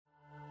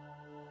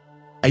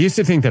I used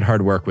to think that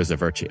hard work was a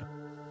virtue,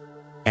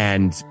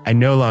 and I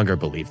no longer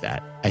believe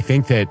that. I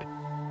think that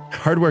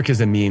hard work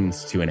is a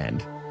means to an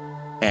end,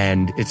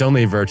 and it's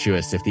only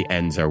virtuous if the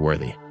ends are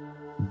worthy.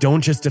 Don't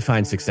just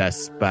define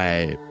success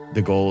by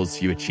the goals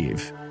you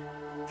achieve.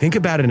 Think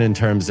about it in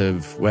terms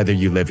of whether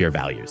you live your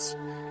values.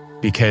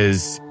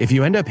 Because if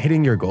you end up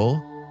hitting your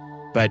goal,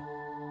 but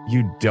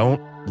you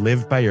don't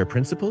live by your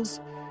principles,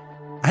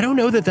 I don't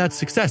know that that's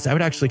success. I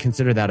would actually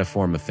consider that a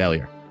form of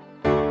failure.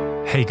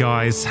 Hey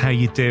guys, how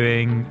you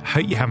doing?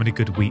 Hope you're having a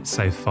good week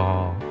so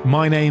far.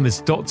 My name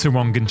is Dr.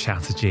 Rangan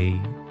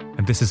Chatterjee,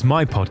 and this is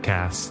my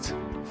podcast,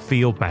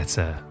 Feel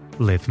Better,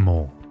 Live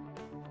More.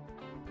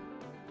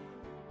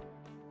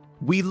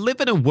 We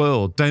live in a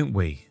world, don't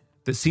we,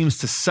 that seems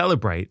to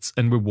celebrate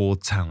and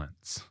reward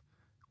talent.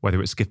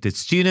 Whether it's gifted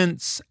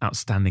students,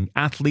 outstanding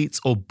athletes,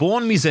 or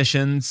born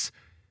musicians,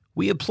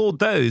 we applaud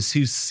those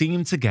who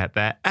seem to get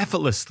there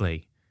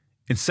effortlessly,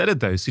 instead of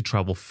those who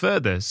travel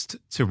furthest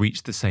to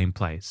reach the same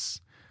place.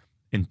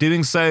 In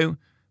doing so,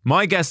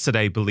 my guest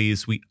today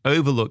believes we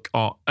overlook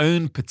our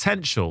own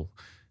potential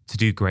to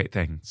do great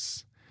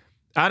things.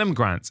 Adam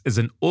Grant is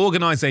an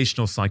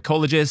organizational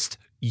psychologist,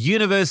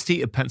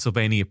 University of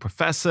Pennsylvania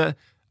professor,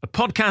 a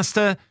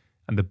podcaster,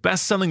 and the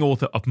best-selling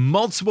author of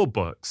multiple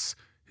books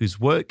whose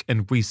work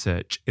and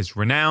research is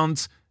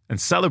renowned and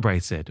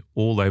celebrated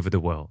all over the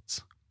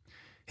world.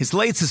 His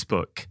latest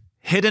book,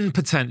 Hidden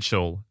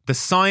Potential, The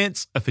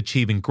Science of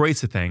Achieving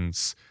Greater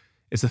Things,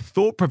 is a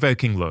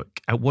thought-provoking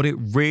look at what it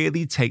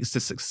really takes to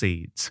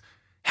succeed,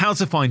 how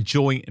to find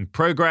joy in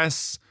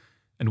progress,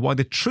 and why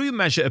the true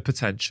measure of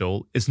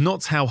potential is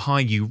not how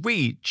high you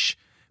reach,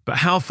 but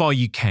how far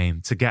you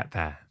came to get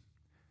there.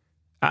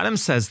 Adam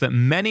says that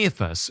many of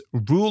us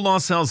rule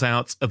ourselves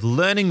out of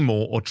learning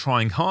more or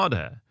trying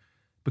harder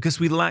because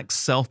we lack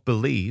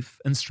self-belief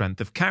and strength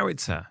of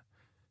character.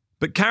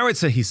 But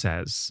character, he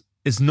says,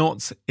 is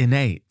not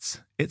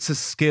innate. It's a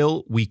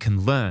skill we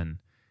can learn.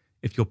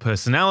 If your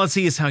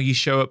personality is how you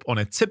show up on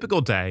a typical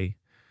day,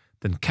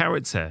 then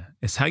character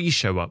is how you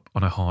show up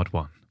on a hard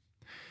one.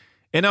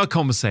 In our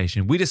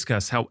conversation, we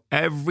discuss how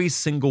every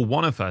single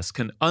one of us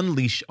can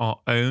unleash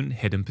our own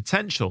hidden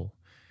potential.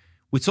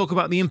 We talk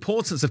about the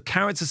importance of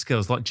character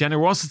skills like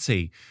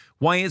generosity,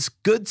 why it's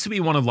good to be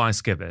one of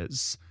life's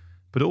givers,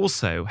 but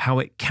also how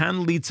it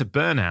can lead to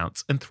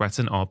burnout and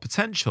threaten our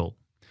potential.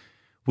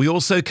 We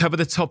also cover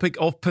the topic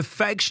of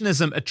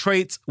perfectionism, a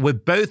trait we're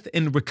both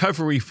in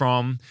recovery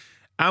from,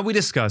 and we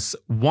discuss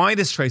why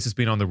this trait has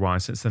been on the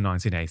rise since the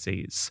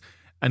 1980s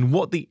and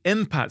what the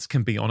impact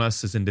can be on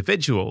us as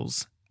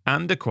individuals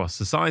and across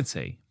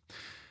society.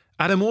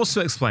 Adam also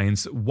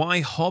explains why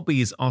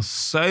hobbies are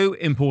so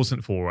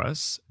important for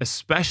us,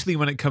 especially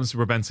when it comes to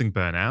preventing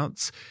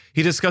burnout.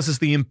 He discusses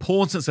the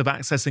importance of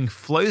accessing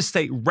flow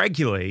state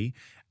regularly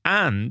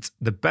and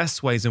the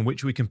best ways in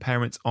which we can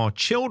parent our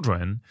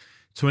children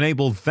to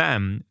enable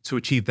them to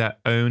achieve their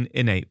own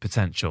innate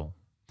potential.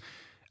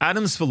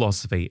 Adam's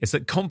philosophy is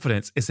that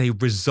confidence is a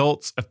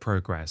result of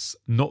progress,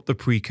 not the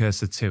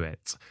precursor to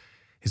it.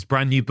 His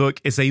brand new book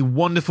is a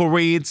wonderful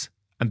read,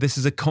 and this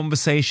is a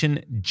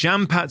conversation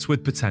jam-packed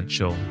with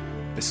potential,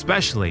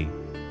 especially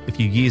if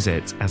you use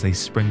it as a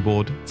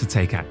springboard to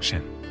take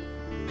action.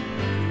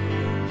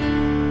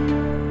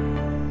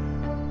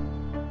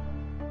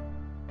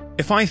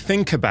 If I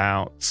think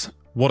about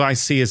what I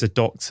see as a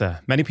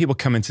doctor, many people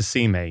come in to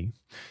see me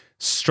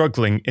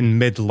struggling in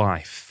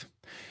midlife,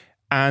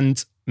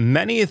 and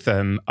many of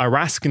them are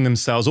asking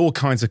themselves all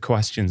kinds of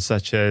questions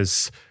such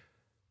as,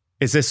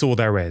 is this all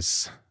there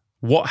is?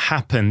 What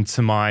happened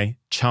to my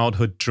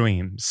childhood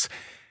dreams?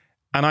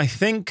 And I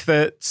think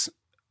that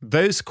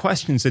those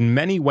questions in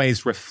many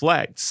ways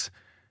reflect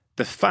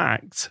the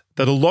fact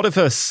that a lot of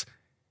us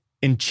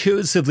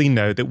intuitively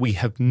know that we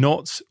have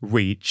not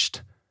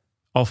reached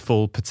our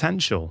full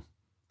potential.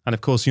 And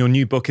of course, your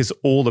new book is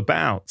all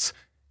about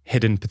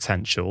hidden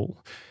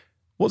potential.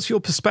 What's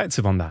your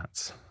perspective on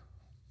that?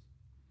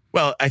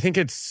 Well, I think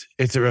it's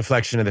a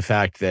reflection of the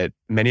fact that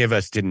many of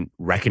us didn't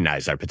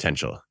recognize our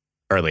potential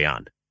early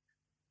on.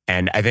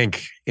 And I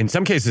think in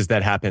some cases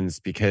that happens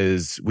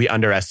because we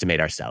underestimate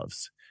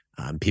ourselves.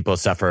 People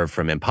suffer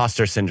from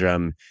imposter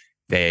syndrome.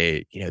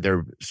 They're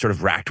sort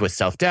of racked with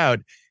self-doubt,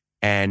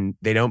 and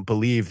they don't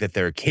believe that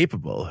they're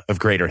capable of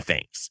greater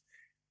things.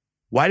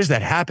 Why does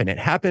that happen? It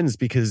happens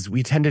because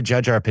we tend to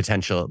judge our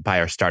potential by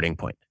our starting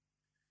point.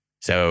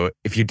 So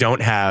if you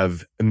don't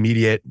have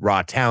immediate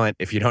raw talent,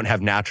 if you don't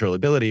have natural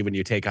ability when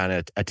you take on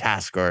a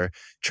task or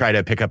try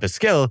to pick up a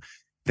skill,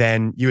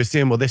 then you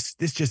assume, well, this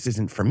just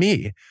isn't for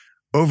me,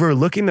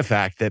 overlooking the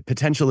fact that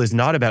potential is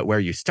not about where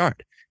you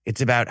start.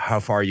 It's about how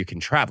far you can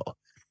travel.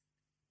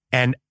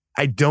 And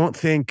I don't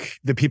think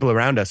the people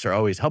around us are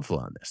always helpful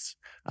on this.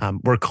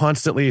 We're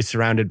constantly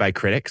surrounded by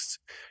critics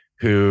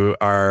who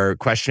are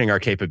questioning our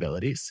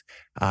capabilities.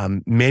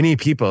 Many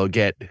people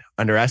get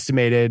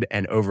underestimated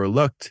and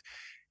overlooked.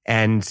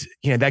 And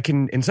that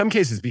can, in some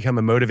cases, become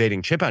a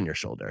motivating chip on your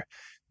shoulder.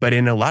 But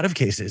in a lot of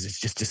cases, it's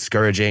just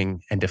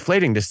discouraging and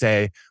deflating to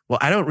say, well,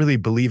 I don't really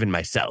believe in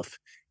myself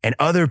and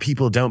other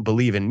people don't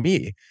believe in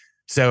me.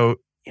 So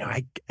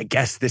I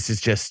guess this is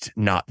just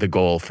not the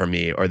goal for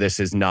me, or this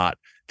is not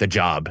the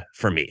job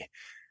for me.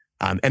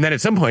 And then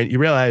at some point you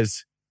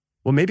realize,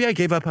 well, maybe I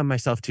gave up on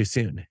myself too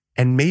soon.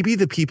 And maybe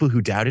the people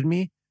who doubted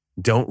me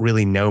don't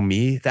really know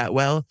me that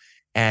well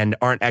and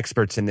aren't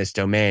experts in this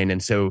domain.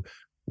 And so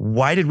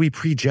why did we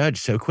prejudge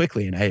so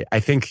quickly? And I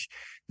think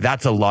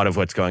that's a lot of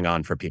what's going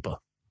on for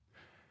people.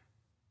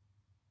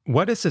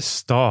 Where does this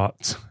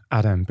start,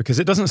 Adam? Because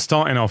it doesn't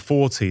start in our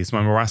 40s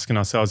when we're asking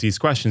ourselves these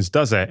questions,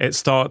 does it? It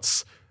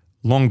starts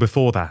long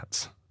before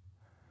that.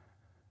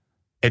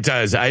 It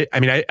does. I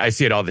mean, I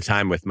see it all the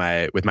time with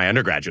my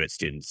undergraduate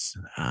students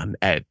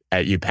at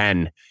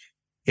UPenn.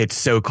 It's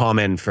so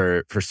common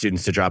for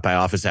students to drop by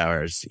office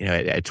hours,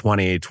 at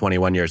 20,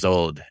 21 years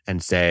old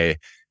and say,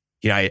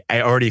 I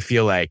already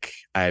feel like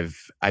I've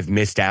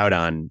missed out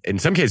on, in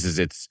some cases,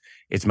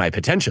 it's my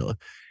potential.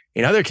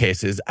 In other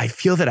cases, I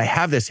feel that I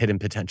have this hidden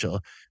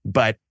potential,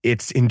 but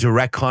it's in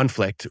direct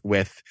conflict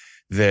with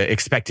the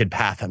expected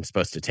path I'm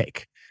supposed to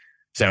take.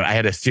 So I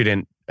had a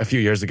student a few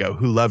years ago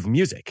who loved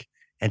music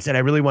and said, I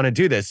really want to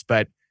do this,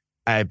 but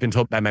I've been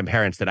told by my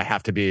parents that I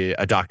have to be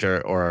a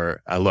doctor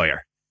or a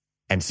lawyer.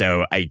 And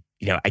so I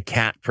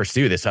can't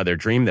pursue this other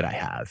dream that I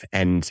have.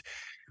 And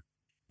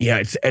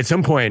it's at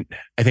some point,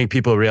 I think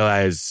people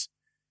realize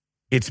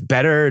it's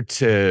better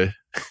to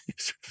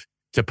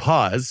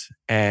pause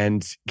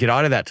and get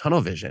out of that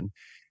tunnel vision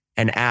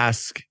and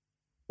ask,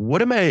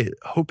 what am I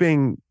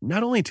hoping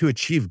not only to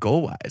achieve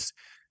goal-wise,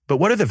 but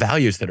what are the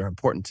values that are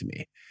important to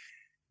me?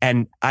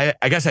 And I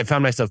guess I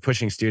found myself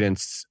pushing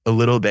students a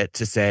little bit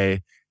to say,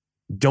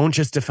 don't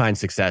just define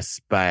success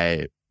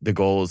by the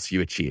goals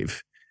you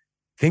achieve.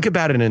 Think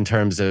about it in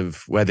terms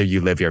of whether you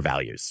live your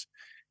values.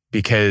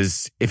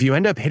 Because if you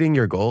end up hitting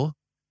your goal,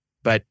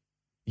 but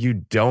you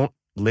don't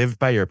live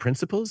by your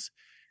principles,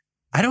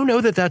 I don't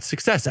know that that's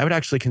success. I would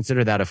actually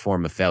consider that a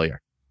form of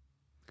failure.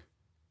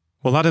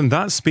 Well, Adam,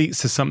 that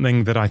speaks to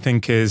something that I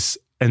think is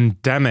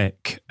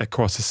endemic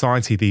across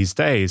society these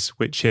days,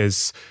 which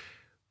is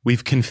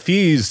we've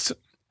confused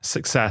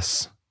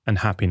success and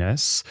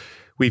happiness.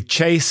 We've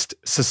chased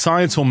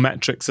societal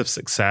metrics of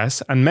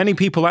success, and many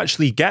people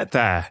actually get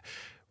there,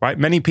 right?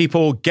 Many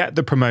people get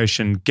the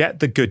promotion, get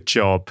the good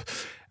job,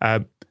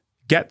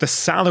 get the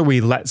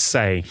salary, let's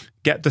say,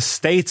 get the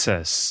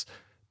status.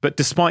 But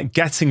despite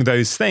getting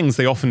those things,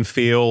 they often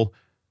feel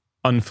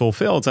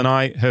unfulfilled. And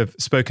I have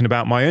spoken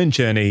about my own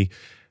journey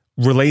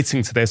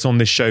relating to this on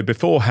this show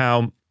before,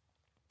 how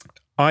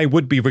I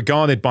would be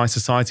regarded by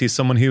society as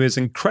someone who is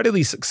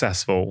incredibly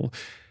successful.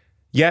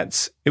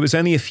 Yet it was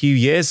only a few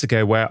years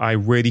ago where I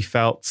really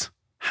felt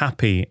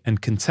happy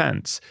and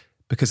content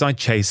because I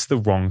chased the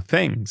wrong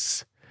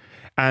things.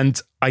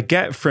 And I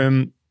get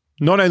from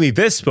not only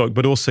this book,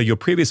 but also your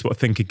previous book,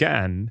 Think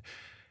Again,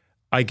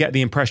 I get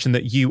the impression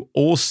that you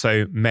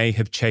also may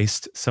have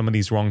chased some of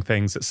these wrong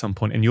things at some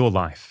point in your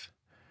life.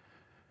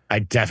 I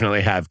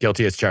definitely have.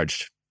 Guilty as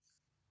charged.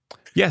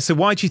 Yeah. So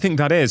why do you think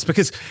that is?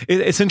 Because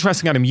it's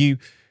interesting, Adam, you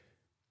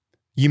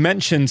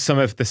mentioned some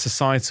of the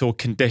societal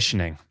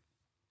conditioning.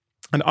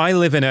 And I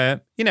live in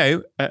a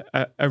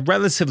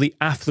relatively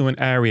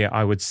affluent area,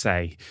 I would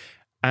say.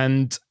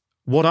 And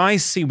what I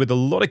see with a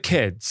lot of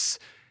kids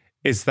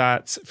is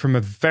that from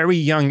a very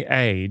young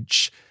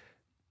age,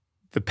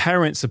 the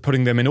parents are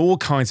putting them in all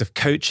kinds of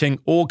coaching,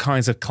 all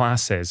kinds of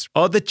classes.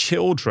 Other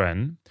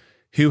children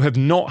who have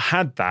not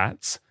had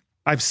that,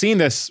 I've seen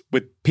this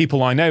with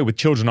people I know, with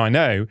children I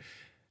know,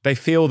 they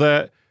feel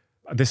that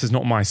this is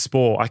not my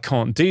sport, I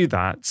can't do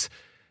that.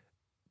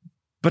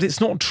 But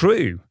it's not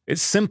true.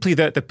 It's simply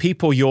that the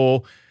people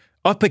you're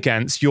up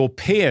against, your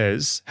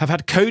peers, have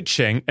had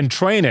coaching and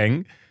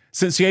training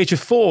since the age of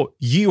 4.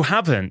 You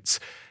haven't.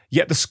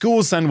 Yet the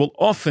schools then will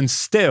often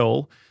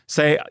still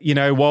say, you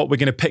know what, we're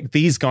going to pick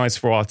these guys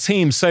for our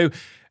team. So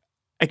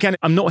again,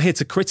 I'm not here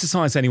to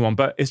criticize anyone,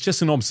 but it's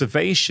just an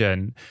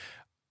observation.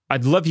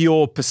 I'd love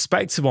your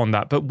perspective on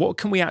that, but what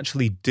can we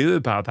actually do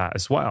about that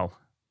as well?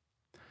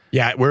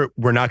 Yeah,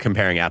 we're not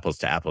comparing apples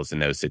to apples in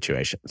those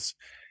situations.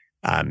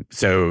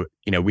 So,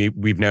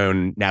 we've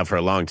known now for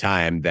a long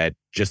time that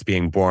just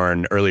being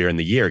born earlier in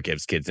the year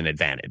gives kids an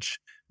advantage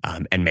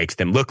and makes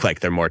them look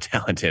like they're more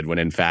talented when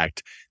in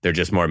fact they're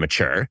just more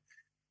mature.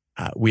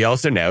 We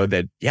also know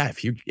that,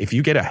 if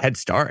you get a head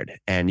start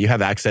and you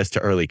have access to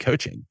early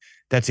coaching,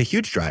 that's a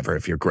huge driver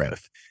of your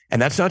growth.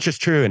 And that's not just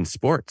true in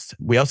sports.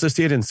 We also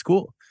see it in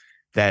school,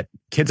 that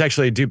kids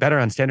actually do better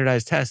on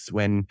standardized tests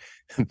when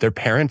their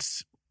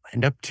parents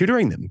end up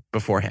tutoring them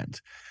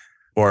beforehand.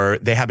 Or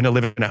they happen to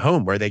live in a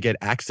home where they get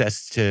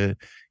access to,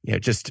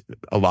 just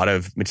a lot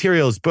of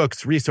materials,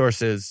 books,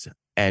 resources,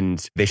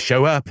 and they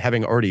show up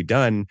having already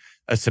done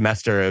a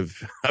semester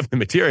of the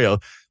material.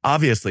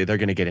 Obviously, they're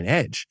going to get an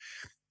edge.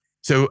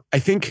 So I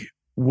think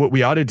what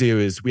we ought to do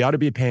is we ought to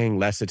be paying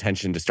less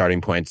attention to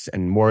starting points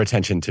and more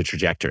attention to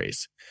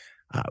trajectories.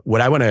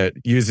 What I want to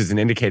use as an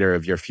indicator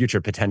of your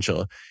future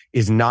potential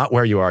is not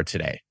where you are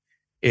today.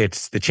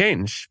 It's the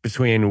change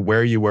between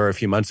where you were a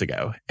few months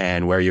ago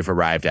and where you've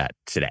arrived at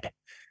today.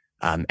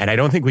 And I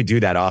don't think we do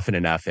that often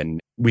enough. And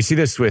we see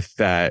this with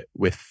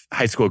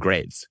high school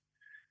grades.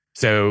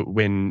 So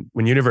when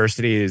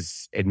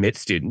universities admit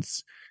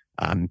students,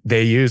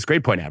 they use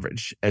grade point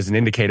average as an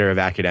indicator of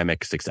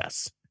academic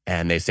success.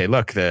 And they say,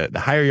 look, the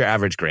higher your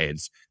average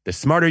grades, the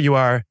smarter you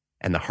are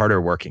and the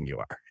harder working you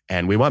are.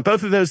 And we want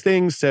both of those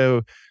things.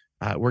 So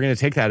we're going to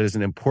take that as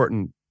an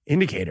important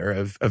indicator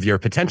of your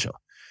potential.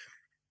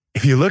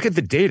 If you look at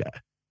the data,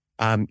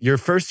 your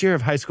first year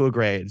of high school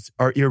grades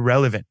are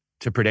irrelevant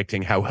to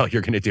predicting how well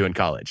you're going to do in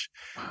college.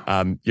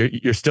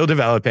 You're still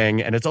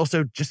developing, and it's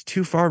also just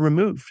too far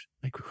removed.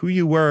 Like who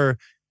you were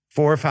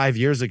 4 or 5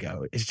 years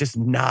ago is just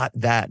not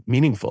that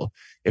meaningful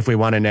if we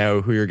want to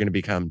know who you're going to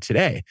become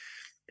today.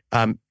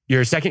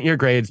 Your second year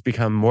grades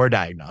become more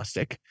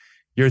diagnostic.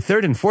 Your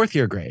third and fourth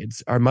year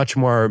grades are much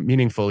more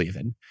meaningful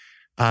even.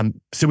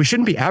 So we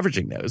shouldn't be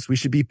averaging those. We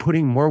should be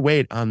putting more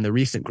weight on the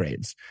recent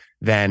grades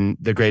than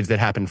the grades that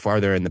happened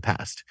farther in the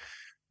past.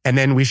 And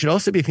then we should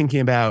also be thinking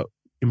about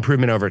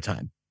improvement over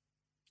time.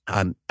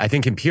 I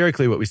think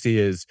empirically what we see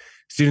is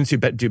students who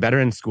do better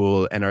in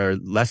school and are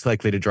less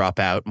likely to drop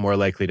out, more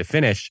likely to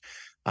finish,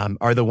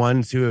 are the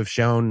ones who have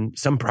shown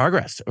some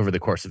progress over the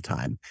course of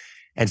time.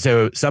 And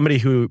so somebody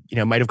who,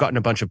 might have gotten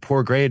a bunch of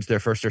poor grades their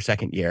first or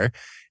second year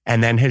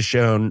and then has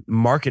shown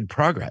marked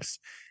progress,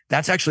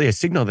 that's actually a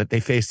signal that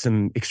they face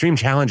some extreme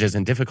challenges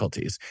and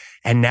difficulties.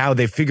 And now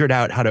they've figured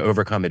out how to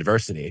overcome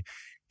adversity.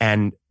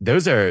 And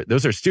those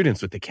are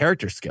students with the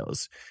character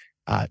skills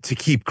to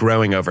keep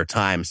growing over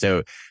time.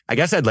 So I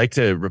guess I'd like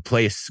to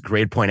replace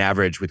grade point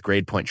average with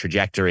grade point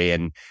trajectory.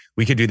 And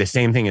we could do the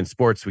same thing in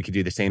sports. We could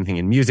do the same thing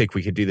in music.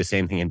 We could do the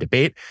same thing in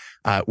debate,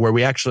 where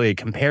we actually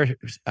compare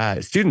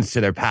students to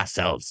their past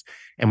selves.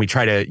 And we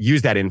try to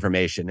use that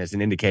information as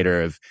an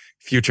indicator of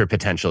future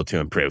potential to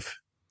improve.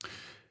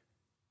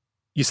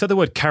 You said the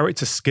word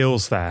character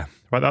skills there,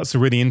 right? That's a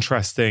really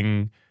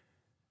interesting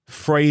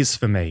phrase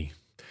for me.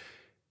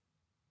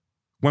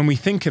 When we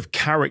think of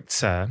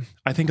character,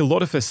 I think a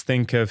lot of us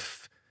think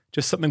of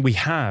just something we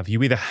have.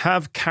 You either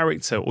have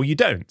character or you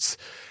don't.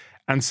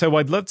 And so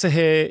I'd love to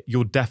hear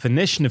your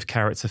definition of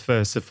character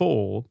first of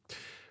all.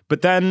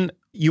 But then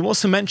you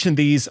also mentioned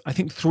these, I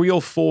think, 3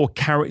 or 4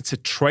 character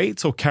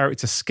traits or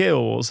character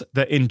skills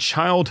that in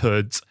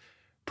childhood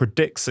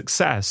predict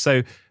success.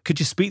 So could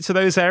you speak to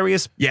those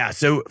areas? Yeah.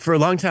 So for a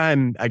long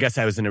time, I guess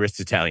I was an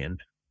Aristotelian.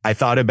 I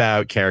thought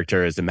about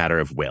character as a matter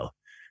of will.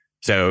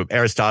 So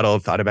Aristotle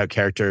thought about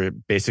character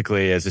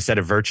basically as a set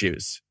of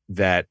virtues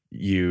that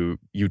you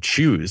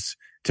choose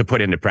to put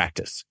into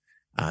practice,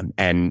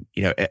 and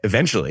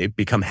eventually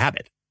become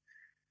habit.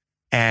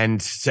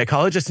 And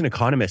psychologists and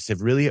economists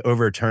have really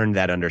overturned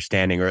that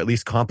understanding, or at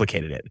least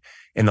complicated it,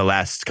 in the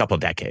last couple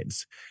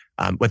decades.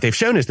 What they've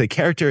shown is that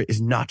character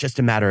is not just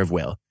a matter of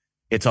will;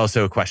 it's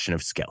also a question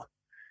of skill.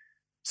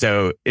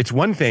 So it's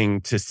one thing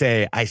to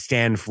say, I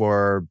stand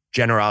for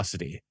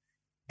generosity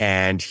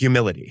and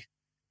humility.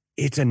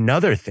 It's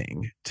another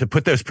thing to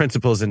put those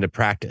principles into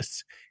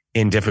practice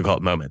in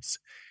difficult moments.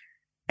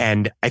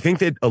 And I think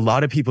that a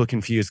lot of people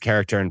confuse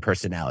character and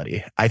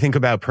personality. I think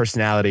about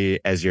personality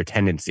as your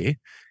tendency.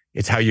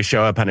 It's how you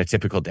show up on a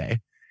typical day.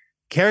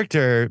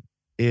 Character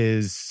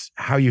is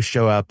how you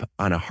show up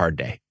on a hard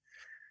day.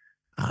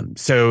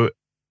 So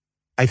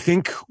I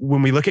think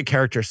when we look at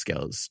character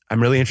skills,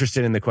 I'm really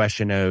interested in the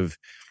question of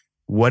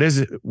what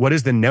is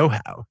the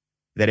know-how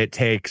that it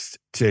takes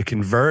to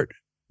convert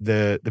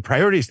the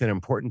priorities that are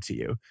important to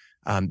you,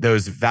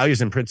 those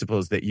values and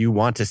principles that you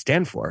want to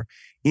stand for,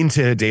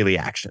 into daily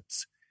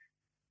actions.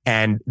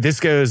 And this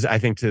goes, I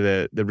think,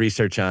 to the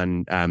research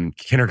on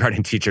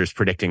kindergarten teachers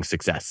predicting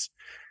success.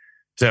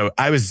 So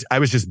I was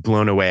just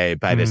blown away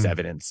by this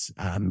evidence.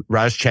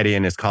 Raj Chetty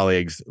and his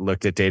colleagues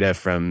looked at data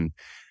from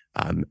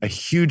a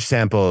huge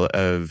sample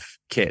of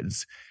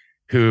kids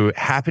who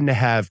happened to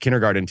have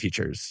kindergarten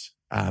teachers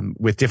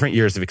with different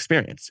years of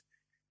experience.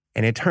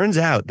 And it turns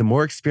out the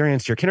more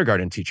experienced your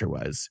kindergarten teacher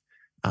was,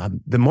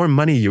 the more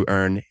money you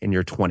earn in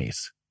your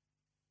 20s.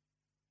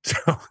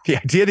 So the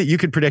idea that you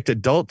could predict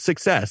adult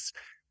success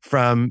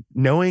from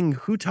knowing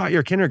who taught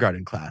your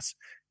kindergarten class,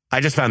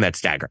 I just found that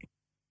staggering.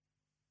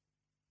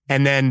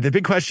 And then the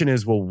big question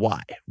is, well,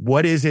 why?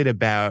 What is it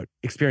about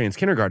experienced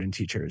kindergarten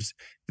teachers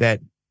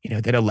that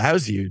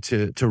allows you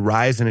to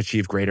rise and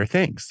achieve greater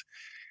things?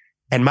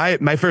 And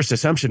my first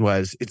assumption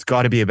was it's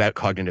got to be about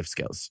cognitive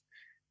skills.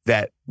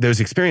 That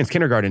those experienced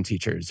kindergarten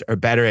teachers are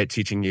better at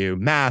teaching you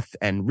math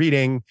and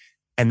reading,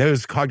 and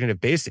those cognitive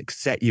basics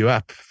set you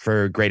up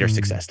for greater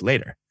success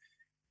later.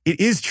 It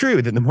is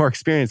true that the more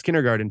experienced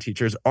kindergarten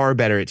teachers are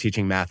better at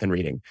teaching math and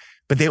reading,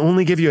 but they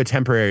only give you a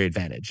temporary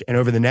advantage. And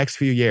over the next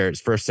few years,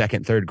 first,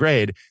 second, third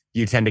grade,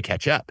 you tend to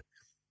catch up.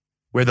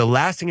 Where the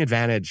lasting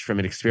advantage from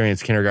an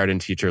experienced kindergarten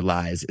teacher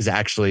lies is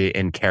actually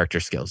in character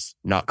skills,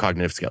 not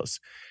cognitive skills.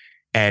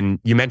 And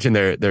you mentioned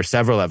there are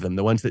several of them.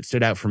 The ones that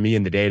stood out for me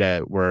in the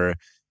data were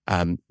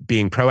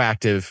being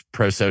proactive,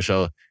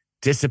 pro-social,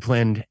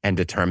 disciplined, and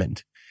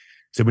determined.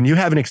 So when you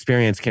have an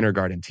experienced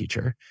kindergarten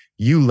teacher,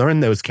 you learn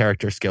those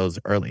character skills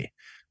early.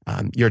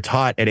 You're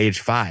taught at age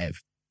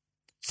 5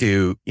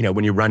 to,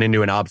 when you run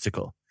into an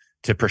obstacle,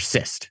 to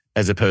persist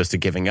as opposed to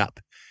giving up.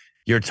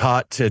 You're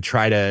taught to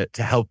try to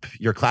help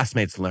your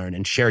classmates learn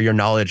and share your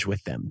knowledge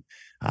with them.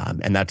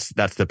 And that's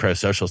the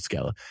pro-social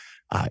skill.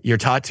 You're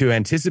taught to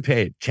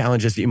anticipate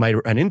challenges that you might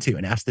run into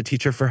and ask the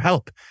teacher for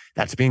help.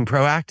 That's being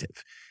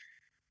proactive.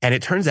 And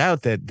it turns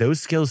out that those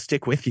skills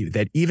stick with you,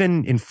 that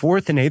even in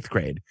 4th and 8th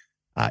grade,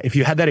 if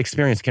you had that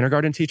experienced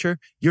kindergarten teacher,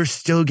 you're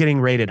still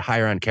getting rated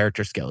higher on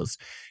character skills.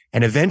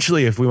 And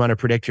eventually, if we want to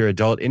predict your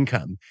adult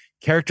income,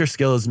 character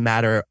skills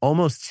matter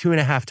almost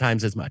 2.5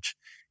 times as much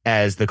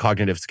as the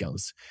cognitive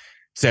skills.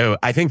 So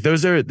I think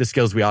those are the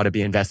skills we ought to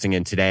be investing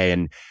in today.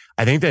 And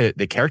I think that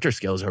the character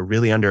skills are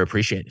really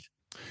underappreciated.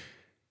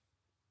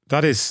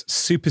 That is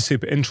super,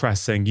 super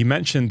interesting. You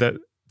mentioned that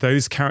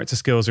those character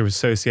skills are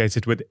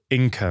associated with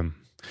income.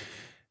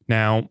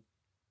 Now,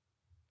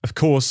 of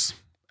course,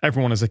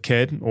 everyone as a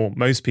kid, or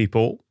most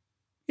people,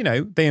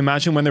 they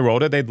imagine when they're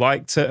older, they'd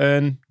like to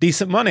earn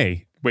decent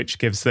money, which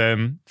gives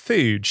them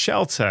food,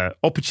 shelter,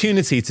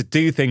 opportunity to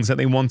do things that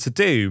they want to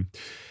do.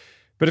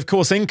 But of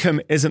course,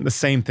 income isn't the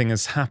same thing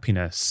as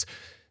happiness.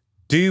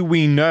 Do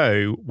we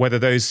know whether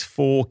those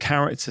 4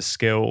 character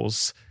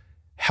skills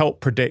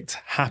help predict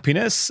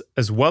happiness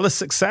as well as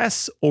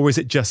success, or is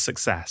it just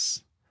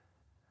success?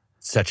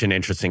 Such an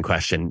interesting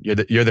question.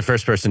 You're the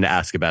first person to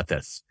ask about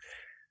this.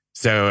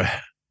 So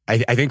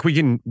I think we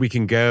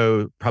can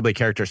go probably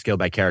character skill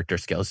by character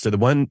skill. So the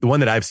one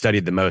that I've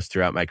studied the most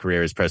throughout my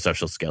career is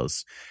pro-social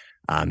skills.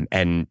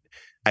 And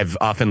I've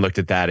often looked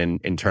at that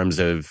in terms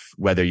of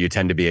whether you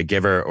tend to be a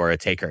giver or a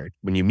taker.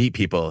 When you meet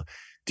people,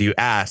 do you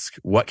ask,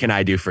 what can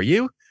I do for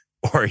you?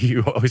 Or are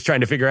you always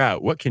trying to figure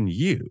out, what can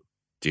you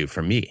do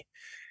for me?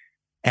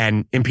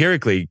 And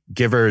empirically,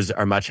 givers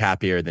are much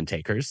happier than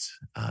takers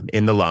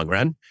in the long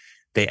run.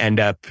 They end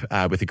up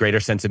with a greater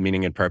sense of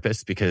meaning and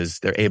purpose because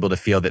they're able to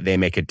feel that they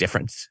make a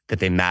difference, that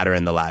they matter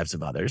in the lives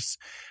of others.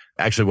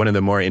 Actually, one of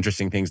the more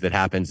interesting things that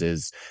happens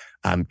is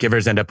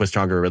givers end up with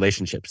stronger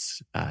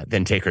relationships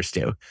than takers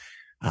do.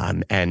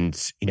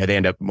 And they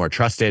end up more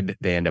trusted.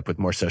 They end up with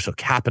more social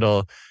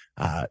capital,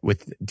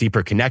 with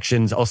deeper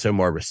connections, also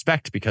more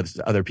respect because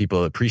other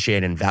people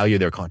appreciate and value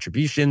their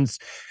contributions.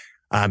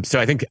 So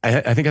I think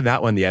on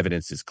that one, the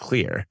evidence is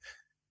clear.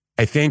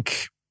 I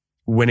think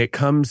when it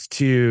comes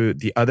to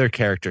the other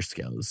character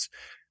skills,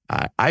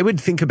 I would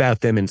think about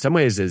them in some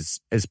ways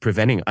as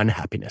preventing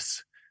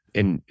unhappiness,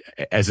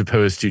 as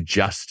opposed to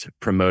just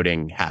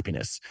promoting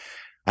happiness.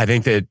 I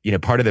think that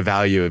part of the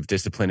value of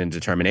discipline and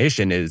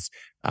determination is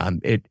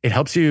it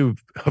helps you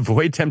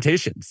avoid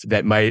temptations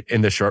that might,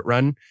 in the short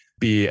run,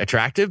 be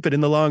attractive, but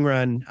in the long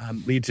run,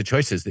 lead to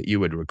choices that you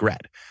would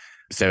regret.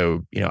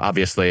 So,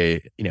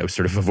 obviously,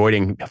 sort of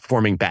avoiding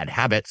forming bad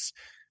habits,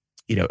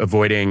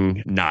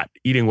 avoiding not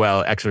eating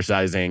well,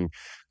 exercising,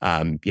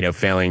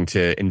 failing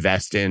to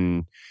invest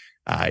in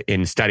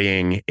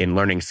studying, in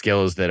learning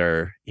skills that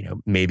are,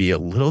 maybe a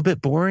little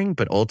bit boring,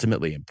 but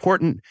ultimately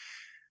important.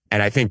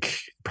 And I think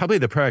probably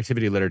the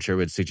productivity literature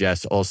would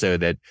suggest also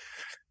that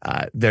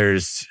I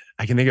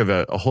can think of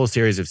a whole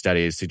series of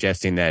studies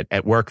suggesting that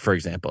at work, for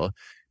example,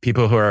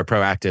 people who are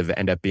proactive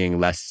end up being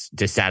less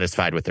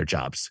dissatisfied with their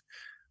jobs.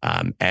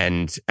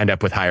 And end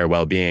up with higher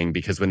well-being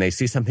because when they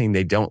see something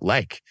they don't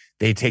like,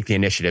 they take the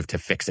initiative to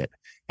fix it.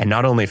 And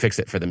not only fix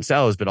it for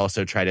themselves, but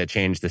also try to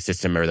change the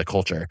system or the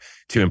culture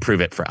to improve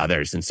it for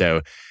others. And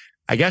so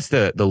I guess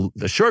the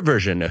short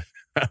version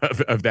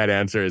of that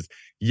answer is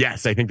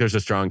yes, I think there's a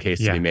strong case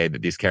to be made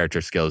that these character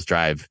skills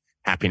drive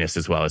happiness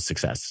as well as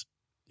success.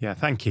 Yeah,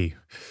 thank you.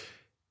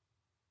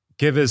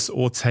 Givers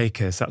or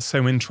takers, that's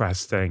so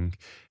interesting.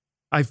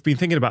 I've been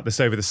thinking about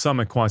this over the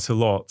summer quite a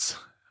lot.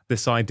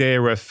 This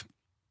idea of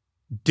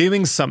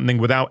doing something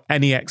without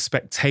any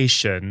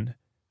expectation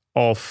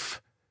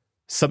of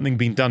something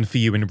being done for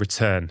you in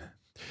return.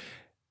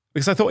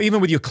 Because I thought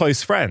even with your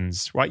close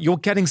friends, right, you're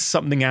getting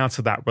something out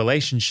of that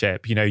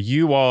relationship.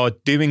 You are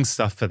doing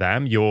stuff for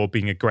them. You're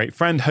being a great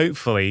friend,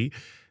 hopefully,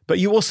 but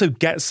you also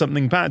get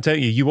something back, don't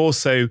you? You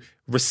also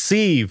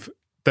receive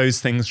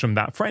those things from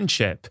that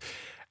friendship.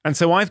 And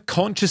so I've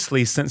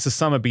consciously, since the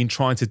summer, been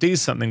trying to do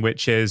something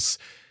which is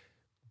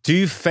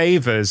do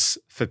favors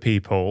for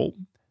people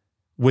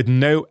with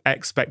no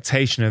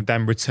expectation of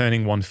them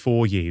returning one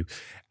for you.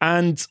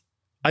 And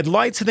I'd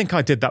like to think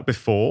I did that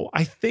before.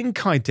 I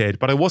think I did,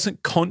 but I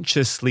wasn't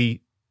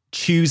consciously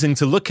choosing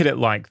to look at it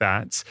like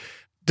that.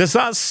 Does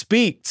that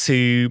speak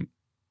to,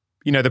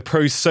 the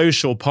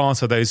pro-social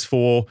part of those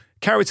 4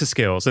 character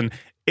skills? And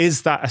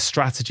is that a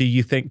strategy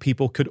you think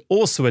people could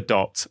also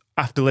adopt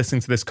after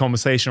listening to this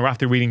conversation or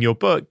after reading your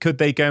book? Could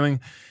they go and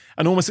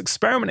almost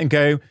experiment and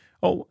go,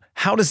 oh,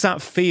 how does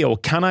that feel?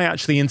 Can I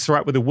actually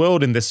interact with the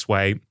world in this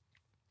way?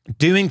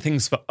 Doing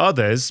things for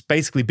others,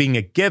 basically being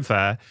a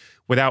giver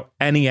without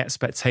any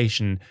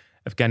expectation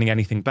of getting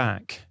anything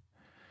back.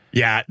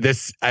 Yeah,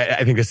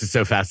 I think this is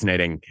so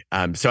fascinating.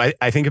 So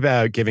I think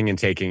about giving and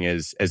taking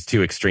as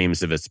 2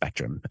 extremes of a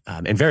spectrum.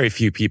 And very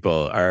few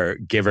people are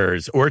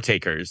givers or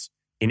takers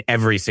in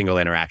every single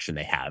interaction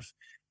they have.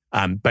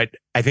 But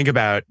I think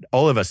about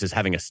all of us as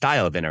having a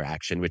style of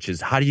interaction, which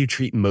is how do you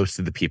treat most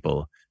of the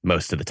people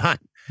most of the time?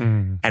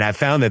 And I've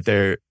found that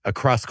there,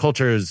 across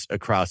cultures,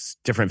 across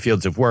different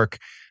fields of work,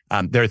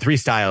 there are three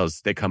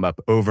styles that come up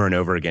over and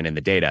over again in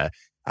the data.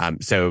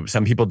 So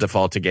some people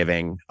default to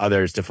giving,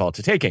 others default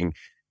to taking.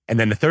 And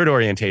then the third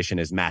orientation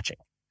is matching.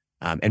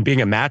 And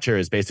being a matcher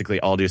is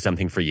basically I'll do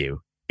something for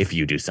you if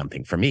you do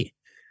something for me.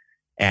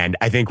 And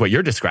I think what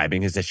you're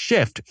describing is a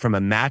shift from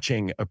a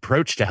matching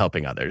approach to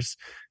helping others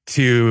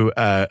to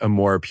a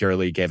more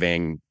purely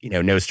giving,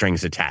 no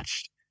strings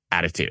attached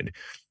attitude.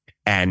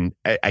 And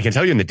I can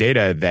tell you in the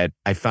data that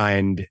I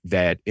find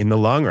that in the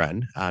long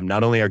run,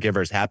 not only are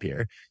givers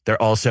happier,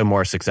 they're also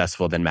more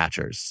successful than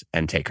matchers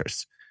and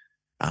takers.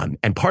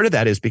 And part of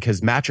that is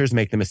because matchers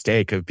make the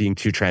mistake of being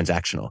too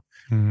transactional.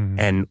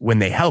 And when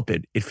they help,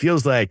 it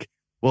feels like,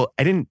 well,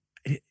 you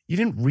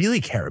didn't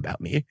really care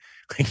about me.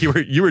 Like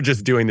you were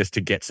just doing this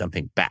to get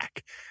something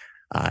back.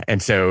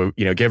 And so,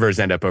 givers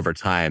end up over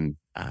time,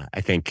 I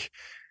think,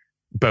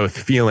 both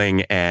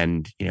feeling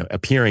and,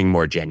 appearing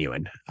more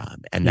genuine.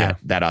 And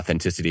that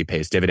authenticity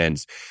pays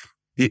dividends.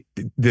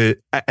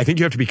 I think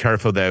you have to be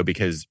careful though,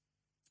 because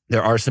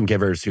there are some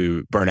givers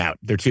who burn out.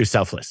 They're too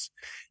selfless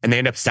and they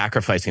end up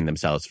sacrificing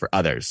themselves for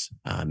others.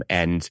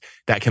 And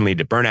that can lead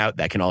to burnout.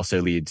 That can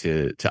also lead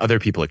to other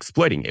people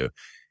exploiting you.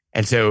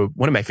 And so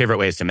one of my favorite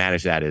ways to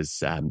manage that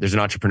is there's an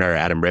entrepreneur,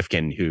 Adam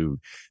Rifkin, who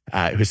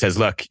says,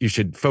 look, you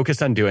should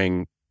focus on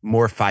doing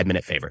more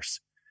 5-minute favors,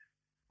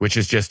 which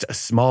is just a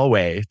small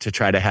way to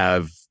try to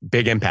have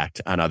big impact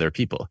on other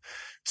people.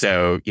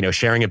 So,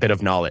 sharing a bit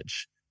of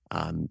knowledge,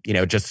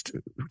 just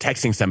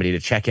texting somebody to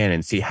check in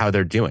and see how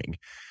they're doing.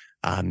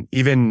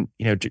 Even,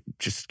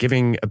 just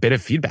giving a bit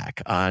of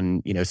feedback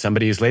on,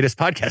 somebody's latest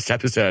podcast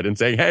episode and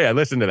saying, hey, I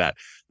listened to that.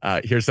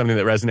 Here's something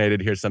that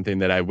resonated. Here's something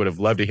that I would have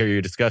loved to hear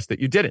you discuss that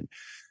you didn't.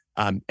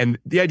 And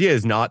the idea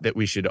is not that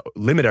we should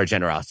limit our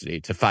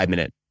generosity to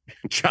 5-minute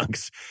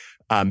chunks,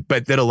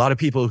 but that a lot of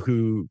people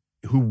who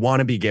want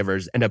to be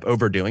givers end up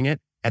overdoing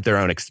it at their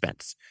own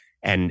expense.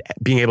 And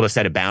being able to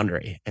set a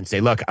boundary and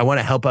say, look, I want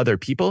to help other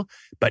people,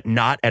 but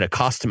not at a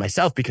cost to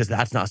myself because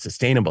that's not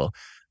sustainable.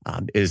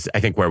 Is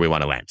I think where we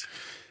want to land.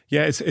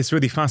 Yeah, it's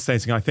really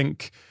fascinating. I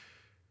think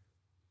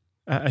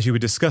as you were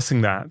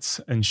discussing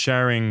that and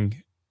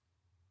sharing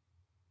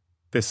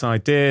this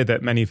idea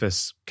that many of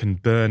us can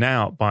burn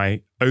out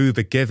by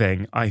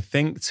over-giving, I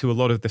think to a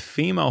lot of the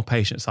female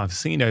patients I've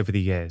seen over the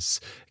years,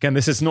 again,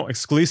 this is not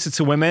exclusive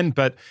to women,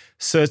 but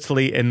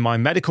certainly in my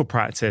medical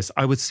practice,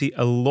 I would see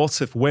a lot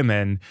of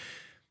women,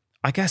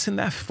 I guess in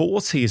their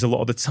 40s a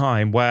lot of the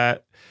time, where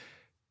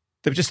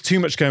there was just too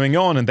much going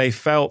on and they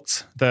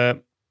felt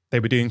that they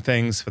were doing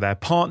things for their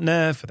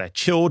partner, for their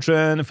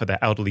children, for their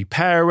elderly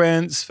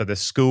parents, for the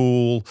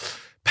school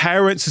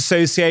parents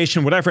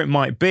association, whatever it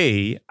might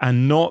be,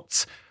 and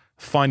not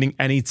finding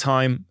any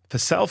time for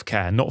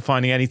self-care, not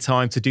finding any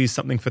time to do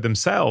something for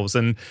themselves.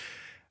 And,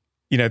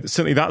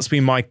 certainly that's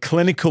been my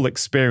clinical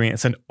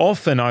experience. And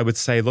often I would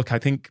say, look, I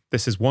think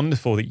this is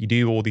wonderful that you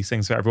do all these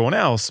things for everyone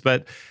else,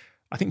 but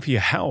I think for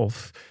your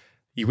health,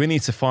 you really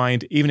need to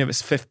find, even if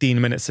it's 15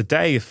 minutes a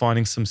day,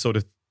 finding some sort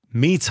of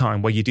me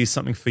time where you do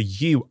something for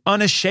you,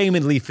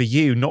 unashamedly for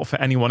you, not for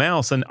anyone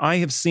else. And I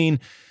have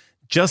seen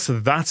just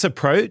that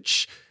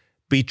approach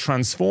be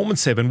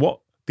transformative. And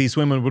what these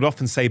women would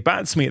often say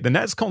back to me at the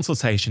next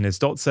consultation is,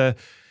 Doctor,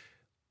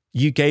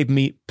 you gave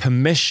me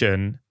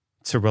permission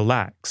to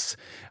relax.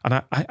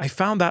 And I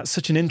found that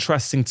such an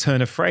interesting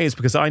turn of phrase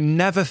because I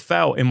never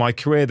felt in my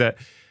career that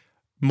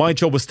my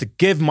job was to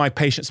give my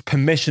patients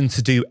permission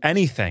to do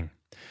anything.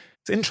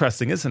 It's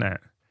interesting, isn't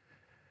it?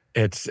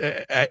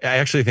 I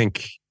actually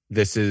think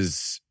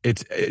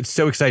it's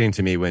so exciting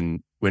to me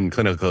when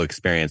clinical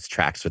experience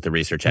tracks with the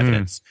research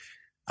evidence.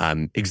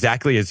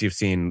 Exactly as you've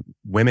seen,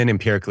 women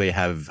empirically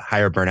have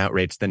higher burnout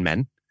rates than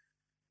men.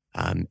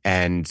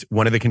 And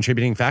one of the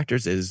contributing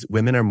factors is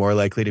women are more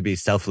likely to be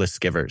selfless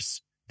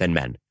givers than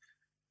men.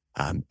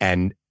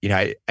 And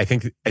I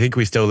think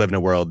we still live in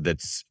a world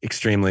that's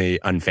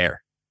extremely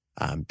unfair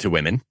to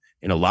women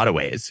in a lot of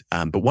ways.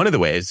 But one of the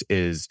ways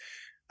is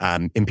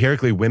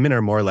empirically, women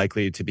are more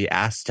likely to be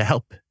asked to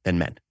help than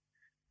men.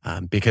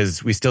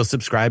 Because we still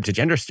subscribe to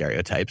gender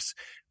stereotypes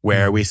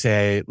where we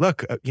say,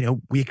 look,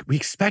 we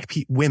expect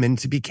women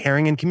to be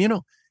caring and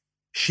communal.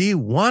 She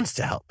wants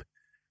to help.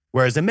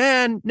 Whereas a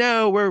man,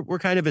 no, we're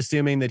kind of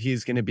assuming that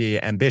he's going to be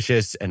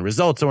ambitious and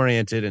results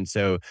oriented. And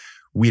so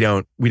we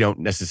don't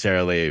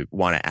necessarily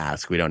want to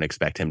ask. We don't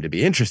expect him to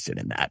be interested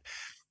in that.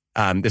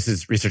 This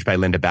is research by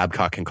Linda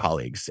Babcock and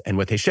colleagues. And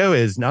what they show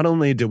is not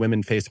only do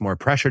women face more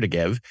pressure to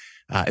give,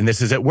 and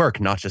this is at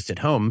work, not just at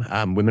home,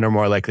 women are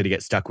more likely to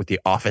get stuck with the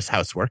office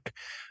housework,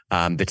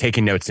 the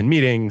taking notes in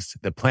meetings,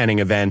 the planning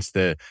events,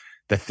 the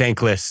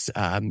thankless,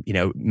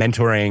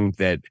 mentoring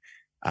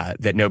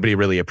that nobody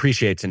really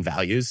appreciates and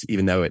values,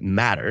 even though it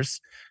matters.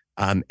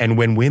 And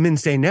when women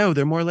say no,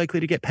 they're more likely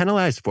to get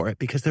penalized for it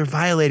because they're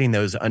violating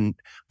those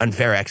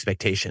unfair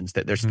expectations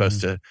that they're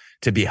supposed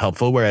to be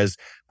helpful. Whereas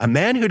a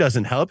man who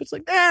doesn't help, it's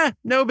like,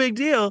 no big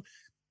deal.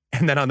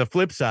 And then on the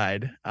flip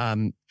side,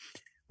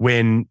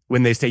 when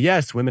they say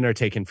yes, women are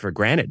taken for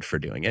granted for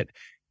doing it.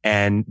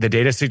 And the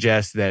data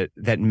suggests that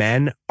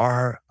men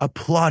are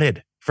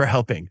applauded for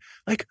helping.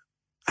 Like,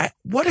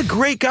 what a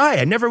great guy.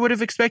 I never would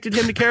have expected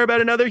him to care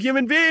about another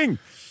human being.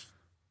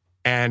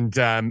 And,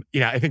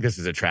 I think this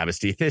is a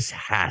travesty. This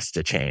has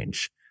to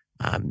change.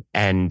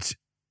 And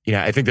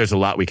I think there's a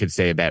lot we could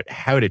say about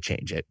how to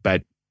change it.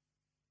 But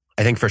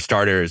I think for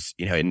starters,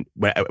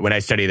 when I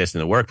study this in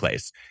the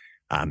workplace,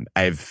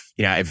 I've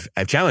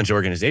challenged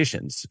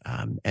organizations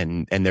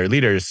and their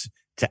leaders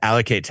to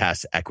allocate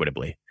tasks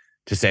equitably,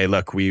 to say,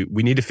 look, we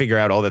need to figure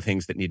out all the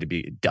things that need to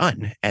be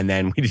done. And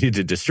then we need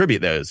to distribute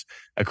those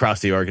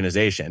across the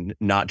organization,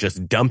 not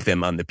just dump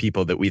them on the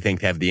people that we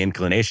think have the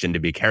inclination to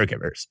be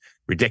caregivers.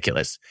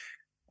 Ridiculous.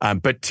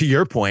 But to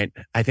your point,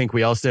 I think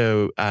we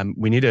also,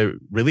 we need to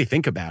really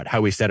think about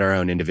how we set our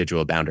own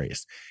individual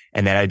boundaries.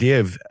 And that idea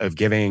of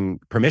giving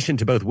permission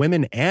to both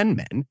women and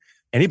men,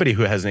 anybody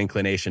who has an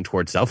inclination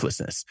towards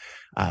selflessness,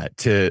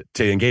 to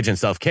engage in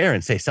self-care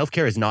and say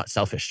self-care is not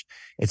selfish.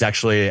 It's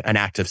actually an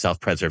act of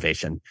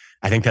self-preservation.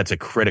 I think that's a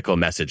critical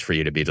message for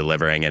you to be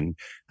delivering, and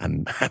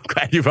I'm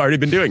glad you've already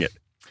been doing it.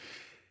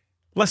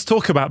 Let's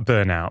talk about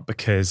burnout,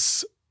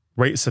 because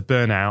rates of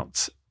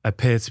burnout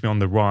appear to be on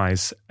the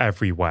rise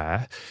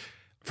everywhere.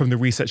 From the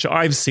research that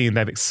I've seen,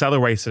 they've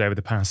accelerated over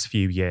the past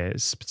few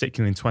years,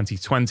 particularly in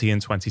 2020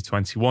 and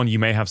 2021. You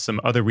may have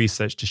some other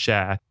research to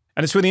share.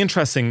 And it's really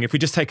interesting if we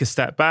just take a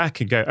step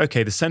back and go,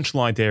 okay, the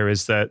central idea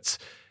is that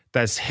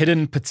there's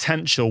hidden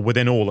potential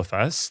within all of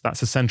us.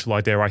 That's a central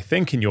idea, I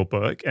think, in your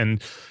book.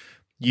 And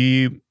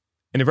you,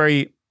 in a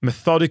very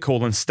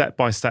methodical and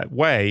step-by-step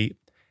way,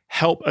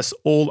 help us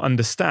all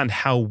understand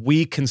how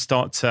we can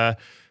start to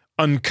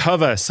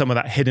uncover some of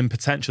that hidden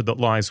potential that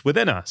lies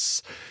within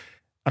us.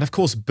 And of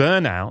course,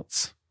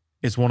 burnout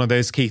is one of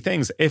those key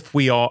things. If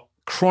we are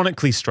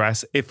chronically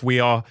stressed, if we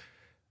are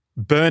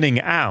burning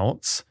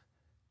out,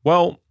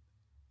 well,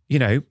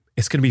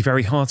 it's going to be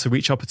very hard to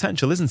reach our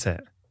potential, isn't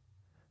it?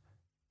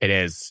 It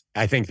is.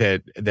 I think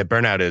that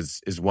burnout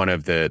is one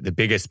of the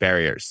biggest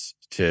barriers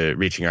to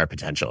reaching our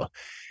potential.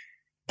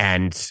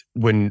 And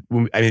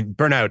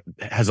burnout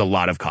has a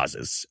lot of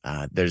causes.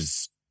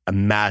 There's a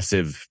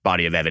massive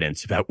body of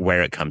evidence about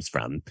where it comes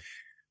from.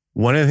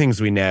 One of the things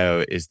we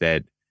know is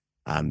that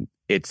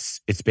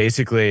it's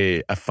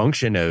basically a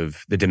function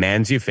of the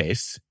demands you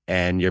face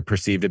and your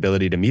perceived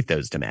ability to meet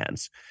those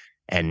demands.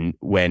 And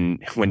when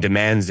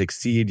demands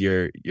exceed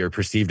your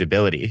perceived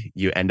ability,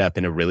 you end up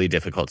in a really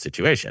difficult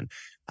situation.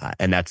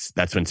 And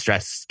that's when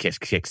stress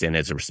kicks in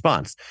as a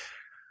response.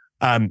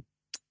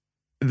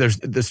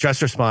 The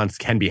stress response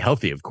can be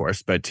healthy, of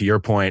course, but to your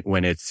point,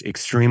 when it's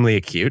extremely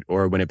acute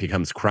or when it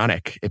becomes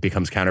chronic, it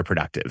becomes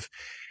counterproductive.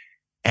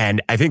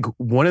 And I think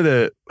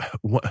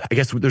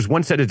there's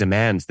one set of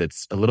demands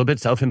that's a little bit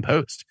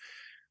self-imposed,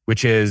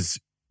 which is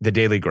the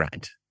daily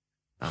grind.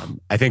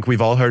 I think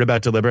we've all heard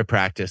about deliberate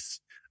practice.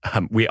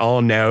 We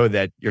all know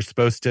that you're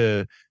supposed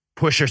to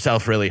push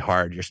yourself really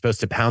hard. You're supposed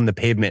to pound the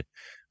pavement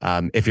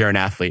if you're an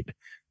athlete.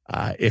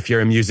 If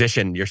you're a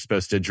musician, you're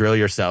supposed to drill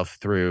yourself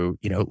through,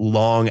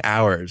 long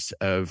hours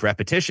of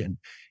repetition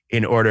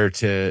in order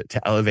to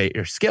elevate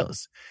your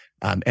skills.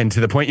 And to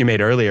the point you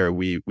made earlier,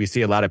 we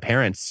see a lot of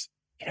parents,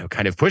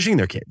 kind of pushing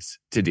their kids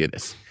to do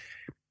this.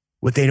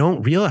 What they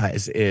don't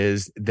realize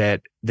is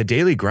that the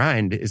daily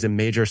grind is a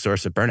major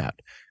source of burnout.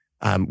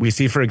 We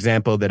see, for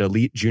example, that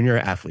elite junior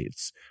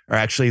athletes are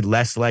actually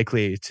less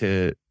likely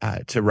to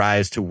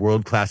rise to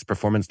world-class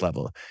performance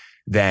level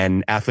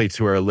than athletes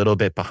who are a little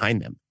bit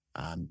behind them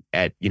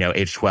at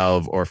age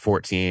 12 or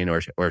 14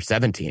 or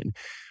 17.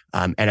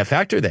 And a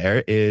factor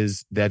there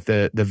is that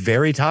the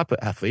very top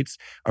athletes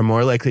are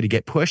more likely to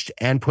get pushed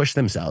and push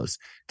themselves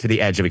to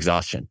the edge of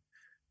exhaustion.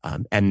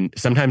 And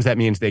sometimes that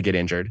means they get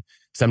injured.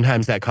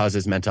 Sometimes that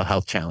causes mental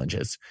health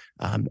challenges.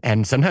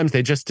 And sometimes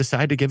they just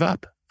decide to give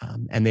up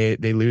and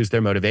they lose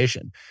their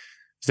motivation.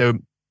 So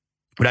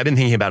what I've been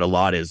thinking about a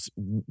lot is,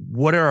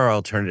 what are our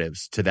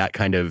alternatives to that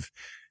kind of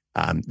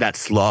that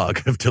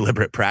slog of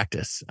deliberate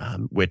practice,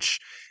 which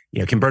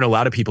can burn a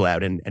lot of people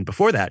out. And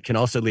before that can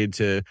also lead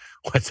to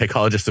what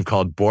psychologists have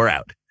called bore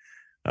out,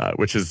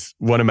 which is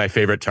one of my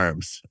favorite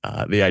terms.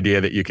 The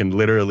idea that you can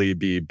literally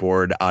be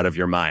bored out of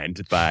your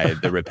mind by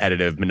the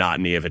repetitive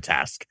monotony of a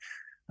task,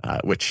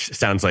 which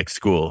sounds like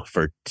school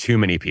for too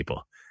many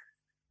people.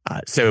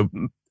 So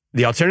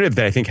the alternative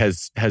that I think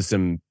has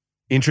some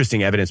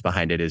interesting evidence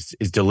behind it is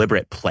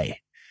deliberate play.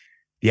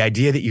 The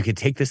idea that you could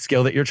take the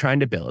skill that you're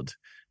trying to build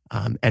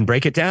and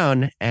break it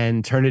down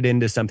and turn it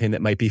into something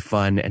that might be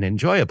fun and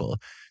enjoyable,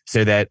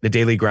 so that the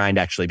daily grind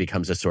actually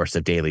becomes a source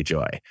of daily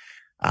joy.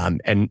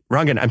 And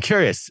Rangan, I'm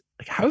curious,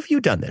 how have you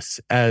done this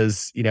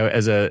as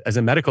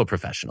a medical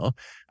professional?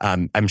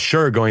 I'm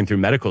sure going through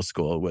medical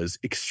school was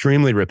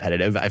extremely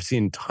repetitive. I've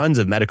seen tons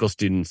of medical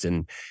students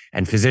and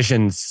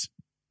physicians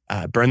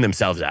burn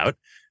themselves out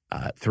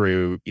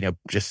through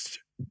just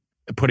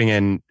putting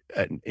in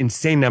an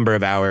insane number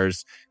of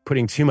hours,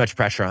 putting too much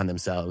pressure on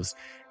themselves.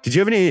 Did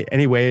you have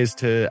any ways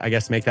to, I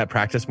guess, make that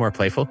practice more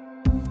playful?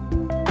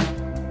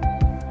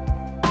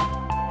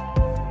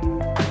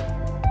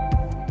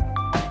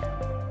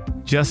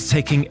 Just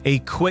taking a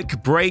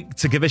quick break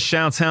to give a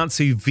shout out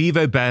to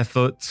Vivo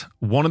Barefoot,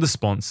 one of the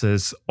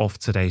sponsors of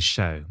today's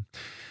show.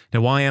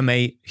 Now, I am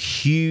a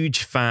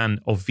huge fan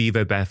of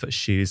Vivo Barefoot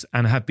shoes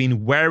and have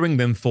been wearing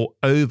them for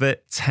over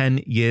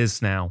 10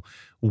 years now,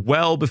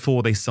 well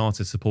before they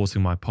started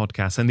supporting my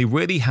podcast. And they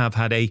really have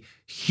had a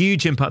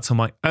huge impact on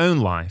my own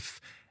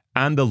life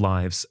and the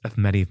lives of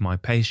many of my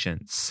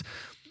patients.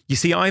 You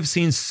see, I've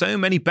seen so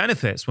many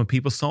benefits when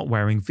people start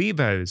wearing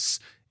Vivos.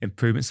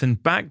 Improvements in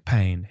back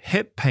pain,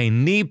 hip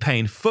pain, knee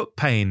pain, foot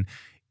pain,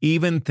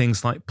 even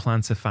things like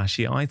plantar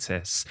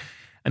fasciitis.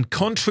 And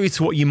contrary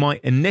to what you might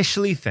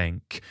initially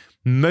think,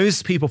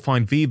 most people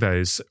find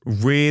Vivos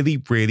really,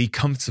 really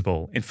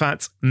comfortable. In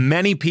fact,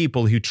 many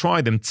people who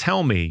try them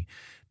tell me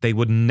they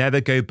would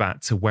never go back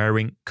to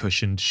wearing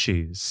cushioned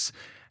shoes.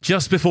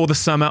 Just before the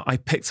summer, I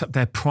picked up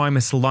their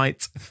Primus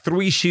Lite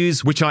 3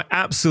 shoes, which I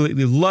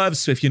absolutely love.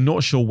 So if you're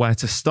not sure where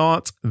to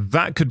start,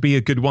 that could be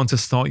a good one to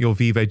start your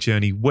Vivo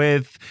journey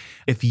with.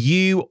 If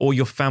you or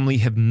your family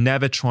have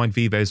never tried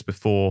Vivos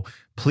before,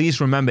 please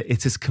remember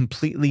it is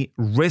completely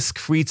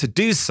risk-free to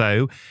do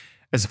so,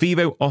 as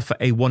Vivo offer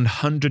a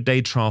 100-day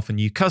trial for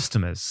new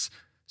customers.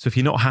 So if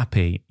you're not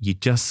happy, you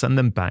just send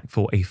them back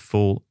for a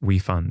full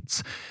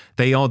refund.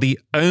 They are the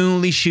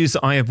only shoes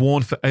that I have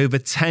worn for over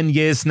 10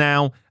 years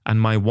now, and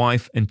my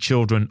wife and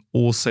children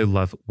also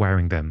love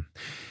wearing them.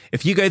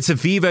 If you go to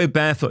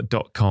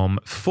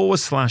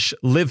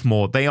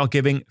vivobarefoot.com/livemore, they are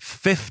giving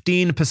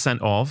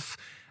 15% off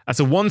as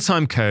a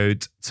one-time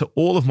code to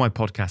all of my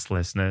podcast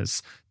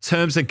listeners.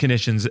 Terms and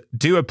conditions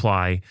do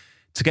apply.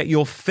 To get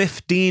your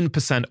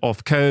 15%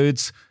 off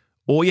codes,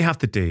 all you have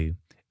to do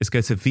is go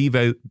to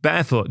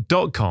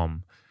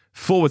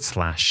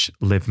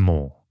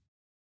vivobarefoot.com/livemore.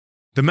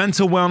 The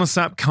mental wellness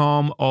app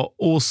Calm are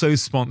also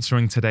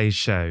sponsoring today's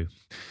show.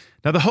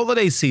 Now, the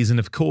holiday season,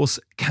 of course,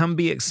 can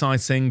be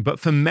exciting, but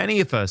for many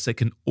of us, it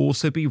can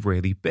also be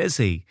really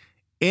busy.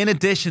 In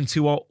addition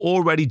to our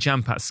already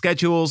jam-packed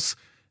schedules,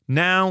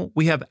 now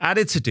we have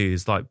added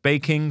to-dos like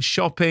baking,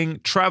 shopping,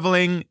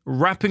 traveling,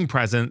 wrapping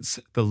presents,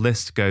 the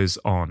list goes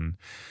on.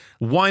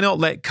 Why not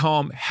let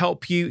Calm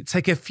help you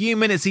take a few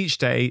minutes each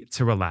day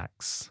to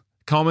relax?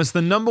 Calm is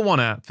the #1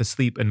 app for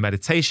sleep and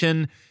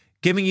meditation,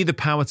 giving you the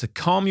power to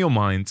calm your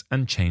mind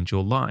and change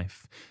your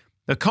life.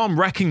 Now, Calm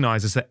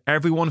recognizes that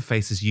everyone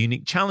faces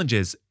unique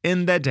challenges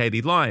in their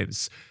daily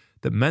lives,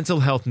 that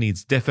mental health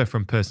needs differ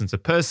from person to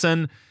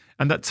person,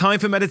 and that time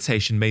for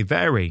meditation may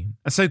vary.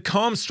 And so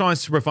Calm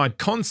strives to provide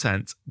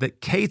content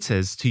that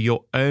caters to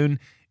your own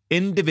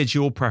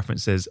individual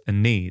preferences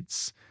and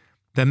needs.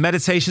 Their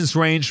meditations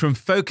range from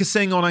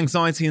focusing on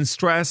anxiety and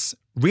stress,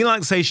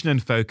 relaxation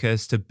and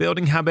focus, to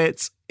building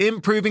habits,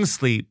 improving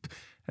sleep,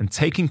 and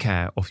taking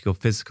care of your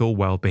physical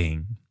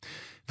well-being.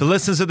 For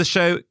listeners of the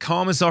show,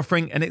 Calm is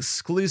offering an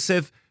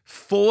exclusive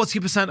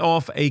 40%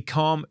 off a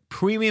Calm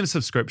premium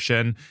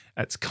subscription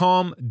at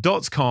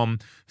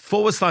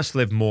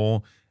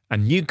calm.com/livemore,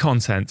 and new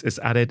content is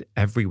added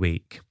every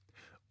week.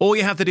 All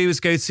you have to do is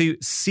go to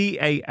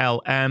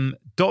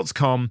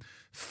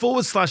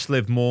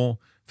calm.com/livemore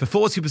for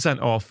 40%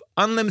 off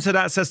unlimited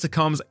access to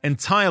Calm's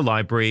entire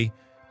library.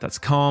 That's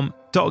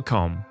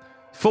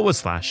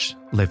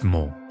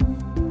calm.com/livemore.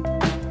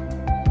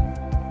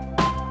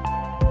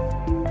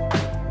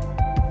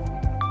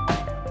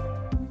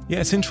 Yeah,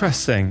 it's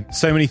interesting.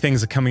 So many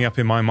things are coming up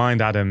in my mind,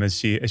 Adam,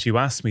 as you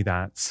asked me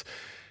that.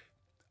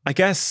 I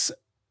guess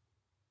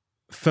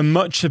for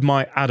much of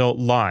my adult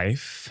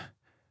life,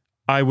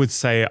 I would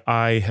say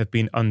I have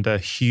been under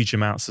huge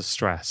amounts of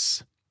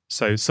stress.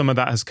 So some of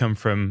that has come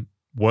from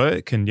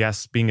work. And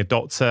yes, being a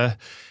doctor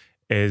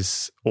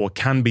is or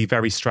can be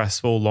very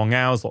stressful, long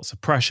hours, lots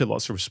of pressure,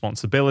 lots of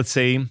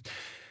responsibility.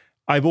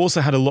 I've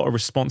also had a lot of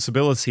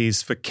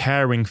responsibilities for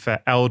caring for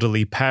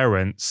elderly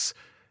parents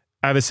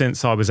ever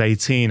since I was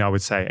 18, I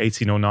would say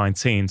 18 or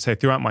 19. So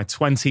throughout my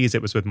 20s,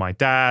 it was with my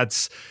dad.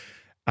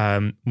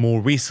 More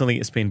recently,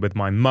 it's been with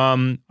my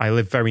mum. I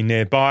live very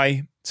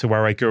nearby to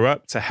where I grew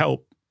up to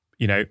help,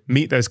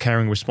 meet those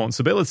caring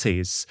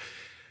responsibilities.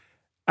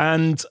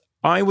 And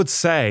I would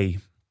say,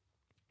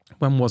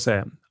 when was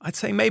it? I'd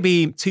say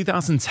maybe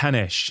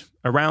 2010-ish,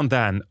 around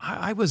then.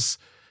 I was,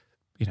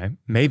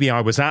 maybe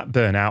I was at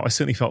burnout. I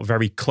certainly felt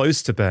very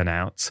close to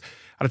burnout.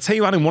 And I'll tell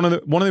you, Adam, one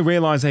of the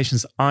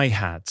realizations I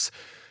had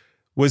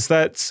was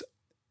that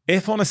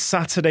if on a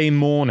Saturday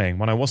morning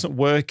when I wasn't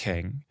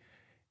working,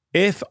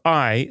 if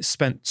I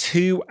spent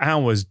 2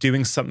 hours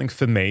doing something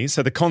for me,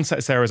 so the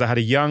context there is I had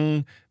a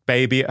young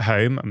baby at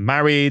home, I'm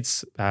married,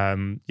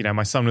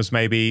 my son was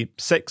maybe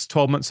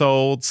 12 months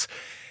old.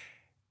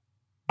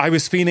 I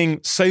was feeling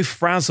so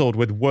frazzled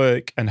with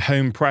work and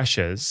home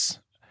pressures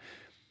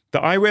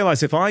that I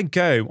realized if I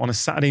go on a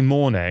Saturday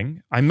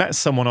morning, I met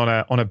someone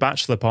on a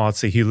bachelor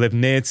party who lived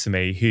near to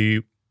me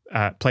who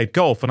played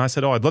golf. And I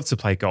said, I'd love to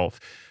play golf.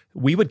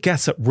 We would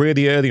get up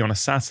really early on a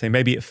Saturday,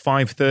 maybe at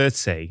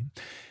 5:30,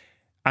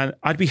 and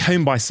I'd be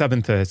home by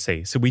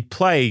 7:30. So we'd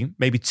play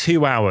maybe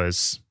 2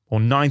 hours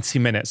or 90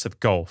 minutes of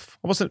golf.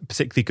 I wasn't a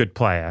particularly good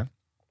player.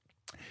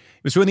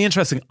 It was really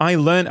interesting. I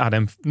learned,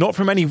 Adam, not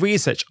from any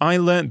research, I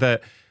learned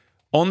that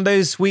on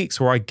those weeks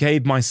where I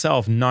gave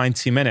myself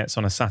 90 minutes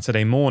on a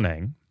Saturday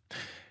morning,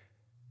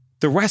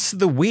 the rest of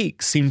the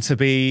week seemed to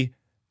be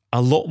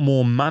a lot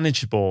more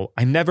manageable.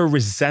 I never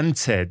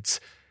resented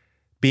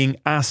being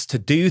asked to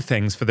do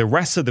things for the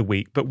rest of the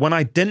week. But when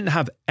I didn't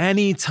have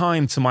any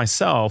time to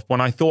myself, when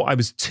I thought I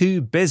was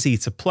too busy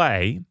to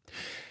play,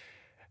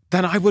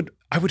 then I would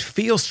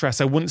feel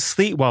stressed. I wouldn't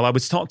sleep well. I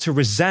would start to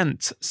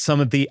resent some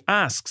of the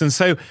asks. And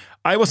so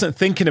I wasn't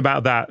thinking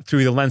about that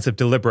through the lens of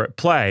deliberate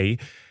play.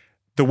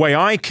 The way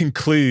I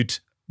conclude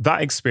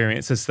that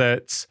experience is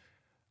that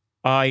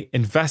I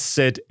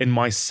invested in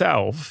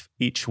myself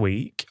each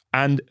week.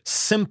 And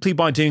simply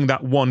by doing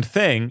that one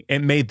thing, it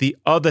made the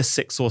other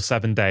 6 or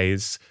 7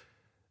 days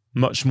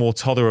much more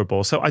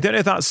tolerable. So I don't know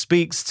if that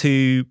speaks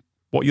to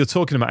what you're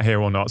talking about here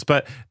or not,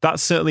 but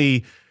that's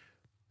certainly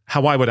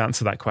how I would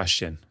answer that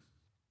question.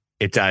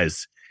 It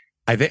does.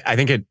 I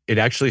think it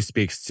actually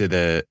speaks to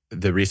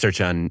the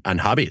research on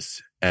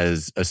hobbies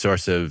as a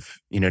source of,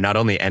 not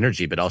only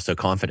energy, but also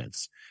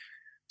confidence.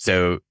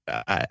 So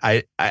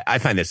I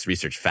find this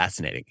research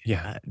fascinating.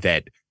 Yeah.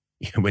 That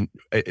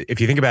if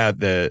you think about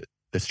the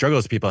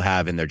struggles people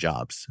have in their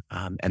jobs,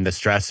 and the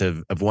stress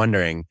of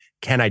wondering,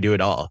 can I do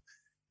it all?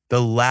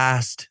 The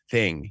last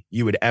thing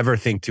you would ever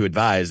think to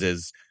advise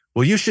is,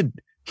 well, you should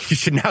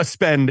now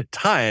spend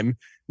time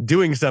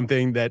doing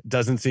something that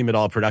doesn't seem at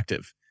all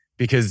productive,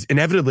 because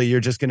inevitably you're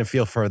just going to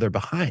feel further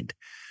behind.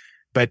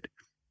 But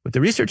what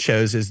the research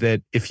shows is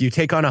that if you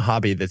take on a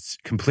hobby that's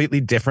completely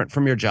different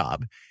from your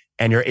job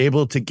and you're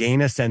able to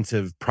gain a sense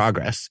of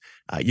progress,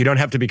 you don't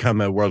have to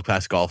become a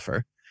world-class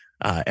golfer.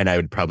 And I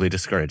would probably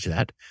discourage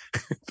that,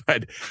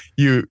 but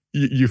you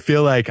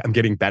feel like I'm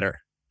getting better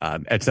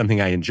at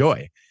something I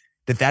enjoy.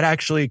 That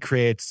actually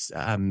creates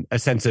a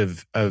sense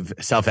of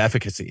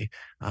self-efficacy,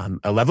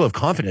 a level of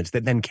confidence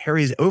that then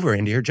carries over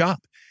into your job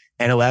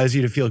and allows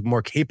you to feel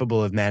more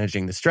capable of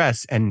managing the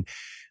stress. And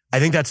I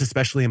think that's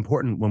especially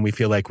important when we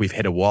feel like we've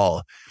hit a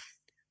wall.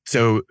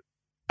 So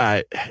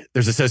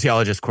there's a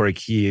sociologist, Corey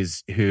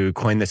Keyes, who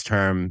coined this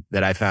term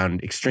that I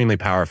found extremely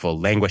powerful,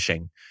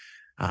 languishing.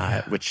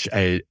 Which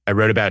I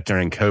wrote about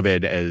during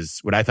COVID as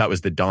what I thought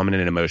was the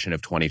dominant emotion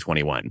of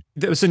 2021.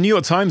 There was a New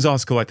York Times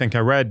article I think I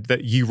read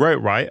that you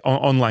wrote, right,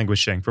 on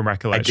languishing, from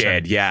recollection. I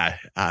did, yeah.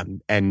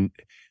 And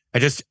I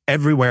just,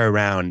 everywhere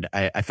around,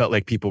 I felt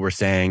like people were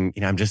saying,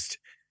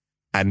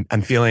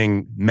 I'm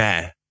feeling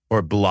meh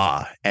or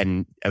blah.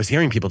 And I was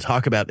hearing people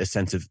talk about this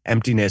sense of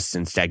emptiness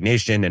and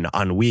stagnation and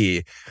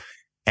ennui.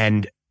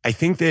 And I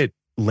think that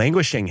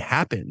languishing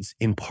happens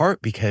in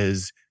part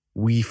because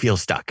we feel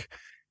stuck.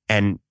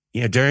 And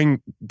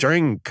during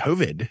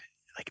COVID,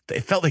 like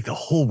it felt like the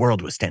whole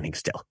world was standing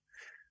still.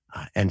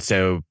 And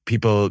so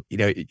people,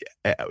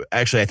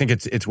 actually, I think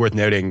it's worth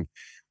noting,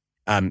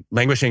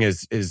 languishing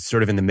is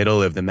sort of in the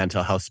middle of the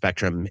mental health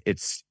spectrum.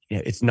 It's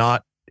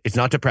not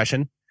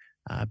depression,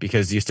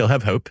 because you still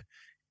have hope.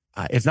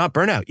 It's not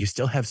burnout. You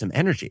still have some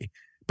energy,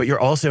 but you're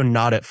also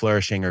not at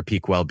flourishing or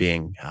peak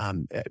well-being.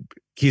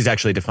 Keyes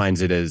actually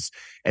defines it as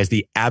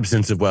the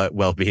absence of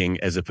well-being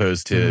as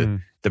opposed to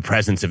the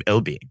presence of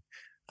ill-being.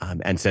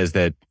 And says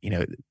that,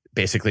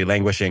 basically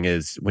languishing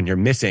is when you're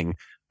missing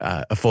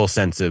a full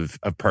sense of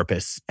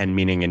purpose and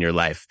meaning in your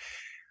life.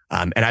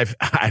 And I've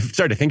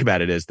started to think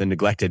about it as the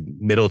neglected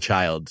middle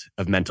child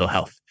of mental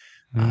health.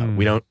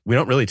 We don't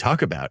really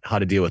talk about how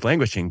to deal with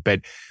languishing.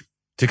 But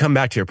to come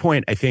back to your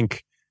point, I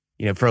think,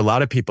 for a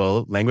lot of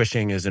people,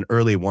 languishing is an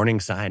early warning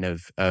sign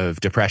of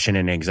depression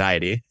and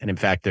anxiety. And in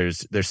fact,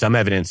 there's some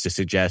evidence to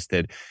suggest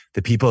that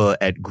the people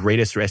at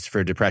greatest risk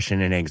for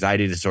depression and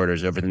anxiety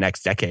disorders over the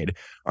next decade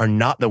are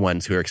not the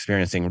ones who are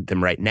experiencing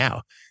them right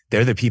now.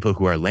 They're the people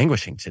who are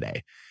languishing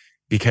today.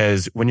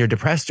 Because when you're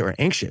depressed or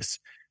anxious,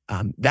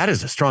 that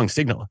is a strong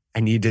signal. I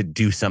need to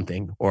do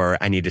something, or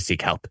I need to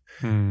seek help.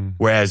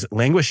 Whereas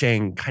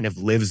languishing kind of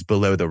lives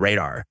below the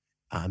radar.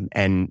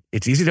 And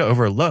it's easy to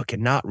overlook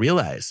and not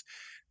realize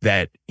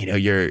that,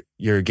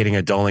 you're getting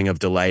a dulling of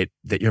delight,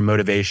 that your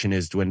motivation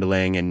is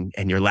dwindling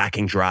and you're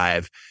lacking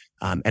drive.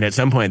 And at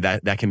some point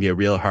that can be a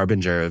real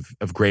harbinger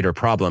of greater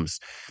problems.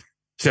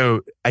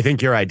 So I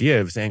think your idea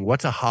of saying,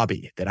 what's a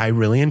hobby that I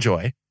really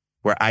enjoy,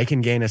 where I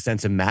can gain a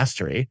sense of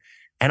mastery,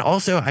 and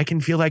also I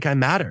can feel like I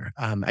matter.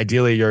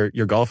 Ideally,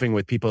 you're golfing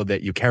with people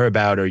that you care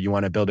about or you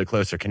want to build a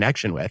closer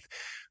connection with.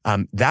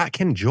 That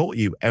can jolt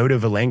you out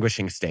of a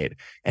languishing state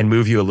and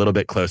move you a little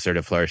bit closer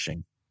to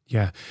flourishing.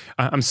 Yeah,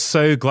 I'm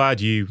so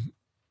glad you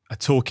are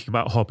talking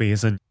about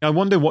hobbies. And I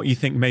wonder what you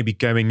think may be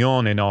going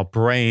on in our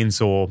brains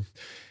or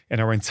in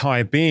our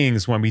entire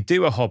beings when we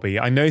do a hobby.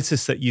 I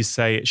noticed that you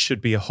say it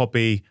should be a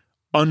hobby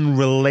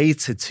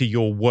unrelated to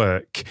your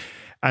work.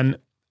 And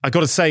I got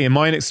to say, in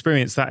my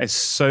experience, that is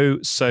so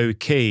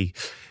key.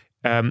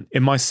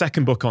 In my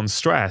second book on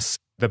stress,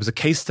 there was a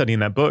case study in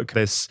that book,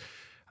 this,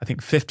 I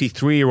think,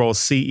 53-year-old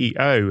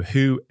CEO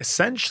who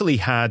essentially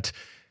had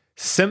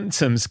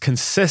symptoms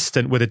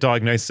consistent with a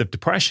diagnosis of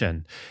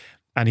depression.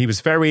 And he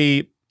was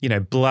very,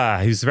 blah.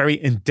 He was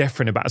very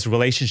indifferent about his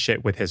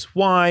relationship with his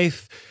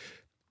wife,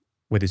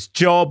 with his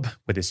job,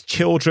 with his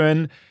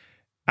children.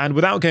 And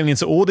without going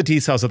into all the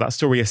details of that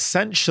story,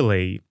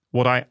 essentially,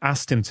 what I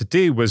asked him to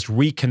do was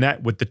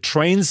reconnect with the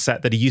train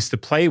set that he used to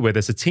play with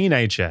as a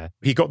teenager.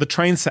 He got the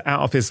train set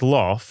out of his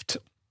loft.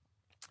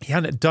 He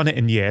hadn't done it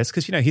in years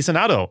because, he's an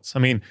adult. I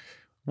mean,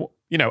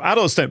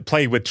 adults don't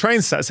play with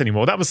train sets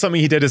anymore. That was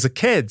something he did as a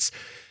kid.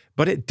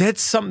 But it did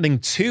something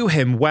to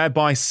him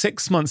whereby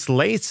 6 months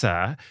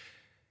later,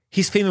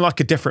 he's feeling like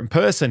a different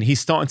person. He's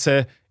starting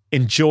to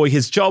enjoy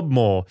his job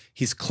more.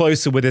 He's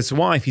closer with his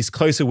wife. He's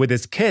closer with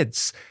his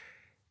kids.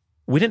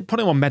 We didn't put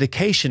him on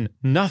medication,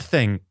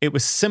 nothing. It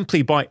was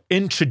simply by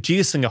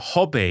introducing a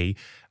hobby,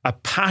 a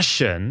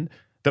passion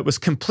that was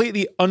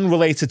completely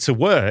unrelated to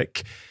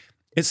work.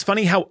 It's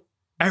funny how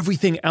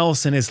everything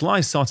else in his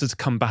life started to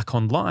come back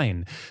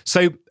online.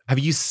 So have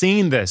you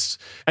seen this?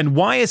 And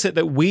why is it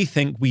that we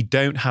think we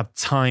don't have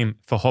time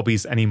for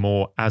hobbies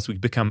anymore as we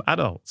become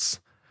adults?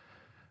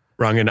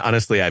 Wrong. And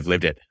honestly, I've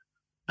lived it.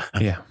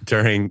 Yeah.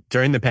 During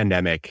the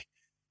pandemic,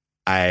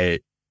 I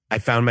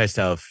found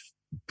myself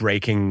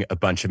breaking a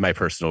bunch of my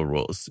personal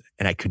rules,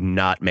 and I could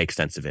not make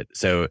sense of it.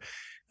 So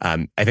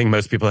I think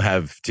most people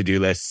have to-do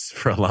lists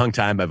for a long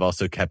time. I've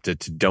also kept a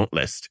to-don't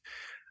list.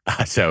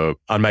 So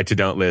on my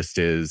to-don't list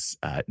is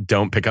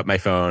don't pick up my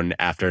phone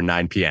after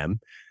 9 p.m.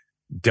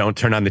 Don't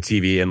turn on the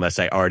TV unless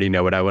I already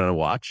know what I want to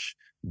watch.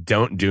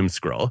 Don't doom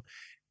scroll.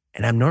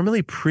 And I'm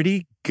normally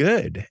pretty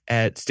good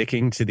at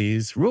sticking to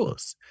these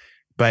rules.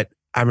 But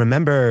I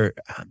remember,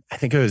 I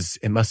think it was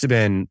end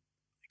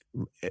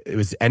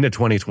of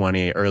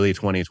 2020, early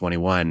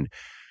 2021.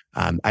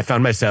 I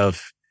found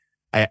myself,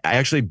 I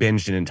actually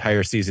binged an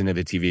entire season of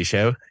a TV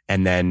show.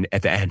 And then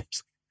at the end,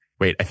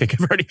 wait, I think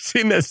I've already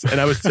seen this.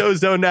 And I was so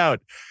zoned out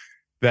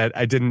that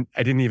I didn't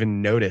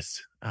even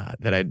notice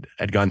that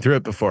I'd gone through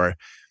it before.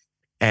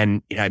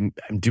 And I'm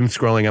doom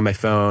scrolling on my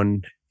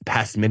phone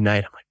past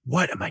midnight. I'm like,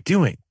 what am I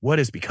doing? What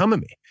has become of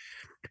me?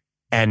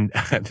 And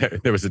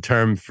there was a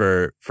term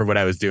for what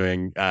I was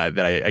doing that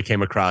I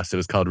came across. It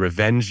was called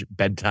revenge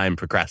bedtime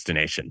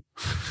procrastination,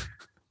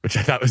 which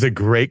I thought was a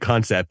great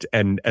concept.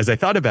 And as I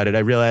thought about it, I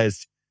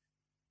realized,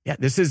 yeah,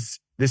 this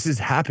is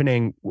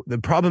happening. The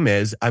problem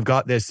is I've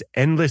got this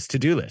endless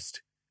to-do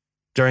list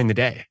during the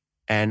day,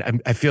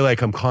 and I feel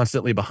like I'm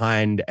constantly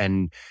behind.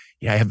 And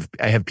I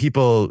have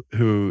people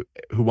who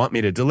want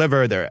me to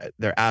deliver.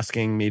 They're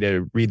asking me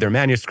to read their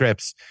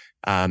manuscripts.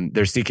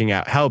 They're seeking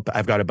out help.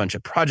 I've got a bunch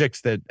of projects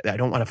that I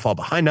don't want to fall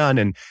behind on.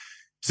 And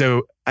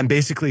so I'm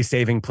basically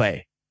saving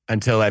play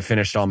until I've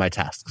finished all my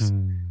tasks.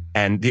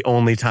 And the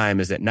only time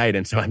is at night.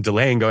 And so I'm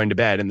delaying going to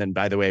bed. And then,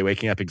 by the way,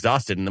 waking up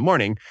exhausted in the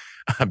morning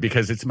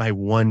because it's my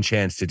one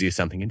chance to do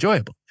something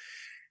enjoyable.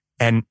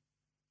 And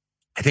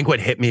I think what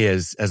hit me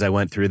as I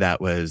went through that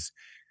was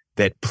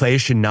that play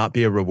should not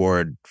be a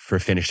reward for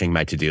finishing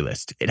my to-do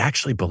list. It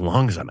actually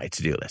belongs on my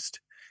to-do list.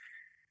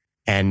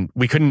 And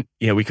we couldn't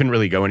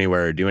really go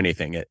anywhere or do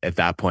anything at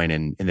that point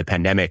in the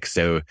pandemic.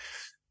 So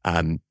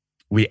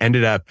we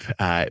ended up,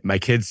 my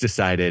kids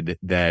decided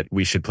that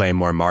we should play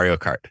more Mario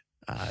Kart,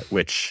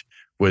 which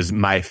was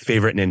my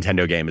favorite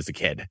Nintendo game as a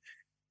kid.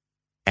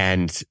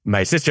 And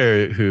my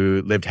sister,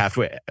 who lived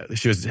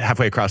she was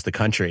halfway across the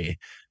country,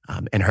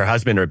 and her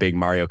husband are big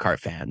Mario Kart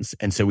fans.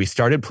 And so we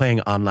started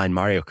playing online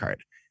Mario Kart.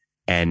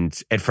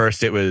 And at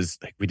first it was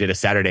like we did a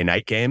Saturday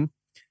night game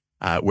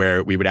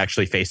where we would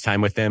actually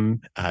FaceTime with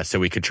them so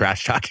we could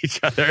trash talk each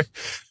other.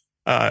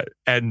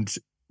 And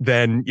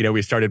then,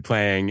 we started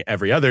playing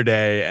every other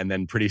day. And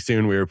then pretty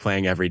soon we were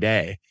playing every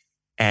day.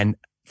 And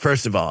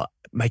first of all,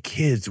 my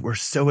kids were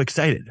so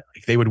excited.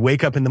 Like they would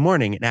wake up in the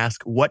morning and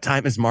ask, what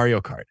time is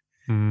Mario Kart?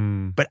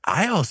 But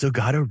I also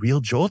got a real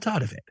jolt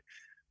out of it.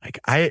 Like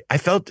I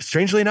felt,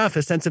 strangely enough,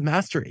 a sense of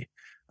mastery.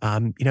 I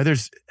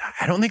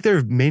don't think there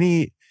are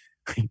many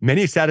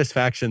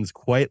satisfactions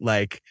quite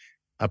like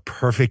a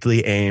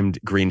perfectly aimed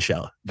green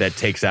shell that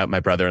takes out my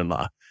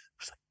brother-in-law. I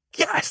was like,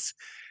 yes.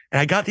 And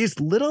I got these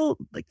little,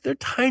 they're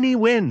tiny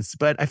wins,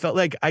 but I felt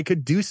like I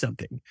could do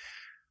something.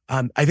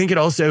 I think it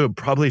also,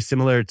 probably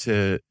similar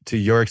to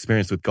your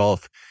experience with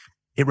golf,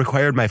 it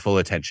required my full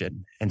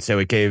attention. And so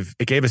it gave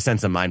a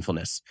sense of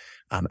mindfulness.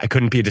 I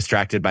couldn't be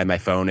distracted by my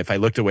phone. If I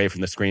looked away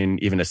from the screen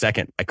even a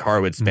second, my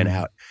car would spin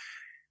out.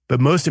 But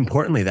most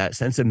importantly, that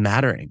sense of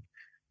mattering.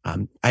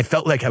 I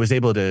felt like I was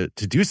able to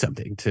do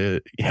something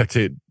to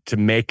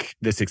make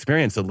this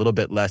experience a little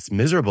bit less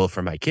miserable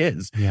for my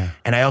kids. Yeah.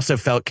 And I also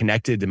felt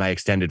connected to my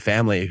extended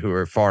family who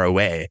are far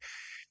away.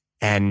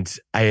 And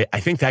I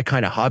think that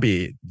kind of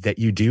hobby that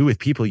you do with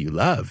people you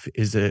love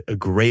is a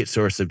great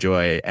source of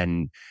joy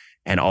and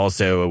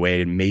also a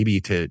way maybe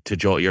to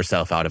jolt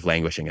yourself out of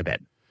languishing a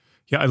bit.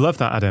 Yeah, I love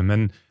that, Adam.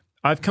 And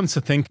I've come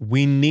to think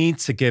we need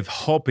to give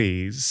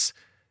hobbies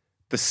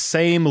the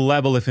same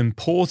level of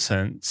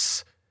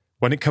importance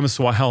when it comes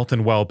to our health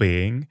and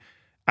well-being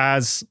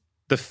as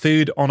the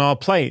food on our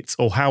plates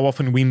or how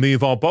often we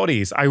move our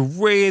bodies. I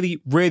really,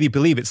 really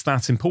believe it's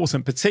that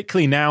important,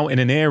 particularly now in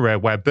an era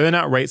where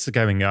burnout rates are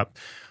going up.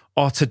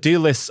 Our to-do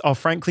lists are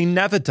frankly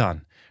never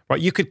done, right?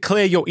 You could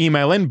clear your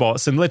email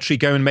inbox and literally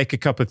go and make a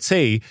cup of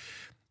tea,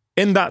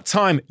 in that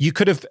time, you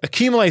could have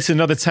accumulated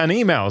another 10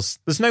 emails.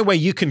 There's no way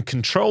you can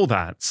control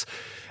that.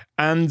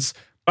 And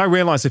I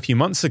realized a few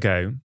months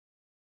ago,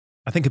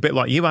 I think a bit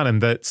like you, Adam,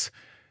 that,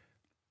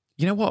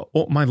 you know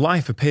what my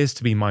life appears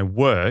to be my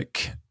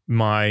work,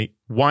 my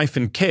wife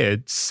and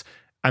kids,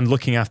 and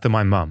looking after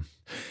my mum.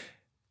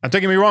 And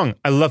don't get me wrong,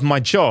 I love my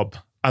job.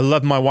 I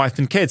love my wife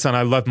and kids, and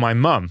I love my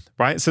mum,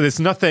 right? So there's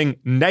nothing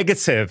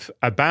negative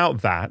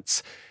about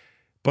that.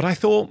 But I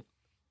thought,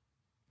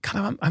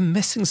 I'm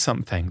missing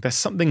something. There's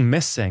something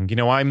missing. You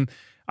know, I'm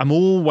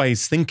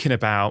always thinking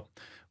about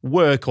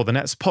work or the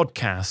next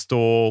podcast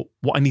or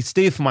what I need to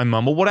do for my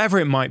mum or whatever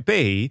it might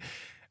be.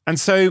 And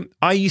so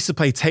I used to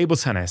play table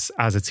tennis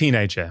as a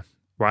teenager,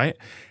 right?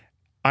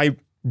 I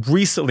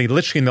recently,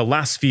 literally in the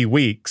last few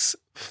weeks,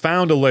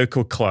 found a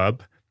local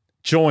club,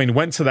 joined,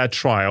 went to their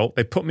trial.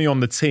 They put me on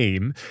the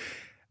team.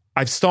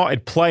 I've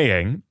started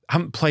playing. I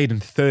haven't played in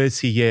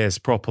 30 years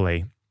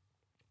properly.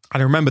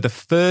 And I remember the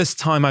first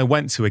time I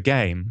went to a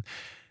game,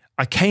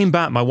 I came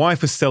back, my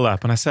wife was still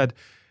up, and I said,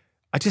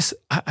 I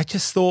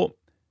just thought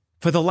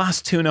for the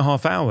last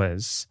 2.5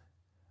 hours,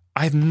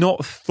 I've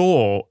not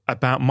thought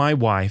about my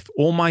wife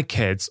or my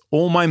kids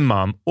or my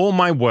mum or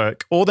my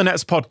work or the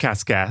next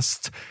podcast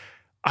guest.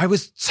 I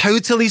was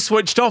totally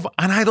switched off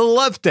and I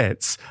loved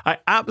it. I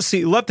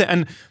absolutely loved it.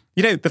 And,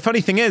 you know, the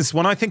funny thing is,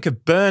 when I think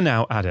of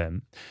burnout,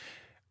 Adam,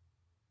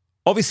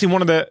 obviously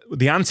one of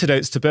the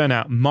antidotes to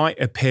burnout might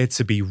appear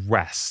to be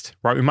rest,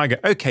 right? We might go,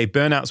 okay,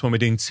 burnout's when we're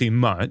doing too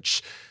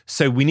much,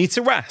 so we need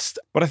to rest.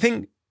 But I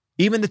think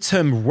even the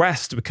term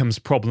rest becomes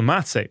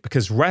problematic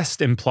because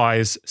rest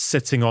implies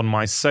sitting on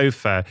my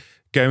sofa,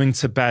 going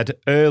to bed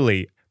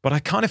early. But I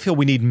kind of feel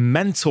we need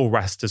mental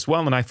rest as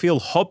well. And I feel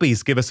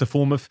hobbies give us a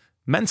form of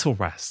mental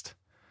rest.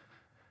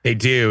 They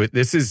do.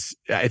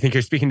 I think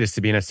you're speaking to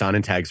Sabina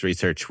Sonnentag's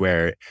research,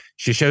 where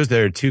she shows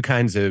there are two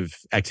kinds of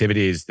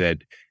activities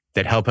that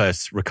help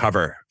us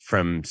recover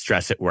from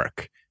stress at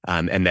work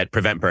and that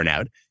prevent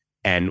burnout.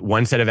 And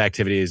one set of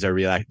activities are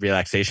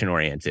relaxation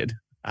oriented,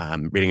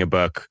 reading a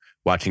book,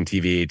 watching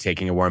TV,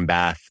 taking a warm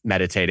bath,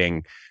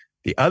 meditating.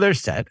 The other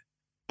set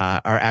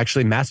are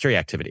actually mastery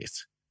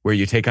activities where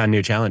you take on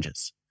new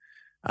challenges.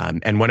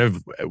 And one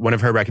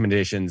of her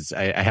recommendations,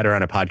 I had her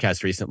on a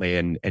podcast recently,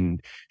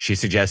 and she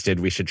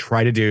suggested we should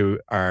try to do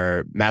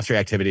our mastery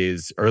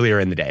activities earlier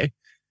in the day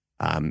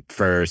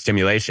for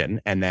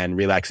stimulation, and then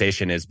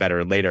relaxation is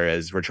better later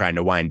as we're trying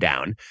to wind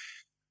down.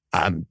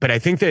 But I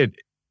think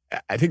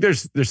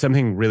there's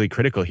something really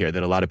critical here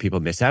that a lot of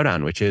people miss out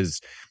on, which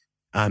is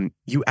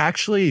you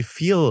actually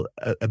feel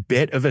a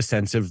bit of a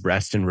sense of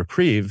rest and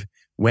reprieve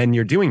when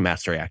you're doing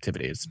mastery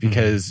activities,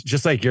 because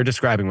just like you're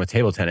describing with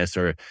table tennis,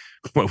 or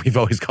what we've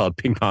always called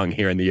ping pong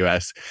here in the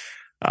US,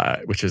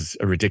 which is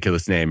a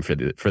ridiculous name for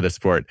the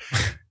sport.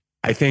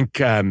 I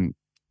think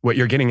what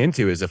you're getting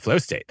into is a flow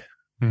state,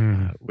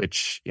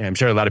 which I'm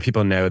sure a lot of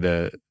people know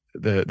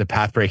the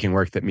path-breaking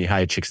work that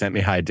Mihai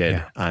Csikszentmihalyi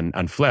did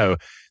on flow,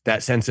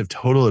 that sense of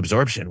total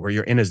absorption where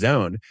you're in a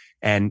zone.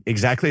 And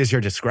exactly as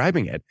you're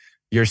describing it,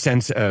 your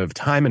sense of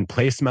time and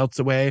place melts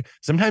away.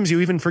 Sometimes you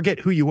even forget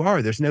who you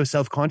are. There's no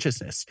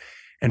self-consciousness.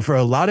 And for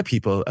a lot of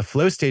people, a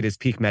flow state is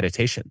peak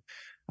meditation,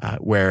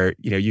 where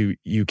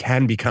you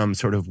can become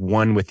sort of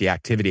one with the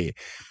activity.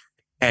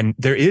 And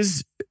there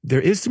is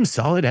some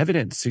solid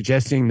evidence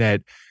suggesting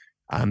that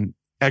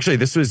actually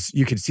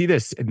you could see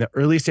this in the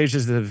early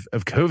stages of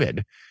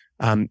COVID.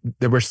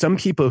 There were some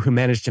people who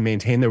managed to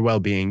maintain their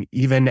well-being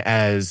even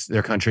as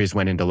their countries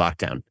went into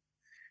lockdown.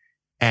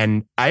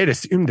 And I had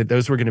assumed that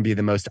those were going to be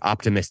the most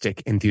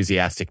optimistic,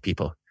 enthusiastic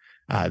people,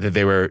 that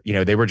they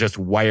were just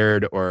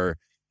wired or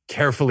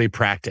carefully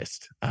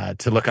practiced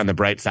to look on the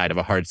bright side of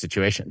a hard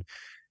situation.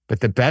 But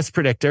the best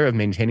predictor of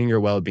maintaining your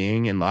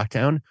well-being in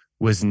lockdown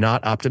was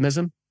not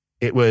optimism.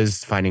 It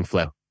was finding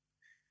flow.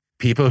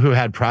 People who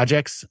had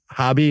projects,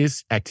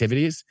 hobbies,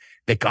 activities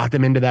that got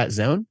them into that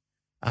zone,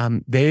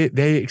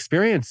 they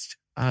experienced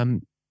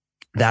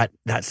that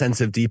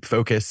sense of deep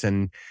focus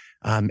and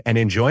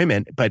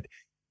enjoyment, but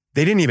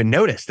they didn't even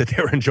notice that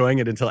they were enjoying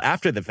it until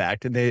after the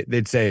fact. And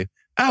they'd say,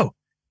 oh,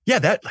 yeah,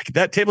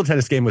 that table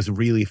tennis game was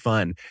really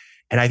fun.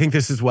 And I think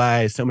this is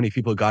why so many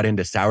people got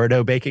into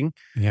sourdough baking.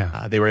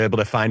 Yeah, they were able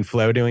to find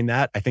flow doing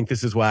that. I think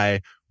this is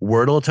why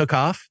Wordle took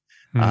off.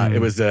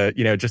 It was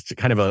just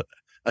kind of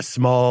a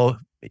small,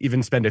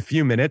 even spend a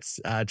few minutes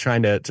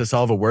trying to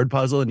solve a word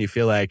puzzle. And you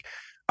feel like,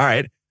 all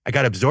right, I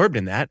got absorbed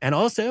in that. And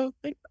also,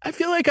 I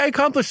feel like I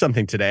accomplished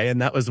something today.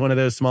 And that was one of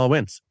those small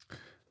wins.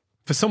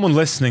 For someone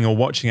listening or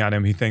watching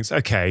Adam who thinks,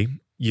 okay,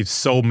 you've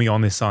sold me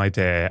on this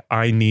idea.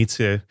 I need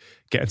to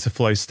get into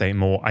flow state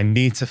more. I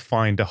need to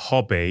find a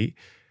hobby.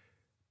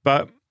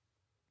 But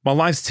my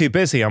life's too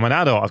busy. I'm an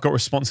adult. I've got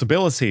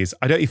responsibilities.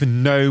 I don't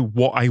even know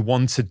what I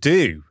want to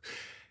do.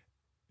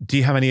 Do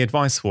you have any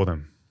advice for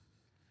them?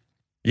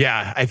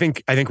 Yeah, I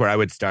think where I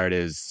would start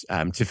is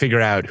to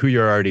figure out who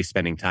you're already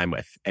spending time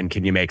with, and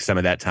can you make some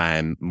of that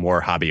time more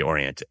hobby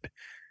oriented?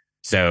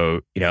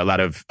 So, a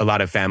lot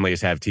of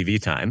families have TV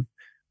time.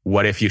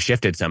 What if you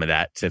shifted some of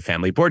that to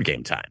family board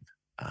game time,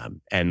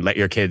 and let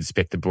your kids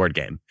pick the board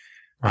game?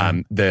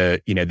 Right.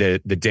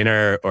 The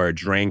dinner or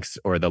drinks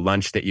or the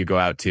lunch that you go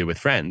out to with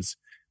friends.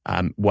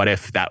 What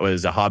if that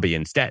was a hobby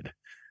instead?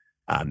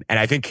 And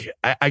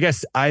I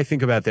guess I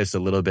think about this a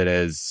little bit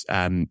as,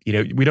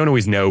 we don't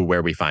always know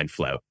where we find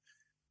flow.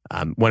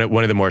 One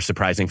of the more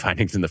surprising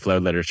findings in the flow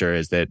literature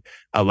is that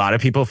a lot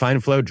of people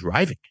find flow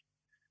driving,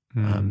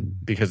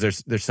 because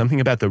there's something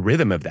about the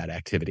rhythm of that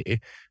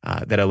activity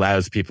that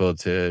allows people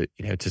to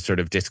sort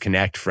of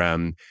disconnect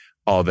from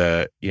all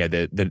the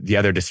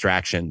other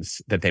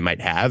distractions that they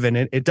might have, and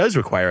it does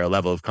require a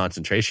level of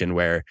concentration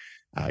where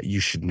you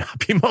should not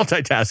be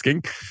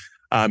multitasking.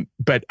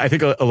 But I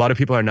think a lot of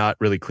people are not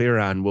really clear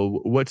on, well,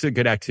 what's a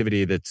good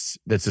activity that's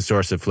a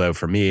source of flow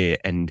for me.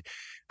 And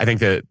I think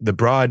the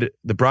broad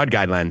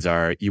guidelines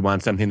are, you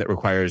want something that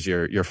requires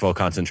your full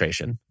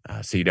concentration,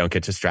 so you don't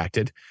get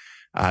distracted.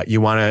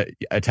 You want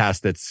a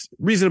task that's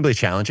reasonably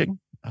challenging,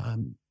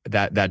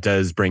 that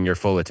does bring your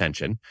full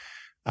attention.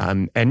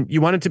 And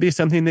you want it to be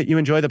something that you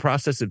enjoy the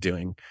process of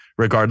doing,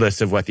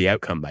 regardless of what the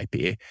outcome might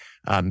be.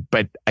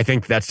 But I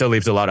think that still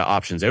leaves a lot of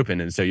options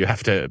open. And so you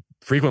have to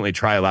frequently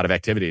try a lot of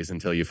activities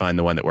until you find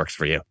the one that works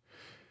for you.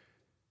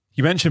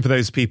 You mentioned for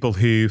those people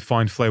who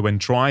find flow when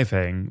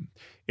driving,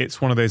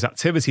 it's one of those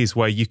activities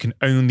where you can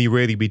only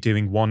really be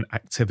doing one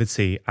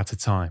activity at a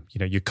time.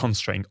 You're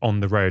concentrating on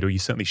the road, or you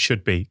certainly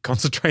should be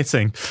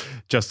concentrating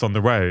just on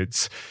the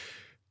roads.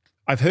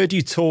 I've heard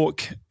you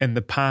talk in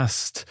the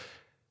past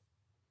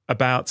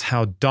about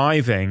how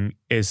diving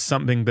is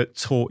something that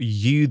taught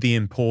you the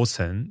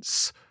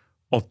importance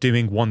of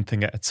doing one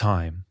thing at a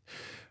time.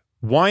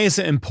 Why is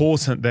it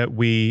important that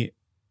we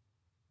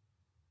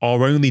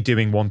are only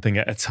doing one thing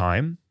at a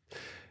time?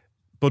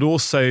 But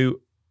also,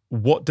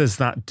 what does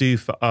that do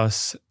for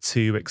us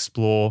to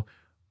explore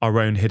our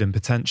own hidden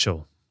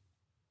potential?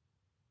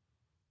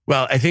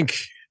 Well, I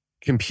think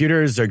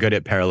computers are good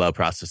at parallel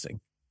processing,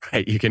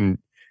 right? You can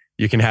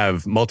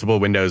have multiple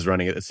windows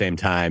running at the same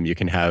time. You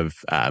can have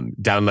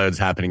downloads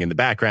happening in the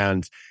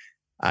background.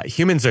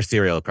 Humans are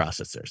serial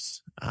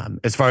processors.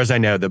 As far as I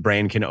know, the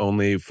brain can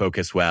only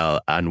focus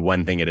well on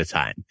one thing at a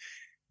time.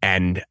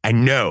 And I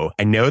know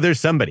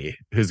there's somebody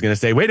who's going to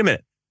say, wait a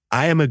minute,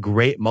 I am a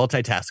great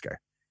multitasker.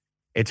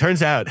 It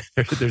turns out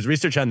there's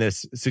research on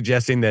this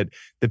suggesting that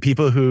the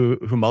people who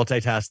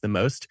multitask the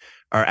most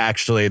are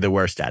actually the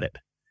worst at it.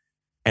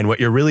 And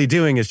what you're really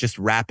doing is just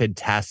rapid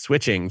task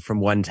switching from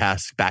one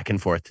task back and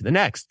forth to the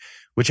next,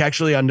 which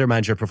actually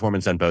undermines your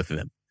performance on both of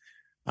them.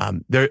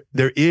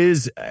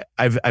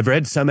 I've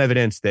read some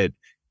evidence that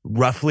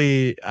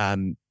roughly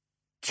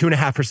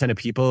 2.5% of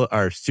people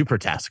are super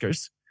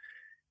taskers,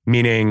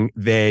 meaning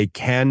they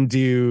can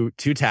do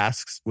two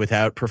tasks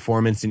without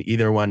performance in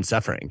either one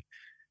suffering.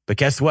 But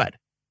guess what?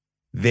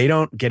 They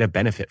don't get a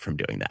benefit from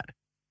doing that.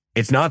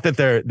 It's not that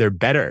they're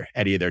better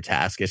at either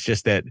task. It's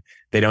just that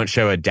they don't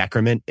show a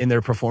decrement in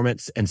their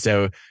performance. And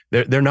so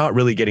they're not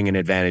really getting an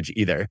advantage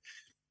either.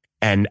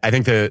 And I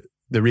think the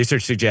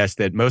research suggests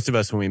that most of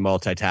us, when we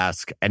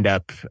multitask,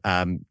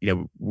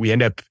 we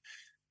end up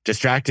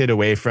distracted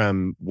away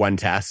from one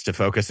task to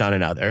focus on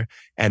another.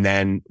 And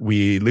then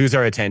we lose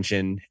our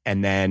attention.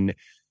 And then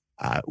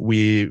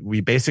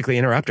we basically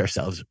interrupt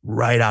ourselves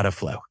right out of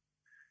flow.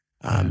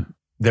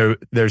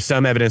 There's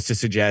some evidence to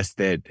suggest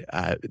that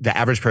the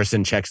average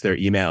person checks their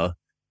email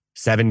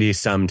 70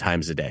 some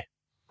times a day.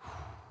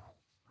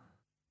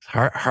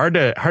 Hard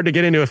to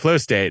get into a flow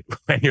state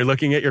when you're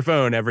looking at your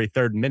phone every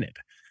third minute.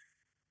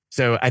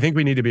 So I think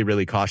we need to be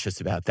really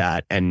cautious about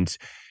that. And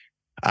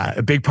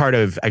a big part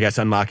of, I guess,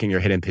 unlocking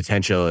your hidden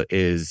potential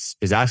is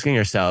asking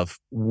yourself,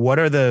 what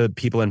are the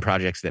people and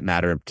projects that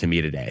matter to me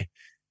today?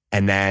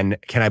 And then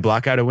can I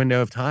block out a window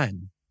of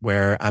time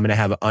where I'm going to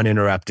have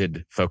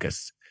uninterrupted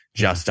focus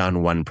just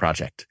on one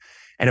project?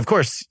 And of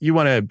course, you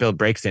want to build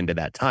breaks into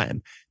that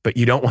time, but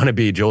you don't want to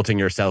be jolting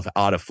yourself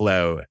out of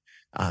flow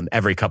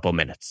every couple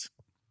minutes.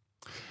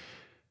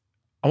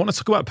 I want to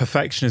talk about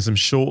perfectionism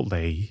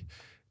shortly.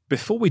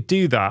 Before we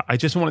do that, I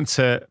just wanted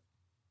to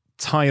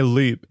tie a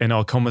loop in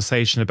our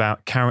conversation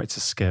about character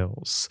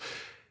skills.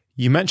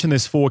 You mentioned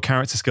there's 4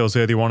 character skills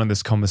earlier on in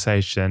this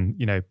conversation,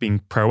 being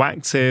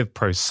proactive,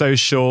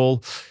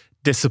 pro-social,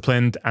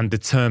 disciplined, and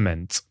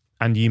determined.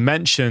 And you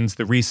mentioned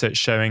the research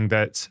showing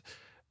that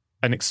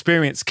an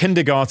experienced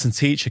kindergarten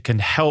teacher can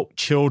help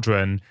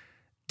children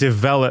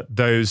develop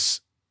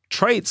those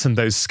traits and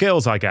those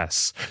skills, I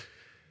guess.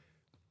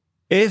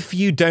 If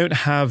you don't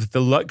have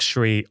the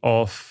luxury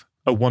of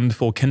a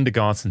wonderful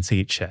kindergarten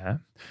teacher,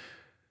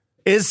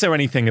 is there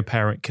anything a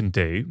parent can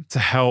do to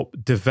help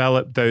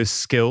develop those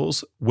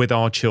skills with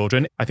our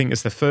children? I think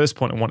it's the first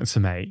point I wanted to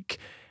make.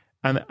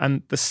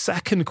 And the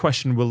second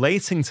question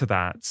relating to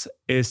that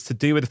is to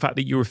do with the fact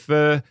that you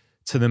refer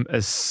to them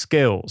as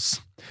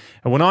skills.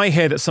 And when I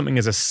hear that something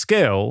is a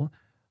skill,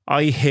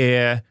 I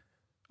hear,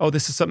 oh,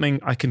 this is something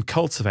I can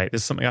cultivate.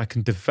 This is something I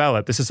can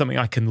develop. This is something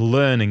I can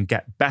learn and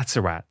get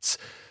better at.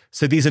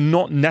 So these are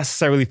not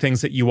necessarily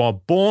things that you are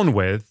born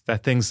with. They're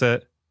things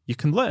that you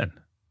can learn.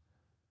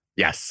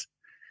 Yes.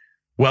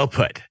 Well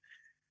put.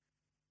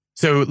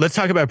 So let's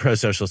talk about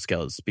pro-social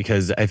skills,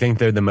 because I think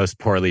they're the most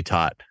poorly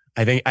taught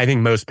I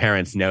think most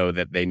parents know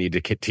that they need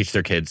to teach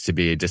their kids to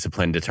be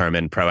disciplined,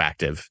 determined,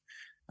 proactive,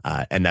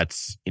 and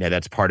that's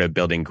part of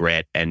building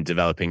grit and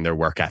developing their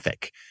work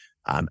ethic.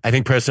 I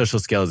think pro-social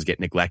skills get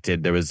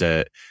neglected. There was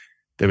a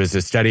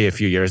study a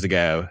few years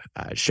ago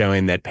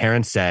showing that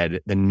parents said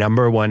the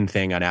number one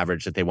thing on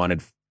average that they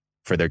wanted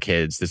for their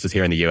kids, this was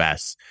here in the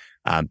US,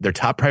 their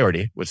top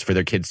priority was for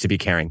their kids to be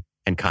caring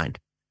and kind.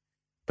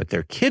 But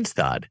their kids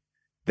thought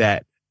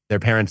that their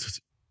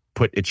parents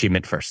put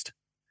achievement first,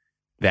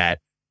 that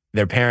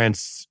their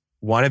parents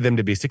wanted them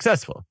to be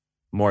successful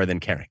more than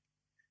caring.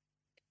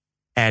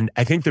 And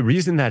I think the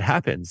reason that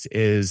happens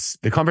is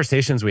the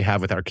conversations we have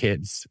with our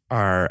kids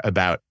are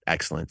about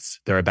excellence.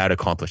 They're about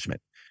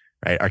accomplishment,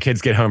 right? Our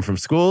kids get home from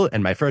school,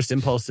 and my first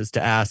impulse is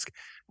to ask,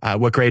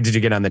 what grade did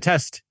you get on the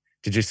test?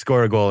 Did you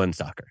score a goal in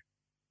soccer?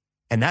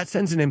 And that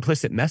sends an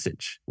implicit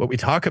message. What we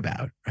talk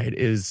about, right,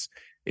 is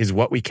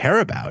what we care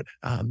about.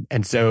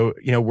 And so,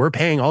 we're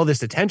paying all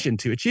this attention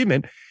to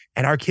achievement,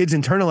 and our kids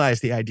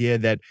internalize the idea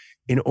that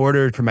in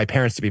order for my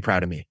parents to be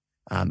proud of me,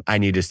 I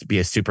need to be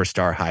a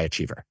superstar high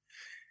achiever.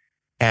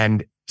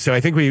 And so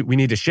I think we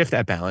need to shift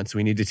that balance.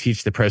 We need to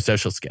teach the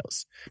pro-social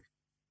skills.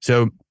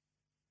 So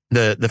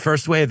the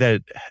first way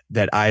that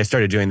I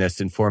started doing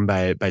this, informed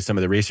by some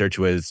of the research,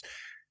 was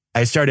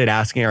I started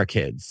asking our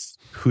kids,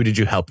 who did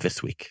you help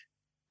this week?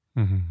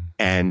 Mm-hmm.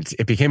 And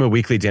it became a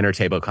weekly dinner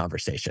table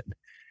conversation.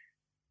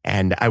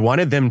 And I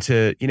wanted them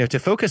to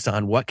focus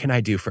on what can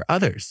I do for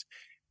others?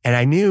 And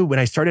I knew when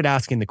I started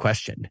asking the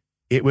question,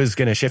 it was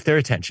going to shift their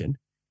attention.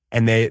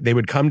 And they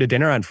would come to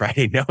dinner on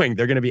Friday knowing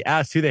they're going to be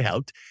asked who they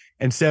helped.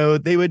 And so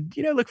they would,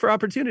 look for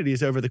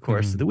opportunities over the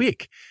course of the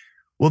week.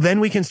 Well, then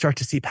we can start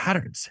to see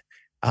patterns.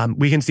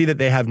 We can see that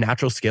they have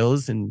natural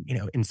skills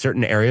in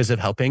certain areas of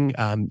helping.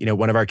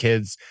 One of our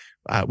kids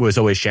was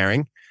always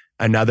sharing.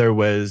 Another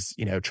was,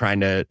 trying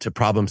to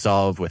problem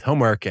solve with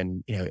homework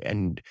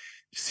and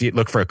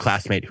look for a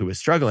classmate who was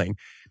struggling.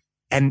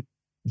 And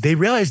they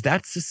realized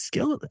that's a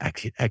skill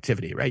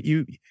activity, right?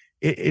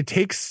 It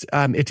takes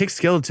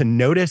skill to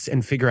notice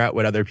and figure out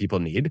what other people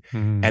need,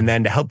 and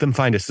then to help them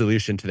find a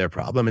solution to their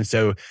problem. And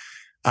so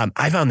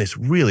I found this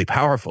really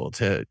powerful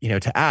to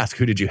ask,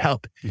 who did you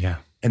help? Yeah.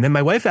 And then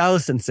my wife,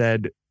 Allison,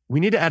 said, we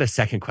need to add a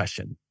second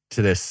question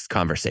to this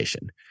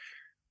conversation.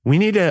 We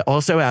need to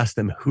also ask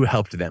them who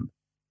helped them.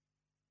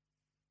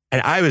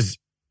 And I was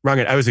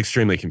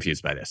extremely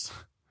confused by this.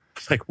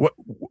 It's like, what?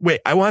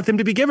 Wait, I want them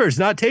to be givers,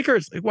 not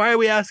takers. Like, why are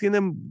we asking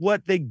them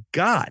what they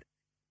got?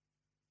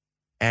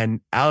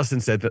 And Allison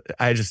said that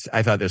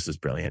I thought this was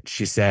brilliant.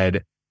 She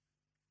said,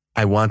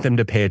 I want them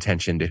to pay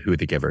attention to who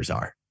the givers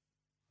are.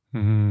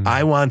 Mm-hmm.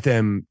 I want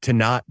them to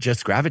not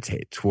just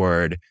gravitate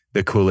toward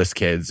the coolest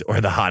kids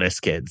or the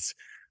hottest kids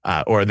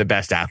or the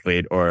best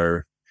athlete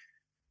or,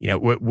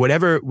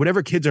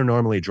 whatever kids are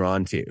normally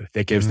drawn to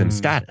that gives them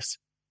status.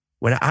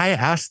 When I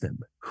ask them,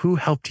 who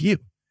helped you?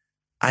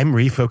 I'm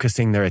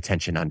refocusing their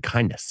attention on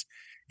kindness.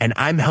 And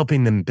I'm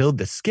helping them build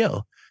the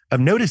skill of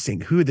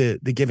noticing who the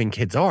giving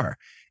kids are,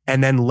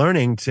 and then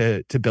learning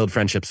to build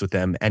friendships with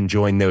them and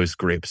join those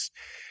groups.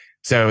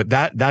 So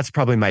that's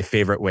probably my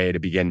favorite way to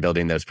begin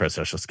building those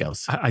pro-social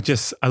skills.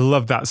 I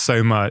love that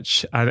so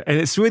much. And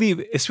it's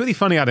really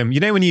funny, Adam.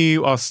 When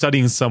you are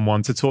studying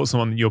someone to talk to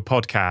someone on your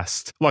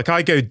podcast, like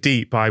I go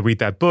deep, I read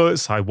their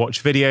books, I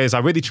watch videos, I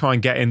really try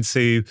and get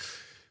into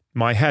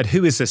my head,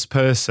 who is this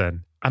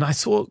person? And I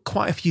saw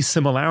quite a few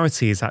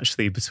similarities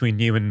actually between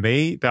you and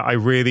me that I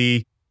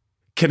really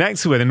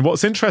connected with. And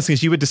what's interesting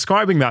is you were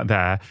describing that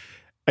there,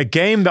 a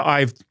game that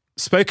I've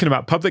spoken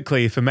about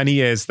publicly for many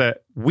years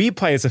that we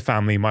play as a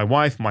family, my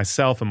wife,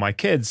 myself, and my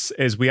kids,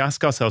 is we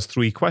ask ourselves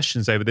 3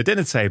 questions over the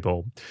dinner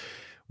table,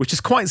 which is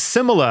quite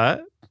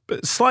similar,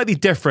 but slightly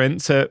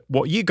different to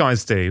what you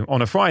guys do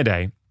on a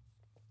Friday.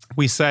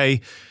 We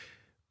say,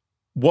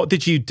 what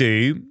did you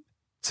do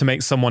to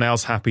make someone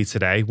else happy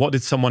today? What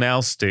did someone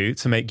else do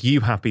to make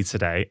you happy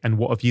today? And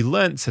what have you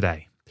learned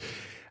today?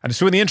 And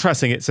it's really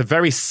interesting. It's a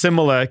very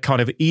similar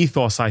kind of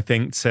ethos, I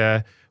think,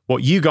 to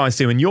what you guys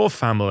do in your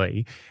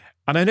family.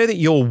 And I know that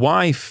your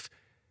wife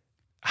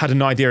had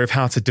an idea of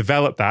how to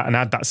develop that and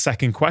add that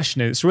second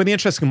question. And it's really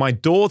interesting. My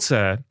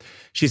daughter,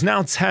 she's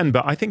now 10,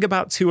 but I think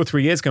about 2 or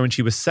 3 years ago when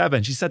she was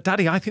 7, she said,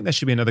 Daddy, I think there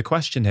should be another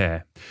question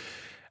here.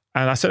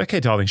 And I said, okay,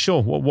 darling,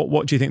 sure.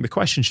 What do you think the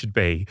question should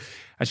be?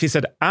 And she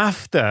said,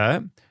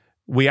 after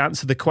we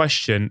answer the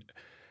question,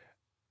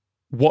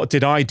 what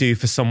did I do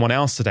for someone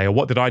else today? Or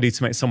what did I do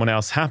to make someone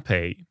else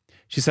happy?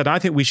 She said, I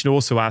think we should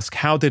also ask,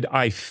 how did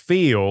I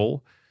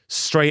feel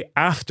straight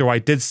after I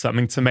did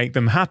something to make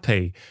them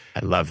happy? I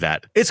love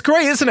that. It's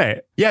great, isn't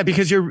it? Yeah,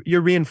 because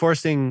you're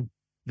reinforcing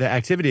the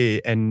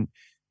activity and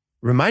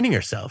reminding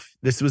yourself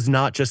this was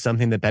not just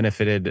something that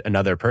benefited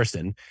another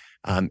person.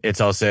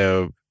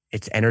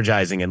 It's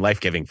energizing and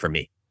life-giving for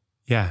me.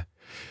 Yeah.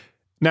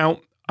 Now,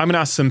 I'm going to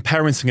ask some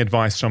parenting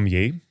advice from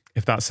you,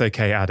 if that's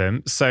okay,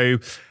 Adam. So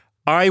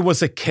I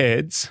was a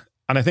kid,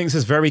 and I think this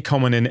is very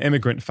common in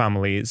immigrant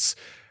families.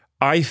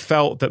 I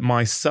felt that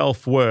my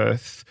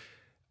self-worth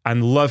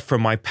and love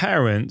from my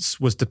parents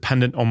was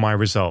dependent on my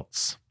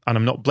results. And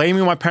I'm not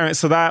blaming my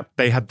parents for that.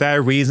 They had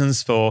their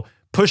reasons for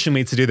pushing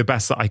me to do the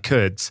best that I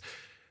could.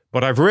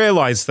 But I've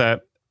realized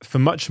that for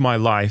much of my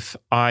life,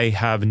 I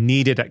have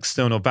needed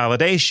external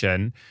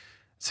validation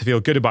to feel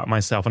good about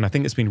myself. And I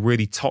think it's been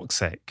really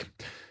toxic.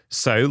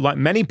 So like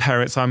many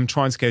parents, I'm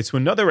trying to go to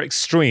another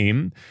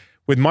extreme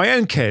with my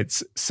own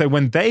kids. So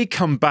when they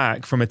come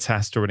back from a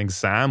test or an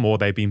exam, or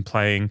they've been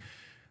playing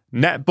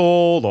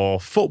netball or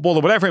football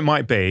or whatever it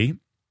might be,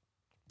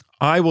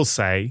 I will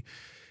say,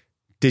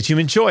 did you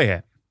enjoy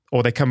it?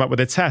 Or they come up with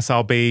a test,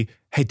 I'll be,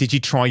 hey, did you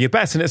try your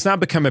best? And it's now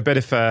become a bit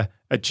of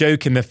a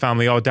joke in the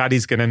family. Oh,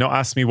 daddy's going to not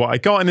ask me what I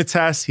got in the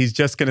test. He's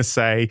just going to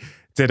say,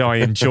 did I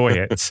enjoy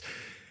it?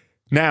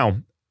 Now,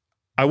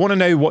 I want to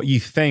know what you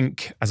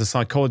think as a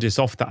psychologist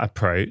of that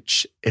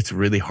approach. It's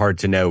really hard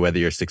to know whether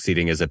you're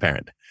succeeding as a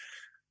parent.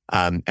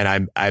 And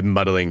I'm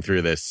muddling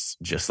through this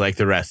just like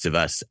the rest of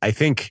us. I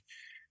think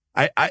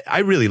I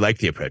really like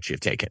the approach you've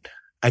taken.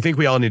 I think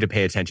we all need to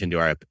pay attention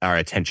to our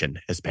attention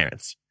as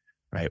parents,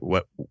 right?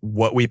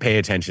 What we pay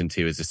attention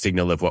to is a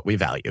signal of what we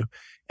value.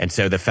 And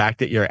so the fact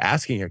that you're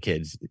asking your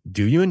kids,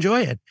 do you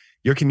enjoy it?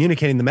 You're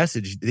communicating the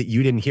message that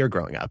you didn't hear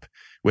growing up,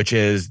 which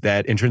is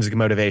that intrinsic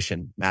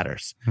motivation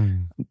matters.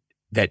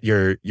 That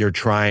you're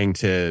trying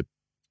to,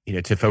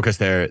 to focus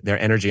their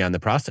energy on the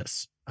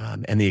process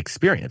and the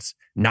experience,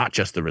 not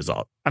just the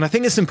result. And I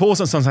think it's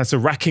important sometimes to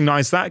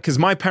recognize that, because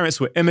my parents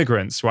were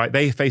immigrants, right?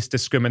 They faced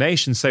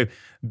discrimination. So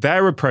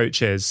their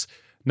approach is,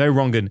 no,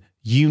 Rongan,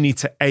 you need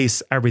to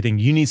ace everything.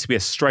 You need to be a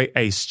straight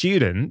A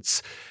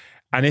student.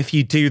 And if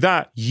you do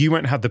that, you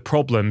won't have the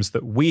problems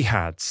that we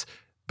had.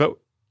 But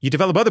you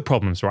develop other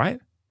problems, right?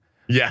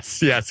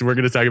 Yes. We're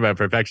going to talk about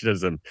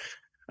perfectionism,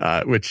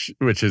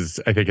 which is,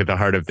 I think, at the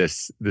heart of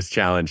this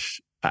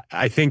challenge.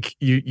 I think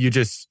you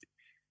just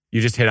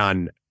hit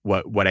on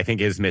what I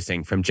think is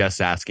missing from just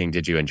asking,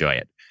 did you enjoy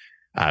it?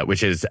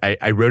 Which is,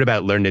 I wrote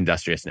about learned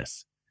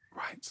industriousness,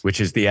 right?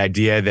 Which is the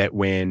idea that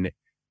when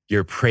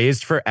you're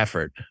praised for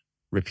effort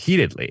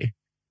repeatedly,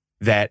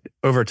 that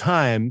over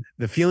time,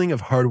 the feeling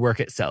of hard work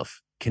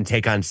itself can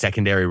take on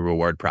secondary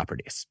reward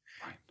properties.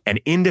 Right. And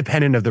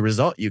independent of the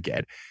result you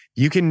get,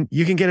 you can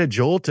get a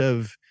jolt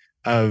of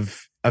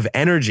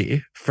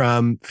energy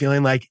from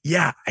feeling like,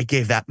 yeah, I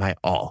gave that my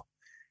all.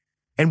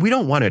 And we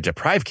don't want to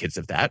deprive kids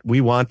of that. We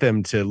want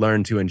them to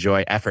learn to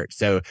enjoy effort.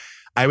 So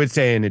I would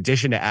say, in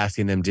addition to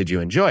asking them, did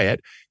you enjoy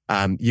it?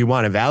 You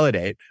want to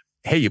validate,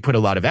 hey, you put a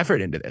lot of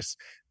effort into this.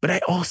 But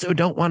I also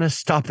don't want to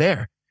stop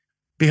there,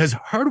 because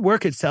hard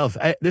work itself,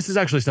 this is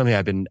actually something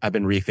I've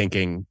been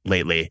rethinking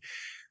lately.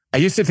 I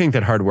used to think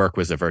that hard work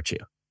was a virtue,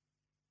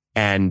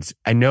 and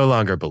I no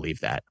longer believe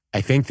that. I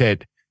think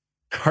that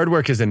hard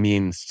work is a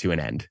means to an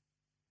end,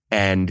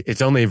 and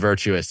it's only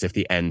virtuous if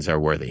the ends are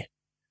worthy.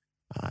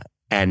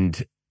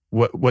 And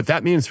what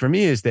that means for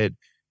me is that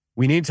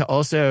we need to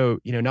also,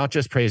 not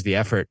just praise the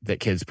effort that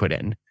kids put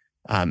in,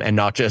 and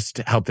not just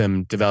help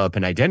them develop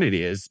an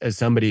identity as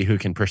somebody who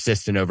can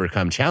persist and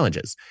overcome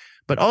challenges,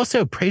 but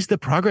also praise the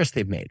progress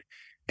they've made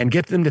and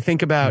get them to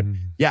think about,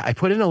 yeah, I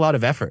put in a lot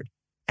of effort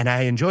and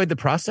I enjoyed the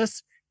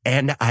process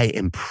and I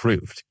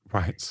improved.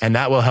 Right. And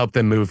that will help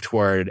them move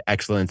toward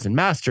excellence and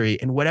mastery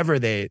in whatever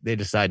they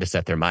decide to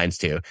set their minds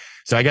to.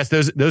 So I guess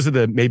those are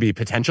the maybe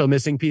potential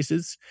missing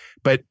pieces.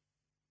 But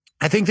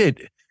I think that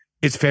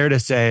it's fair to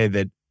say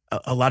that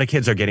a lot of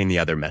kids are getting the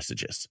other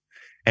messages.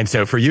 And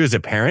so for you as a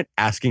parent,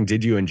 asking,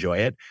 did you enjoy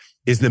it,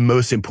 is the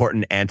most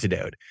important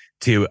antidote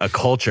to a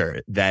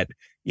culture that,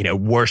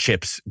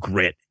 worships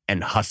grit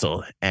and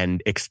hustle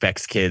and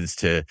expects kids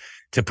to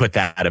put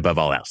that above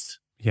all else.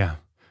 Yeah.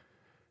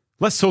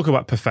 Let's talk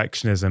about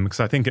perfectionism, because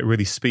I think it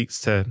really speaks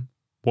to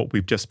what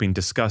we've just been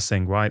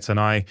discussing, right? And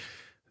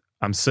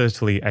I'm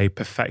certainly a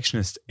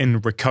perfectionist in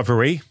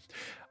recovery.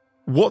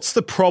 What's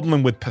the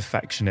problem with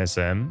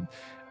perfectionism,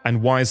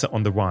 and why is it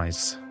on the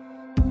rise?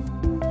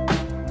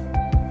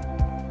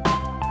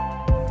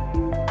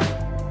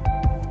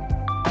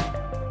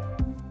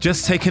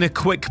 Just taking a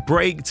quick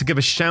break to give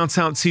a shout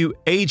out to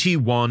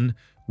AG1,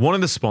 one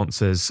of the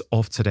sponsors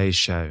of today's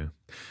show.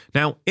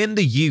 Now, in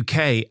the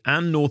UK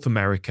and North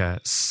America,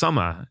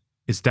 summer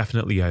is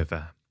definitely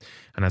over.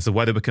 And as the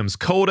weather becomes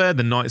colder,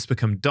 the nights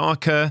become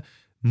darker,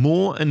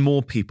 more and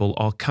more people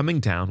are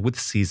coming down with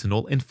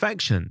seasonal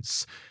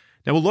infections.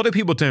 Now, a lot of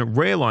people don't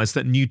realize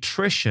that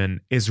nutrition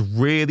is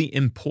really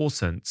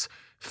important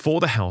for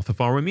the health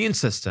of our immune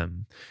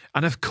system.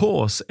 And of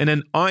course, in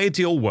an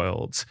ideal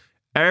world,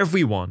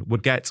 everyone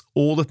would get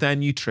all of their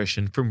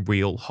nutrition from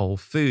real whole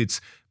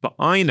foods. But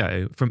I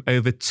know from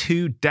over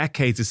 2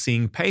 decades of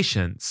seeing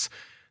patients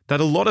that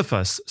a lot of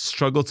us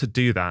struggle to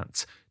do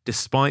that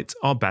despite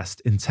our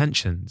best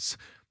intentions.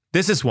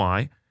 This is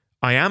why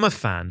I am a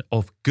fan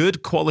of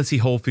good quality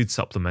whole food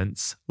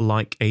supplements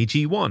like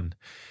AG1.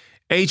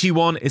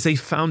 AG1 is a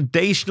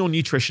foundational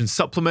nutrition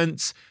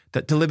supplement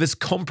that delivers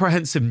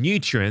comprehensive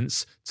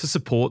nutrients to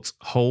support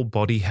whole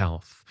body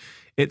health.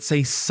 It's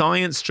a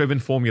science-driven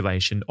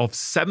formulation of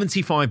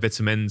 75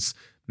 vitamins,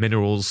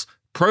 minerals,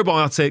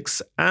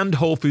 probiotics, and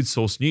whole food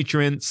source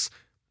nutrients.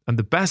 And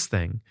the best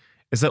thing,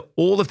 is that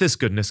all of this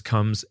goodness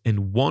comes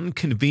in one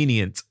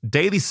convenient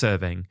daily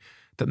serving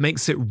that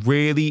makes it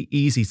really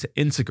easy to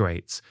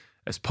integrate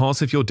as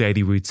part of your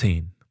daily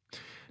routine.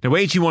 Now,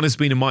 AG1 has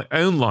been in my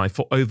own life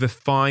for over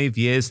 5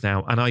 years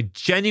now, and I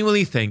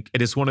genuinely think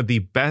it is one of the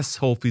best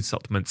whole food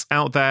supplements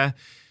out there.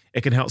 It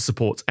can help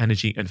support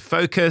energy and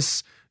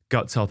focus,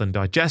 gut health and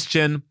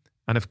digestion,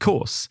 and of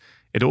course,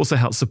 it also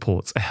helps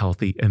support a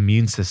healthy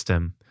immune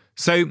system.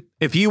 So,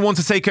 if you want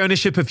to take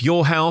ownership of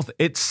your health,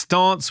 it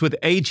starts with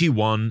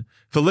AG1.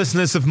 For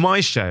listeners of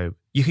my show,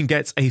 you can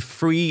get a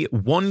free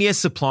 1-year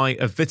supply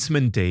of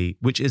vitamin D,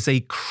 which is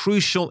a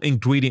crucial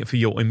ingredient for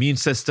your immune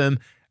system,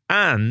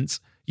 and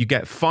you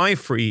get 5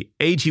 free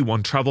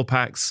AG1 travel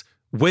packs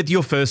with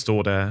your first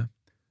order.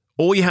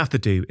 All you have to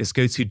do is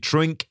go to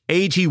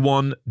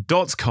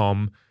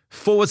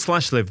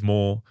drinkag1.com/live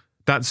more.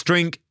 That's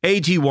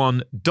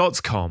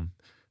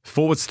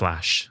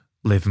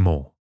drinkag1.com/live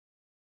more.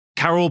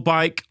 Carol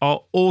Bike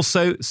are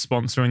also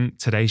sponsoring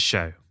today's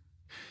show.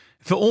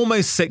 For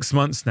almost 6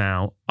 months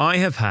now, I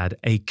have had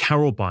a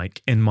Carol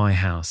Bike in my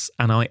house,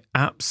 and I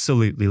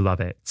absolutely love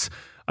it.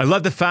 I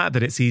love the fact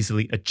that it's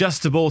easily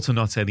adjustable to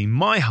not only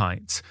my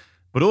height,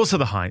 but also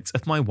the height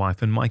of my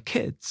wife and my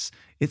kids.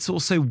 It's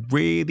also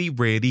really,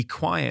 really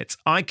quiet.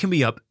 I can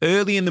be up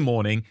early in the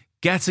morning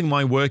getting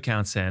my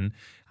workouts in,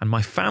 and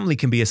my family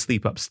can be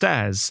asleep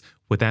upstairs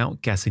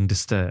without getting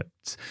disturbed.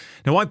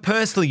 Now, I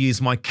personally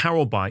use my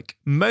Carol Bike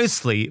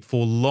mostly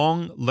for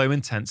long,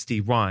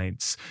 low-intensity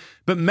rides,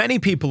 but many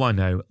people I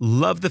know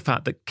love the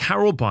fact that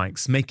Carol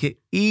Bikes make it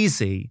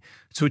easy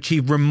to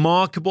achieve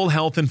remarkable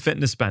health and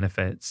fitness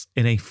benefits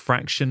in a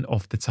fraction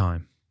of the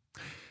time.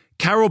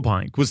 Carol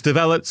Bike was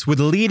developed with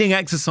leading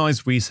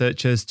exercise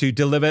researchers to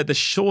deliver the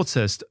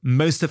shortest,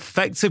 most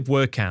effective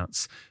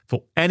workouts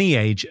for any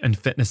age and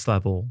fitness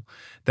level.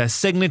 Their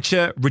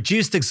signature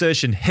reduced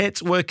exertion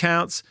HIIT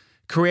workouts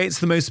creates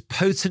the most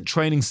potent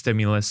training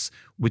stimulus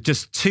with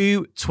just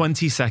 2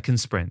 20-second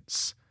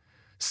sprints.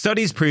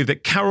 Studies prove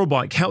that Carol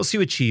Bike helps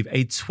you achieve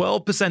a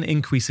 12%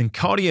 increase in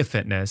cardio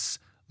fitness,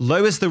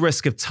 lowers the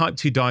risk of type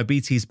 2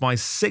 diabetes by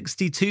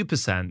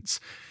 62%,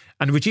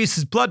 and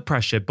reduces blood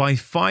pressure by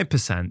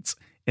 5%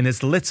 in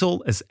as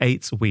little as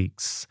 8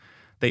 weeks.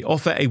 They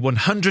offer a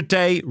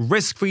 100-day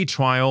risk-free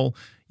trial.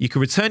 You can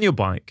return your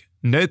bike,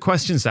 no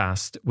questions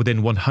asked,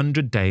 within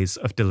 100 days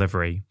of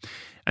delivery.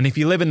 And if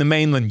you live in the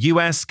mainland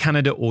US,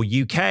 Canada, or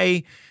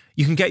UK,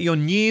 you can get your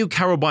new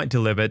Carol Bike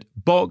delivered,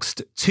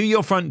 boxed to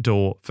your front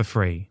door for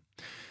free.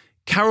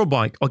 Carol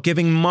Bike are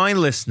giving my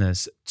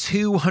listeners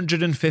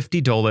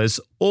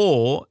 $250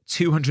 or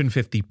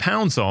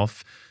 £250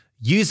 off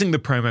using the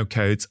promo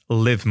code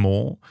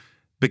LIVEMORE.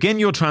 Begin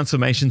your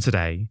transformation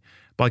today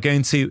by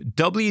going to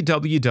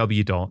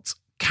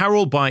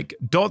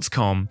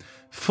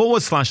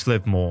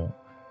www.carolbike.com/livemore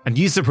and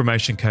use the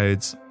promotion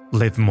codes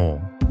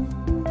LIVEMORE.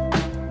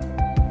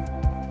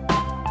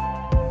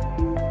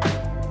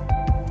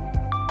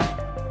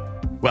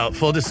 Well,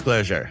 full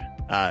disclosure,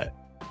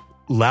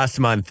 last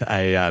month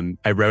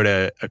I wrote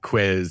a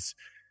quiz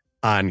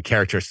on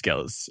character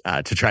skills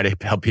to try to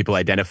help people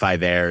identify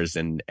theirs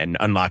and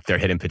unlock their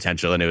hidden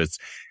potential. And it was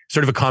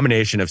sort of a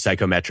combination of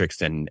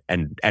psychometrics and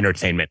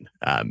entertainment.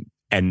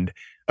 And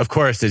of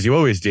course, as you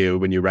always do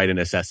when you write an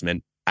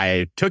assessment,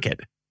 I took it.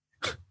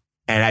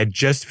 And I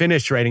just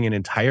finished writing an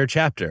entire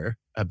chapter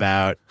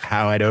about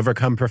how I'd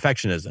overcome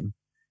perfectionism.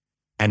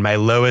 And my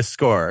lowest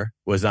score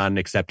was on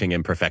accepting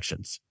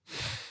imperfections.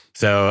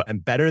 So I'm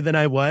better than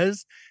I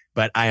was,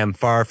 but I am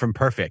far from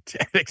perfect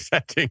at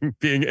accepting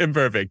being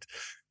imperfect,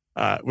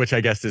 which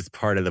I guess is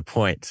part of the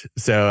point.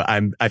 So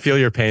I feel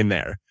your pain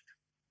there.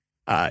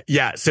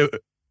 So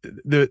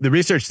the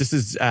research, this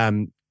is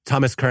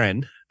Thomas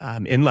Curran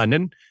in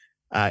London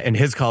and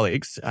his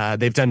colleagues.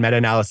 They've done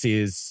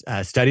meta-analyses,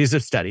 studies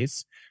of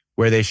studies,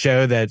 where they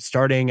show that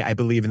starting, I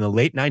believe, in the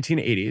late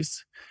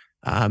 1980s,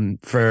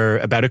 for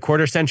about a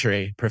quarter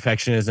century,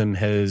 perfectionism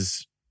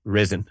has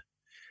risen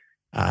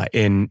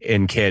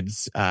in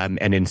kids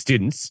and in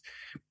students.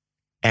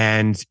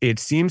 And it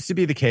seems to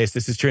be the case,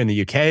 this is true in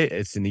the UK,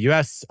 it's in the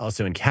US,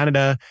 also in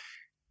Canada.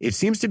 It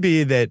seems to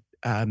be that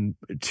 2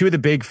 of the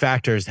big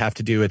factors have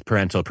to do with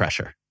parental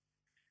pressure.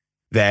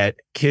 That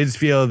kids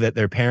feel that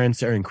their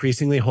parents are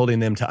increasingly holding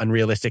them to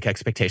unrealistic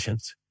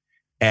expectations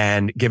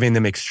and giving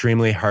them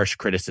extremely harsh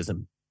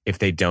criticism if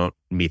they don't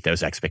meet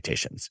those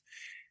expectations.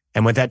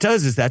 And what that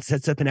does is that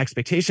sets up an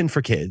expectation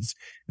for kids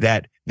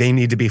that they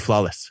need to be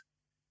flawless,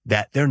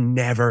 that they're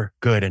never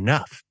good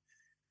enough.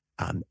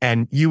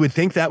 And you would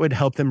think that would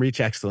help them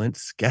reach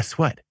excellence. Guess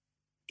what?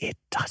 It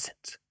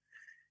doesn't.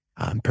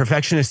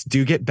 Perfectionists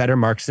do get better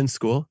marks in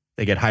school.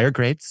 They get higher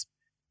grades.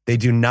 They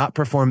do not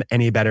perform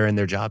any better in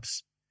their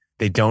jobs.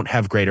 They don't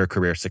have greater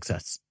career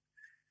success.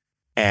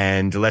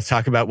 And let's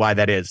talk about why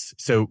that is.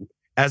 So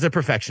as a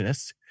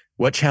perfectionist,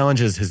 what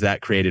challenges has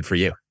that created for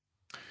you?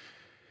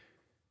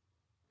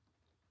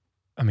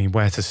 I mean,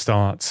 where to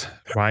start,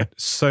 right?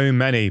 So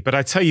many. But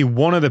I tell you,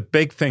 one of the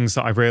big things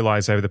that I've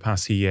realized over the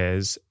past few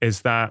years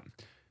is that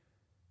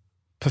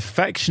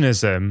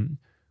perfectionism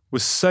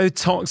was so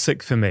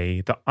toxic for me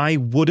that I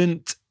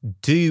wouldn't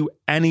do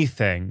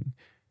anything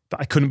that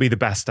I couldn't be the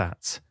best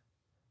at.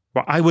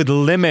 Well, I would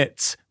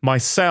limit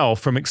myself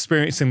from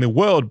experiencing the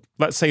world,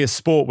 let's say a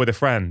sport with a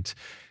friend.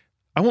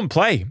 I wouldn't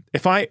play.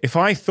 If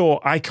I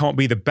thought I can't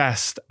be the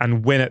best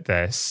and win at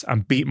this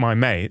and beat my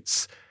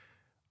mates,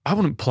 I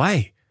wouldn't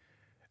play.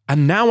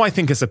 And now I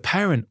think as a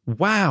parent,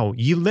 wow,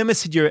 you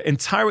limited your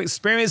entire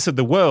experience of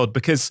the world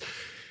because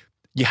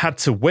you had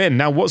to win.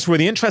 Now, what's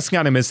really interesting,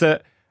 Adam, is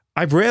that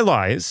I've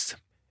realized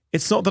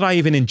it's not that I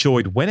even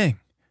enjoyed winning.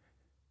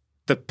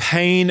 The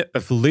pain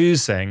of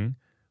losing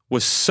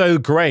was so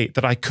great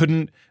that I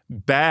couldn't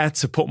bear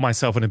to put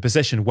myself in a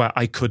position where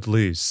I could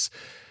lose.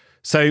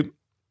 So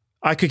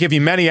I could give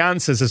you many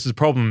answers as to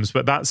problems,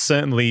 but that's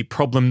certainly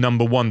problem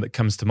number one that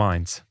comes to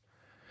mind.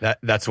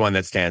 That's one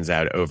that stands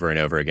out over and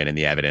over again in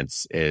the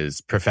evidence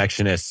is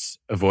perfectionists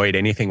avoid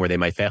anything where they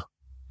might fail.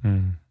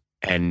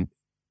 And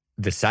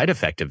the side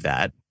effect of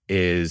that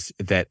is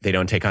that they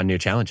don't take on new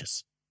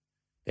challenges.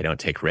 They don't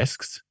take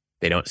risks.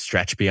 They don't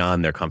stretch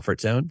beyond their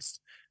comfort zones.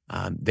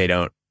 They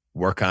don't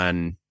work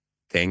on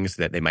things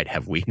that they might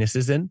have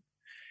weaknesses in.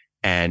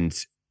 And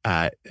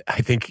I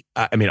think,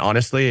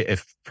 honestly,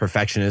 if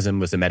perfectionism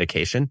was a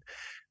medication,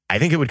 I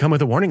think it would come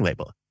with a warning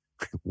label.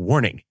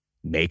 Warning,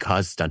 may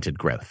cause stunted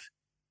growth.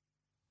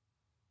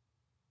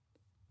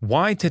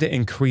 Why did it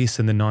increase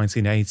in the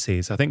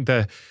 1980s? I think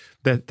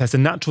there's a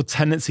natural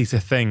tendency to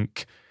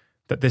think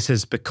that this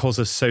is because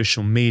of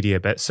social media,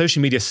 but social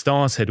media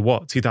started,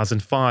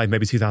 2005,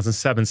 maybe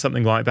 2007,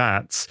 something like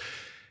that.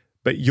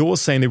 But you're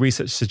saying the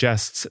research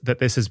suggests that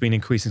this has been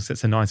increasing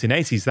since the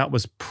 1980s. That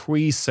was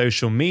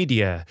pre-social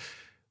media.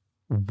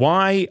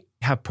 Why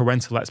have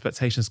parental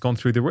expectations gone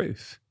through the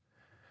roof?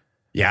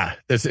 Yeah,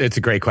 it's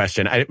a great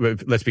question.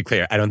 Let's be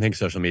clear. I don't think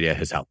social media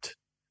has helped,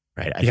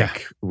 right? I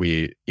think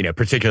we,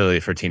 particularly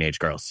for teenage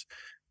girls,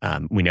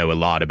 we know a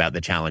lot about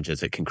the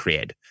challenges it can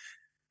create.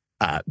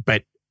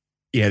 But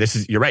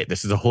you're right.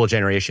 This is a whole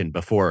generation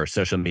before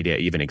social media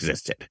even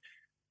existed.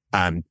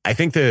 I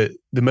think the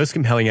most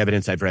compelling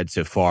evidence I've read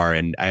so far,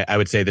 and I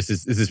would say this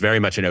is very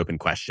much an open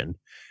question,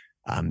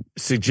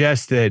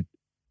 suggests that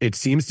it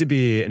seems to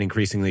be an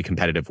increasingly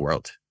competitive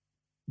world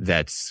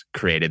that's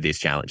created these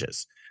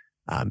challenges.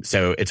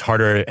 So it's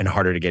harder and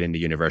harder to get into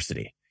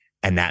university.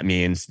 And that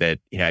means that,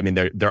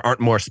 there aren't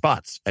more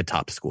spots at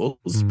top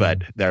schools,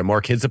 but there are more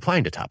kids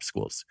applying to top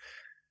schools.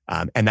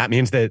 And that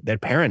means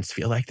that parents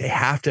feel like they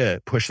have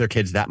to push their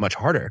kids that much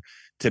harder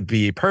to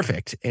be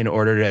perfect in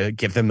order to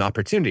give them the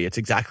opportunity. It's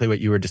exactly what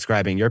you were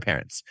describing your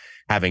parents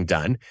having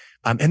done.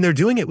 And they're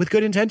doing it with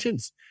good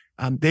intentions.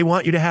 They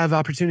want you to have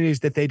opportunities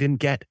that they didn't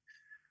get.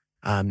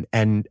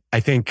 And I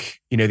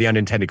think, the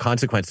unintended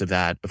consequence of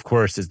that, of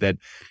course, is that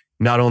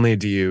not only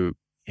do you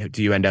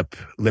end up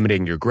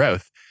limiting your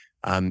growth,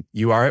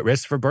 you are at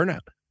risk for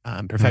burnout.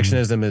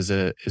 Perfectionism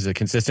is a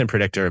consistent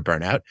predictor of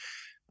burnout.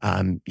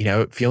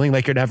 Feeling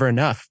like you're never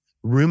enough,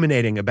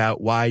 ruminating about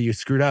why you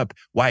screwed up,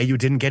 why you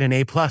didn't get an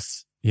A+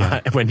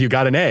 when you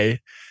got an A,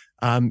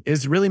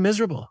 is really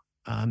miserable.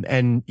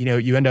 And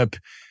you end up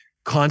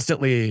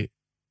constantly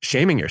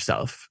shaming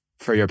yourself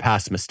for your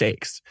past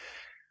mistakes.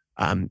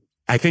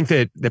 I think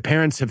that the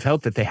parents have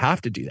felt that they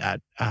have to do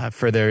that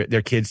for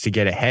their kids to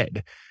get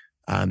ahead.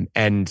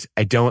 And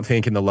I don't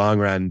think in the long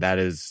run that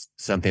is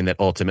something that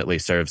ultimately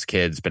serves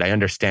kids, but I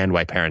understand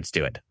why parents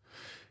do it.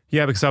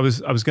 Yeah, because I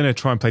was going to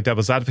try and play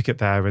devil's advocate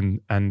there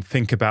and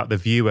think about the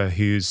viewer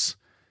who's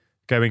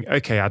going,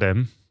 okay,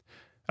 Adam,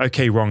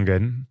 okay,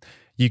 Rongan,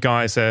 you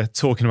guys are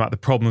talking about the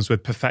problems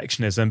with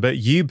perfectionism, but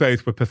you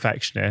both were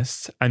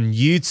perfectionists and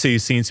you two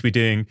seem to be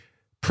doing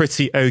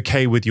pretty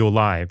okay with your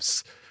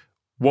lives.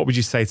 What would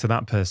you say to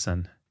that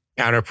person?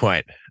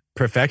 Counterpoint.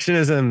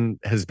 Perfectionism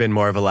has been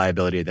more of a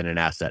liability than an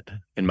asset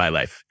in my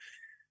life.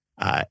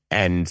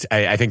 And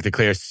I think the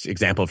clearest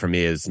example for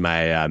me is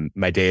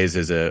my days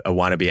as a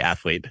wannabe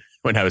athlete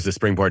when I was a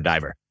springboard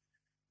diver.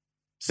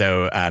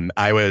 So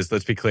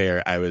let's be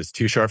clear, I was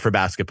too short for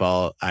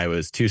basketball. I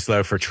was too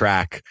slow for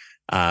track.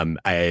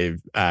 I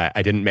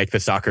didn't make the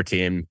soccer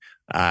team,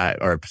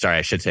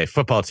 I should say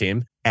football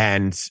team.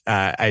 And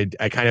I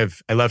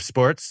love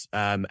sports.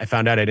 I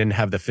found out I didn't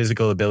have the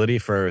physical ability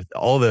for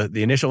all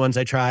the initial ones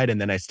I tried. And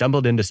then I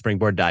stumbled into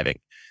springboard diving.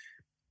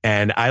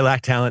 And I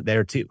lacked talent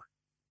there too.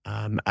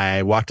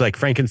 I walked like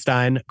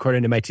Frankenstein,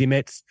 according to my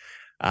teammates.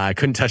 I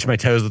couldn't touch my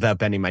toes without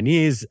bending my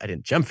knees. I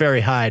didn't jump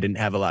very high. I didn't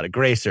have a lot of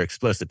grace or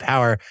explosive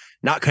power.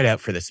 Not cut out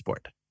for this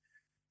sport.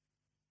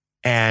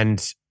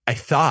 And I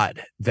thought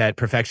that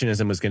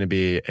perfectionism was going to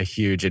be a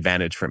huge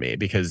advantage for me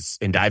because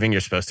in diving,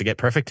 you're supposed to get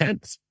perfect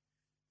 10s.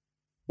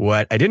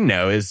 What I didn't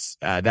know is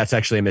that's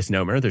actually a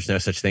misnomer. There's no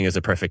such thing as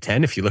a perfect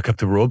 10. If you look up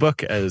the rule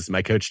book, as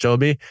my coach told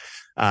me,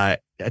 a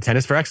 10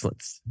 is for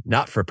excellence,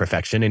 not for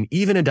perfection. And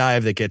even a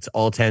dive that gets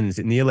all 10s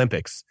in the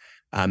Olympics,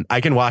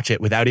 I can watch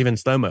it without even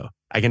slow-mo.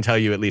 I can tell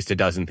you at least a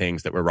dozen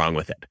things that were wrong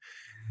with it.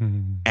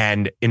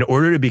 And in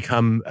order to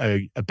become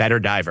a better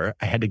diver,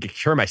 I had to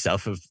cure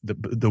myself of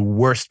the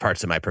worst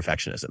parts of my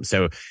perfectionism.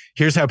 So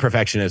here's how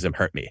perfectionism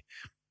hurt me.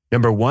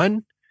 Number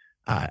one,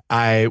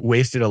 I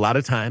wasted a lot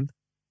of time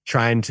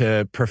trying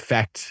to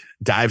perfect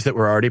dives that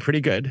were already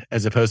pretty good,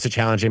 as opposed to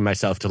challenging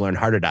myself to learn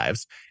harder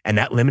dives. And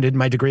that limited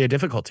my degree of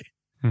difficulty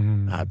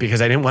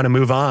because I didn't want to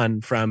move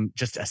on from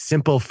just a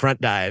simple front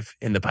dive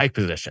in the pike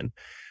position.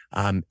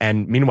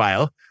 And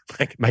meanwhile,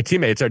 like my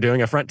teammates are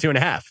doing a front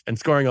 2.5 and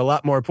scoring a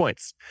lot more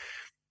points.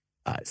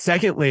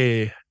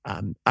 Secondly,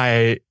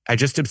 I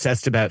just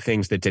obsessed about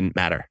things that didn't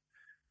matter.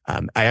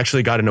 I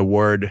actually got an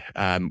award.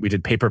 We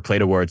did paper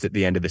plate awards at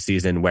the end of the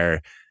season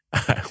where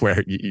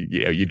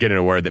you'd get an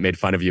award that made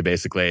fun of you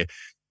basically.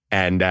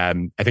 And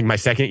I think my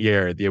second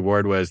year, the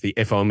award was the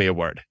If Only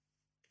Award.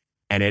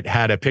 And it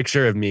had a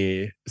picture of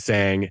me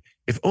saying,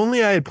 if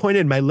only I had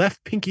pointed my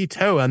left pinky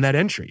toe on that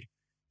entry,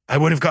 I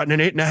would have gotten an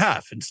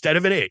 8.5 instead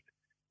of an 8.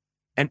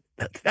 And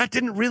that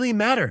didn't really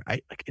matter.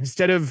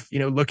 Instead of,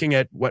 looking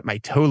at what my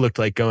toe looked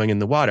like going in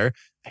the water,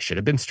 I should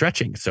have been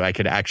stretching so I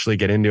could actually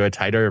get into a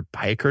tighter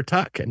pike or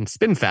tuck and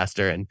spin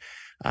faster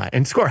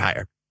and score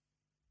higher.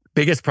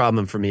 Biggest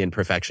problem for me in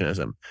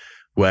perfectionism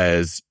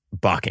was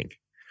balking.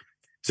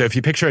 So if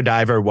you picture a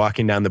diver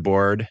walking down the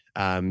board,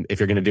 if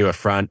you're going to do a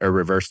front or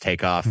reverse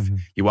takeoff,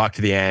 you walk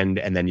to the end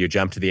and then you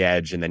jump to the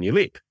edge and then you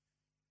leap.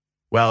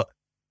 Well,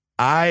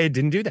 I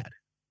didn't do that.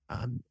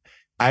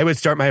 I would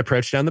start my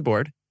approach down the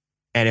board.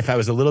 And if I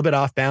was a little bit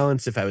off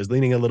balance, if I was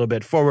leaning a little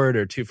bit forward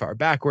or too far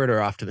backward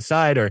or off to the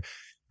side, or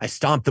I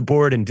stomped the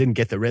board and didn't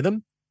get the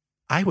rhythm,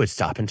 I would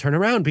stop and turn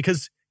around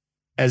because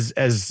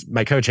as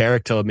my coach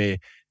Eric told me,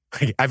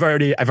 like, I've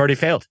already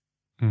failed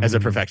as a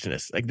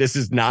perfectionist. Like, this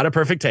is not a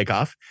perfect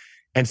takeoff.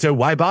 And so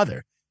why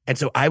bother? And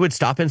so I would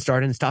stop and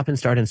start and stop and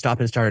start and stop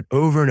and start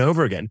over and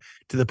over again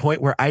to the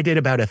point where I did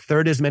about a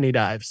third as many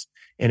dives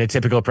in a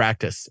typical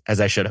practice as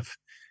I should have.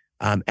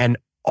 And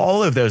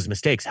all of those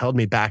mistakes held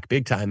me back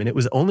big time. And it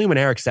was only when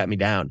Eric sat me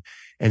down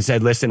and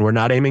said, listen, we're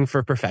not aiming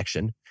for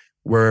perfection.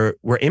 We're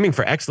aiming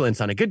for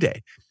excellence on a good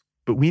day,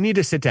 but we need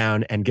to sit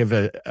down and give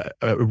a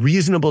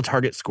reasonable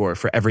target score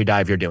for every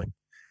dive you're doing.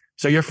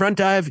 So your front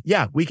dive,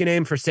 yeah, we can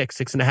aim for 6,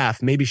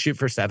 6.5, maybe shoot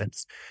for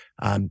 7s.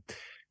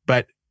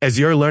 But as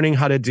you're learning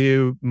how to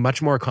do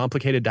much more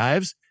complicated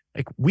dives,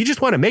 like, we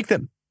just want to make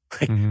them.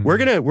 Like, we're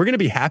gonna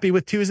be happy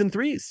with 2s and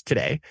 3s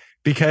today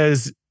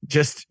because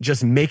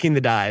just making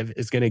the dive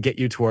is going to get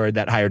you toward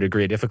that higher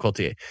degree of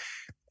difficulty.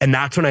 And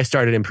that's when I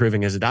started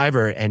improving as a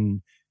diver.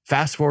 And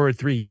fast forward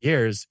 3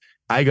 years,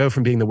 I go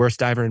from being the worst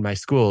diver in my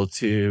school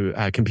to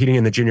competing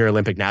in the Junior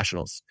Olympic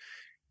Nationals.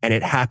 And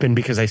it happened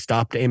because I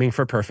stopped aiming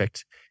for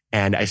perfect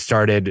and I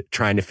started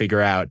trying to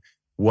figure out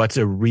what's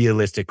a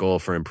realistic goal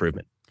for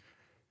improvement.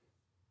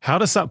 How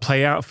does that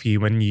play out for you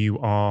when you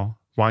are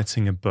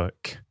writing a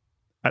book?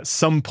 At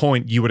some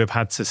point, you would have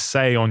had to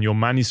say on your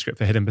manuscript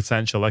for Hidden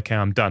Potential, okay,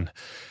 I'm done.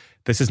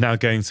 This is now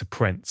going to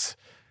print.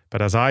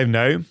 But as I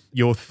know,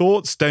 your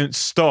thoughts don't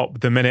stop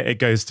the minute it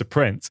goes to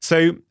print.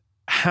 So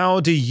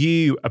how do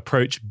you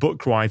approach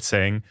book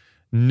writing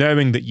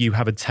knowing that you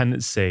have a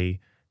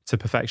tendency to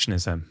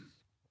perfectionism?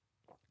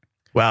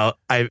 Well,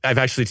 I've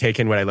actually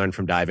taken what I learned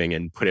from diving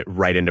and put it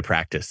right into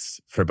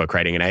practice for book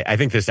writing. And I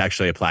think this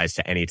actually applies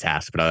to any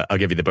task, but I'll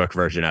give you the book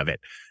version of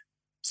it.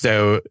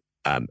 So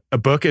a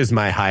book is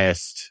my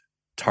highest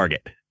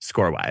target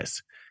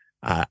score-wise.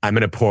 I'm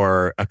going to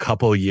pour a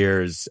couple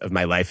years of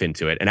my life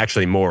into it, and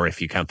actually more if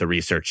you count the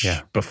research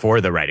before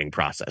the writing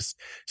process.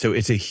 So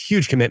it's a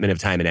huge commitment of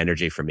time and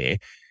energy for me.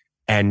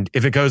 And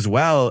if it goes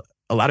well,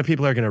 a lot of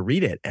people are going to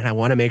read it. And I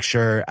want to make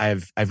sure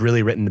I've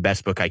really written the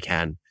best book I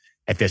can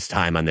at this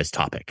time on this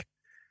topic.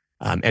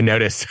 And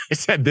notice I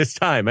said this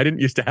time. I didn't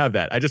used to have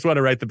that. I just want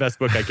to write the best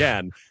book I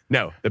can.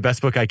 No, the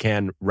best book I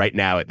can right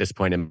now at this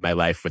point in my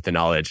life with the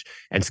knowledge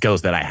and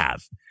skills that I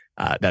have.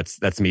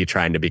 That's me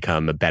trying to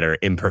become a better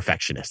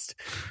imperfectionist.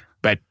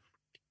 But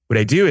what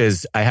I do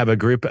is I have a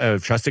group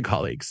of trusted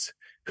colleagues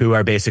who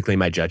are basically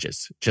my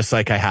judges, just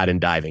like I had in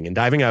diving. In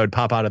diving, I would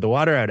pop out of the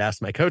water. I would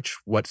ask my coach,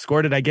 what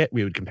score did I get?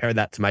 We would compare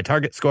that to my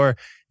target score.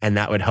 And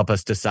that would help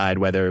us decide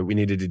whether we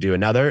needed to do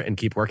another and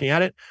keep working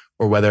at it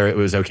or whether it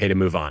was okay to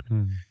move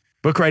on.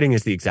 Book writing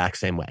is the exact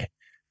same way.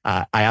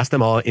 I ask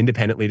them all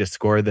independently to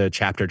score the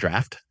chapter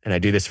draft. And I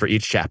do this for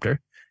each chapter.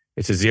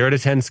 It's a 0 to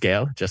 10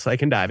 scale, just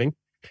like in diving.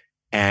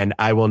 And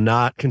I will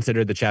not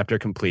consider the chapter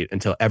complete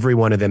until every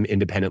one of them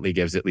independently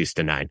gives at least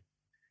a 9.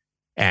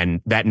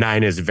 And that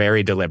 9 is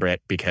very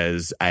deliberate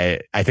because I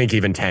think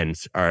even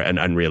 10s are an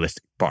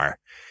unrealistic bar.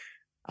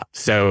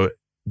 So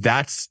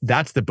that's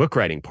the book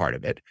writing part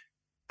of it.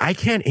 I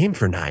can't aim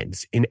for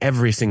 9s in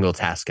every single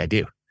task I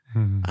do.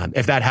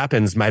 If that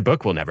happens, my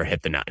book will never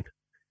hit the 9.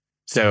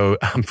 So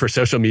for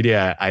social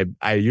media,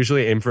 I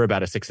usually aim for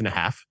about a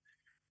 6.5.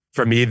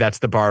 For me, that's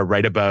the bar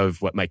right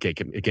above what might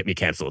get me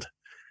canceled.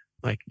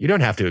 Like, you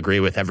don't have to agree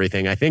with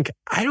everything I think.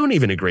 I don't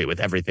even agree with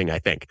everything I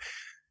think.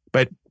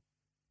 But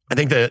I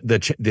think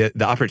the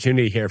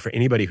opportunity here for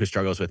anybody who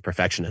struggles with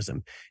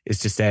perfectionism is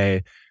to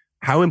say,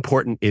 how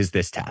important is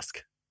this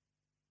task?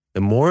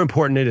 The more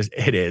important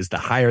it is, the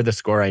higher the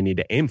score I need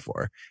to aim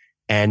for.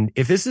 And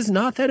if this is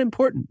not that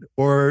important,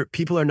 or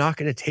people are not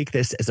going to take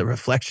this as a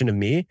reflection of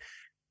me,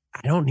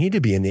 I don't need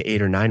to be in the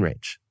 8 or 9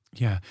 range.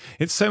 Yeah,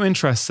 it's so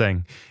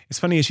interesting. It's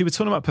funny, as you were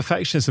talking about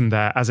perfectionism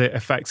there as it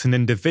affects an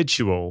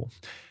individual,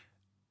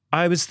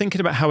 I was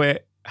thinking about how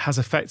it has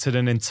affected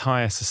an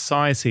entire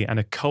society and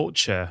a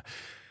culture.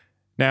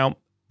 Now,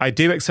 I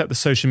do accept that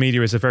social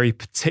media is a very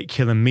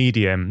particular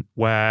medium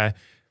where,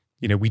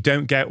 we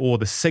don't get all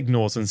the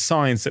signals and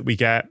signs that we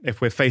get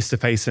if we're face to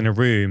face in a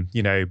room,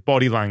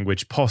 body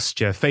language,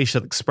 posture,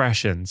 facial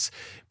expressions.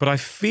 But I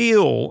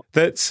feel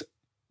that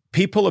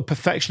people are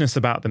perfectionists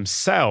about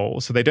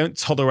themselves, so they don't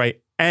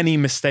tolerate any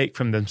mistake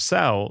from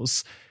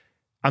themselves.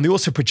 And they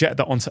also project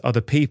that onto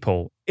other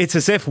people. It's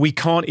as if we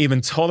can't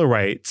even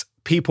tolerate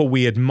people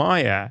we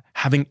admire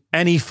having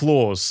any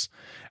flaws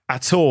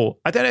at all.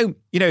 I don't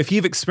know, if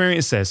you've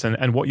experienced this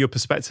and what your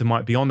perspective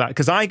might be on that,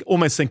 because I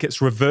almost think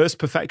it's reverse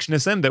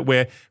perfectionism, that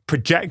we're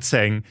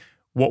projecting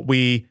what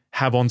we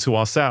have onto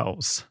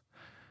ourselves.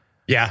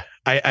 Yeah,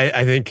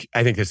 I think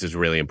this is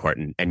really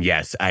important. And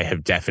yes, I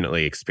have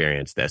definitely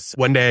experienced this.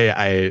 One day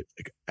I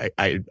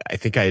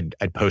think I'd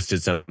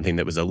posted something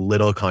that was a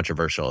little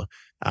controversial.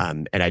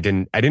 And I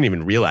didn't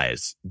even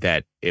realize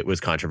that it was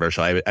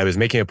controversial. I was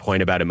making a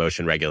point about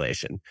emotion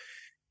regulation.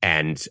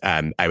 And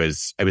I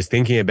was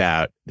thinking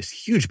about this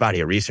huge body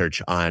of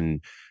research on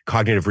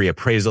cognitive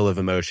reappraisal of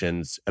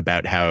emotions,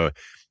 about how,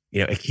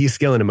 a key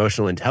skill in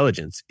emotional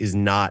intelligence is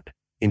not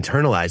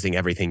internalizing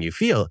everything you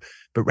feel,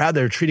 but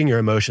rather treating your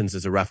emotions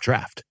as a rough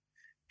draft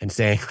and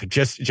saying,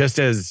 just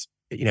as,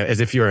 as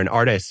if you're an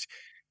artist,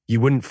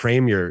 you wouldn't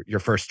frame your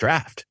first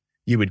draft.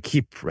 You would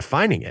keep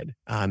refining it.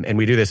 And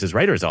we do this as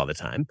writers all the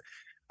time.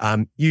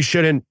 You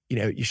shouldn't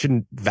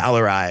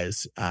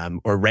valorize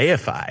or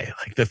reify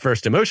like the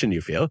first emotion you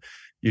feel.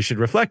 You should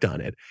reflect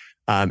on it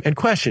and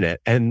question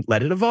it and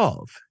let it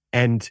evolve.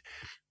 And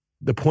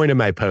the point of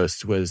my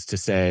post was to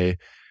say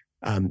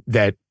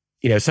that,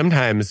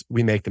 sometimes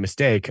we make the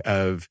mistake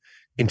of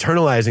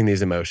internalizing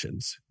these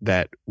emotions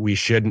that we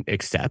shouldn't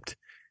accept,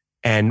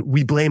 and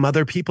we blame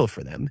other people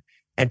for them.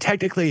 And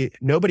technically,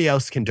 nobody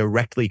else can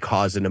directly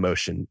cause an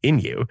emotion in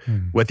you.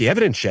 What the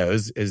evidence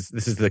shows is,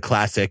 this is the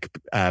classic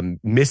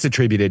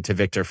misattributed to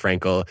Viktor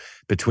Frankl,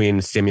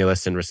 between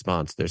stimulus and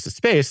response, there's a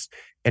space,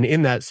 and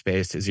in that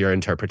space is your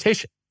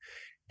interpretation.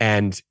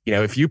 And,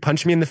 if you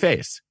punch me in the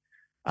face,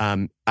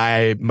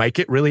 I might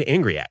get really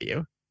angry at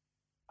you.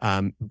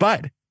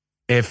 But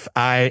if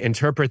I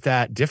interpret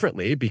that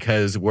differently,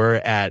 because we're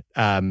at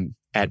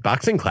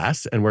boxing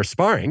class and we're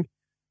sparring,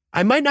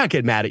 I might not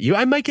get mad at you.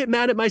 I might get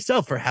mad at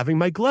myself for having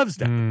my gloves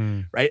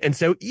down, right? And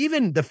so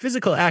even the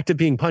physical act of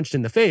being punched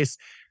in the face,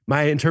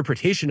 my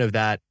interpretation of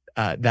that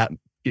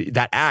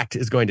act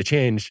is going to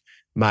change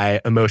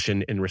my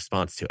emotion in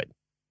response to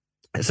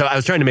it. So I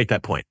was trying to make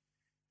that point.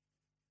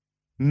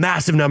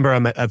 Massive number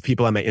of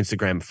people on my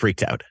Instagram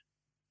freaked out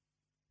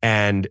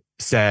and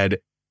said,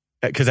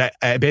 because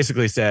I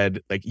basically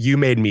said, like, you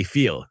made me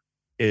feel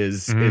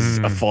is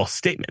a false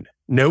statement.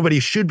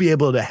 Nobody should be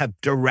able to have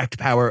direct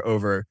power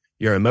over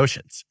your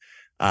emotions.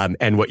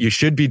 And what you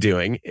should be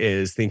doing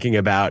is thinking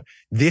about,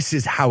 this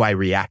is how I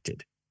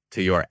reacted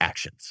to your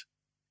actions.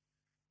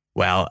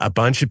 Well, a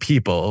bunch of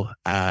people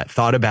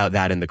thought about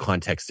that in the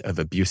context of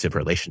abusive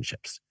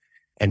relationships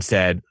and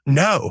said,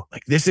 no,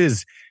 like this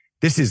is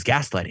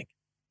gaslighting.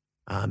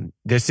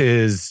 This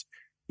is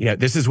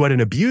what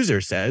an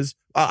abuser says.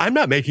 I'm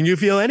not making you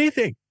feel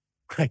anything.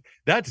 Like,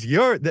 that's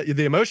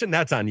the emotion,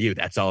 that's on you.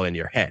 That's all in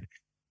your head.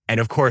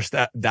 And of course,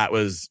 that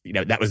was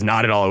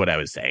not at all what I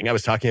was saying. I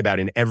was talking about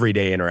in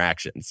everyday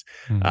interactions.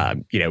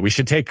 We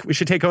should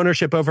take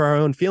ownership over our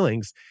own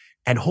feelings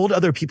and hold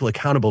other people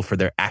accountable for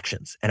their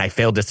actions. And I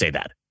failed to say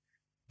that.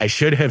 I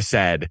should have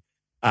said,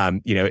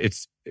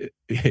 it's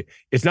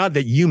not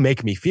that you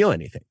make me feel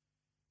anything.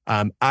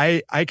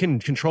 I can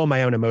control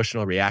my own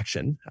emotional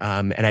reaction,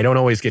 and I don't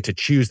always get to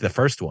choose the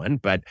first one,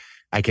 but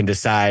I can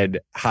decide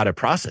how to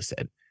process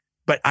it.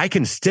 But I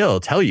can still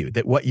tell you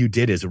that what you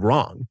did is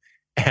wrong,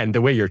 and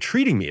the way you're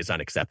treating me is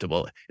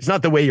unacceptable. It's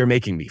not the way you're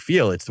making me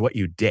feel, it's what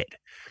you did.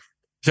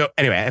 So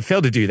anyway, I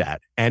failed to do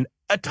that, and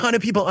a ton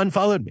of people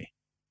unfollowed me.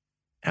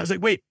 And I was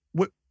like, wait,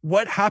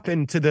 what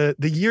happened to the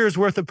year's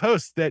worth of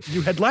posts that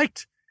you had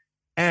liked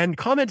and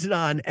commented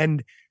on?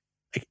 And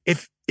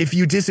if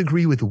you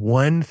disagree with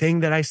one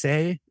thing that I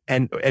say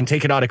and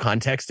take it out of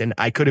context, and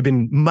I could have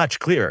been much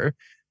clearer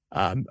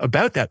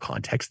about that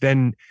context,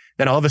 then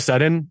all of a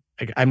sudden,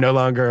 like, I'm no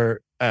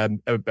longer a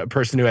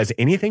person who has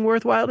anything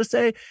worthwhile to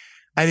say.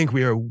 I think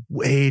we are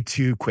way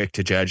too quick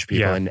to judge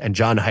people. Yeah. And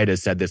John Haidt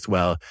has said this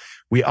well.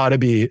 We ought to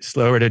be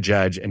slower to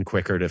judge and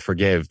quicker to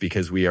forgive,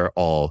 because we are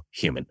all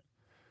human.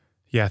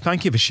 Yeah,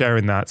 thank you for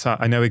sharing that.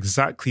 I know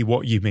exactly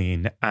what you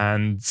mean.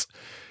 And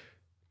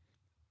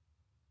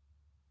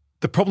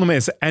the problem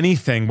is,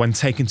 anything when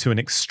taken to an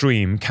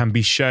extreme can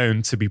be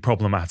shown to be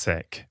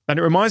problematic. And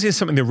it reminds me of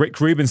something that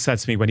Rick Rubin said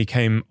to me when he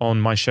came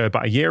on my show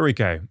about a year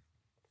ago.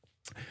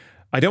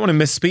 I don't want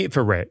to misspeak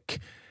for Rick,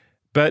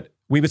 but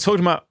we were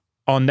talking about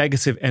our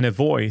negative inner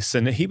voice,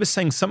 and he was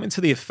saying something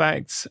to the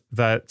effect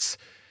that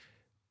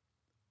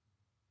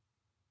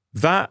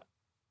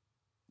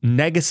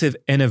negative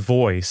inner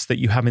voice that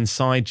you have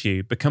inside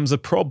you becomes a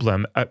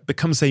problem,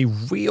 becomes a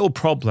real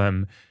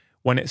problem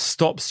when it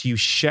stops you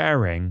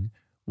sharing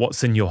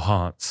what's in your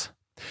heart.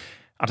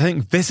 And I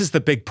think this is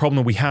the big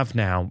problem we have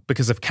now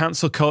because of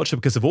cancel culture,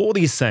 because of all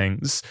these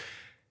things.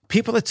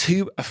 People are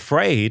too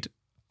afraid.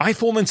 I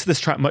fall into this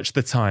trap much of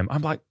the time.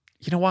 I'm like,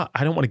 you know what?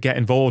 I don't want to get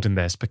involved in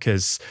this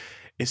because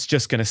it's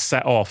just going to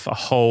set off a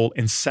whole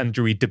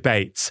incendiary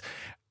debate.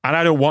 And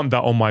I don't want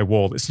that on my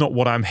wall. It's not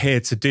what I'm here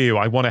to do.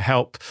 I want to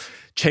help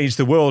change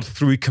the world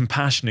through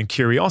compassion and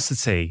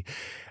curiosity.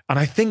 And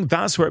I think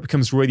that's where it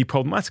becomes really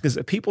problematic, is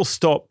that people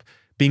stop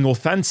being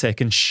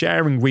authentic and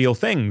sharing real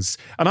things.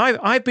 And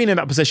I've been in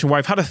that position where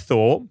I've had a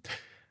thought.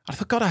 I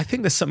thought, God, I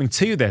think there's something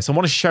to this. I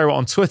want to share it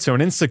on Twitter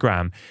and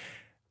Instagram.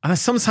 And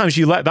sometimes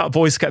you let that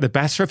voice get the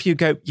better of you.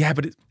 Go, yeah,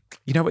 but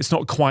it's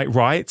not quite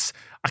right.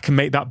 I can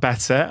make that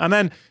better. And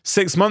then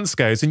 6 months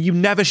goes and you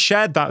never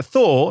shared that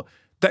thought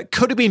that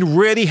could have been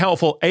really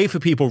helpful, A, for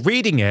people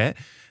reading it,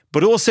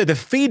 but also the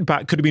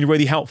feedback could have been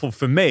really helpful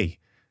for me.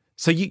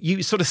 So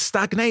you sort of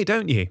stagnate,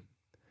 don't you?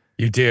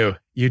 You do.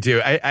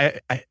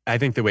 I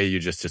think the way you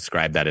just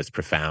described that is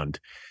profound.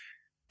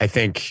 I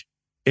think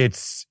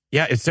it's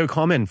so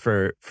common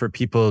for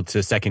people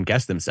to second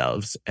guess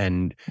themselves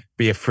and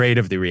be afraid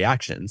of the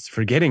reactions,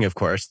 forgetting, of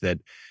course, that,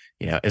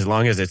 as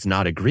long as it's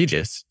not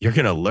egregious, you're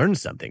going to learn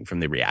something from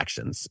the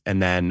reactions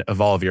and then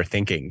evolve your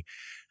thinking.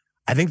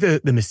 I think the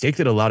mistake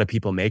that a lot of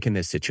people make in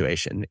this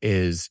situation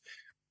is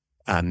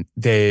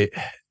they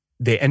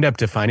end up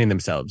defining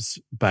themselves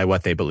by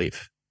what they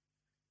believe.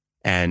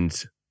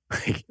 And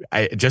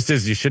just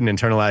as you shouldn't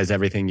internalize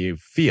everything you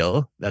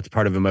feel, that's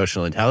part of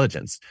emotional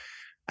intelligence.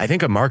 I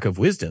think a mark of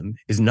wisdom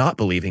is not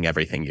believing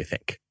everything you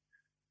think,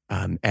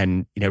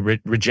 and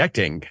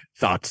rejecting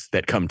thoughts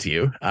that come to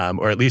you,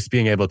 or at least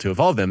being able to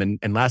evolve them.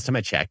 And last time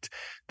I checked,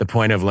 the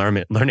point of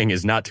learning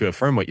is not to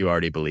affirm what you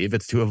already believe;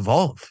 it's to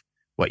evolve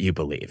what you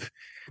believe.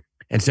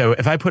 And so,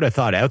 if I put a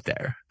thought out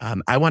there,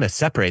 I want to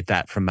separate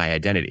that from my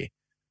identity.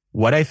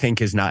 What I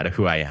think is not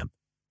who I am.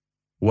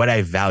 What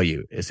I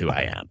value is who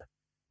I am.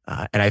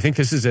 And I think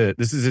this is a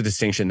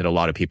distinction that a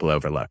lot of people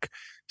overlook.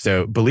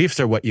 So beliefs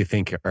are what you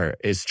think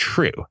is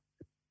true.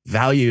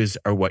 Values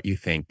are what you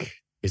think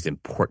is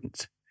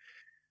important.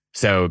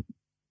 So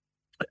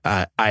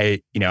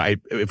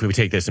if we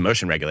take this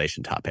emotion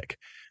regulation topic,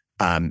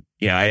 I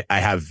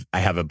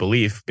have a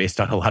belief based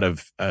on a lot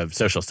of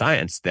social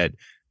science that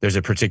there's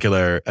a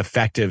particular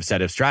effective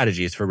set of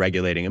strategies for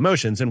regulating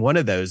emotions. And one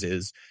of those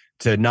is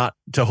to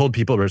hold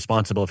people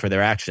responsible for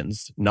their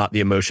actions, not the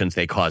emotions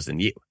they cause in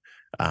you.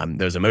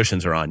 Those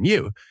emotions are on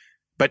you.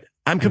 But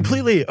I'm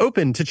completely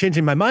open to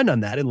changing my mind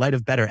on that in light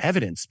of better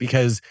evidence,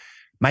 because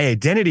my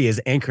identity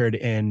is anchored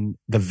in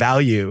the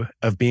value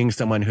of being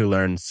someone who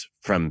learns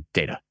from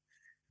data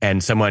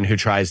and someone who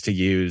tries to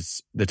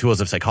use the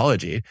tools of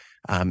psychology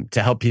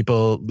to help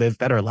people live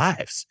better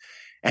lives.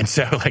 And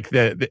so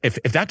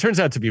if that turns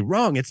out to be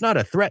wrong, it's not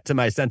a threat to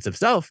my sense of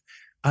self.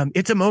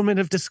 It's a moment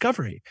of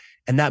discovery.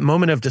 And that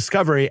moment of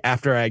discovery,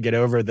 after I get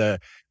over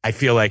I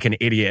feel like an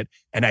idiot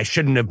and I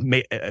shouldn't have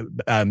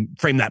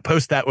framed that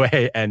post that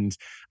way and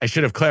I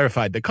should have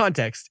clarified the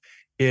context,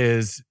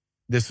 this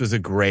was a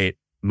great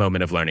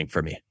moment of learning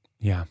for me.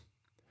 Yeah.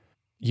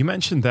 You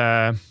mentioned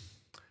there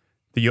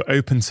that you're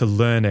open to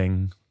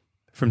learning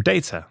from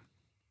data.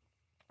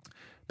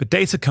 But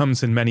data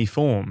comes in many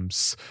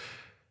forms.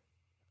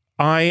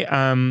 I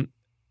am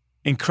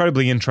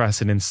incredibly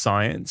interested in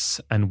science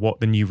and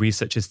what the new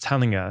research is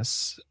telling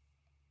us.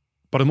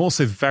 But I'm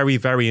also very,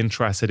 very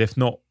interested, if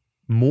not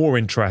more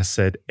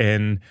interested,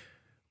 in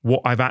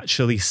what I've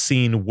actually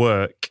seen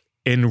work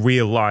in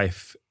real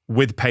life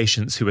with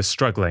patients who are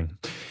struggling.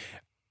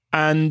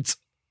 And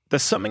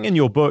there's something in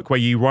your book where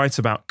you write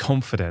about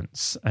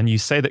confidence, and you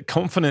say that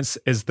confidence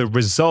is the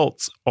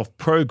result of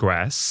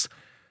progress,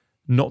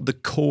 not the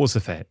cause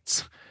of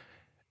it.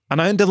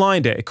 And I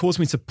underlined it. It caused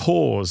me to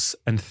pause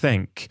and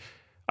think.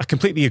 I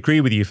completely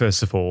agree with you,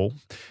 first of all.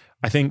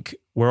 I think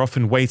we're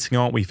often waiting,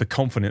 aren't we, for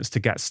confidence to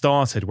get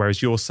started,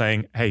 whereas you're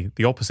saying, hey,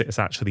 the opposite is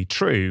actually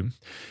true.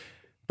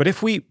 But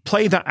if we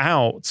play that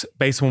out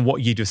based on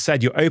what you just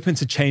said, you're open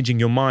to changing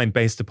your mind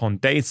based upon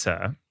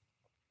data.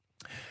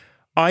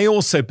 I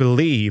also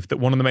believe that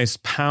one of the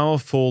most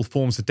powerful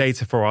forms of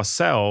data for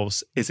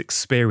ourselves is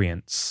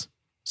experience.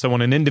 So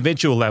on an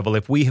individual level,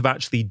 if we have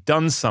actually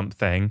done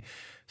something,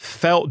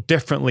 felt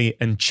differently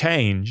and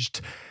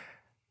changed,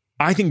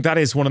 I think that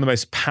is one of the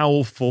most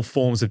powerful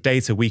forms of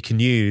data we can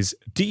use.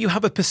 Do you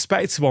have a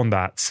perspective on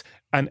that?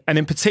 And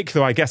in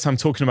particular, I guess I'm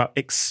talking about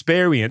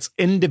experience,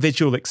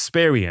 individual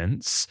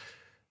experience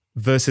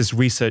versus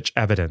research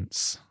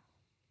evidence.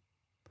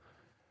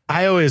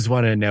 I always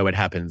want to know what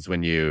happens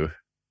when you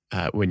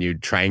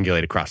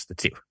triangulate across the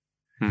two.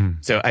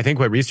 So I think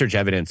what research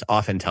evidence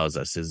often tells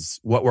us is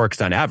what works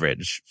on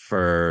average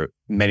for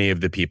many of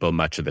the people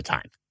much of the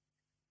time.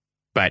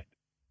 But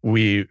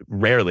we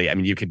rarely,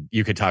 you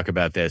could talk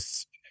about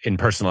this in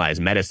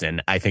personalized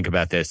medicine. I think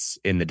about this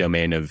in the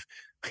domain of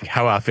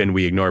how often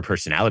we ignore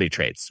personality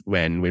traits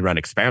when we run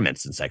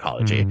experiments in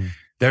psychology.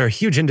 there are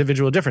huge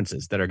individual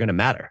differences that are going to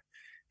matter.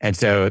 And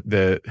so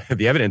the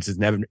evidence is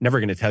never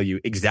going to tell you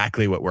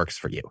exactly what works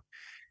for you.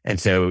 And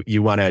so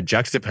you want to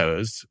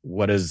juxtapose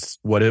what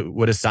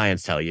does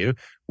science tell you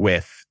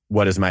with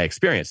what does my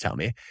experience tell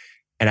me?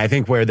 And I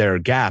think where there are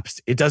gaps,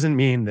 it doesn't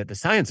mean that the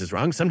science is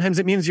wrong. Sometimes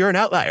it means you're an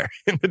outlier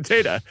in the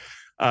data,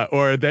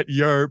 or that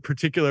your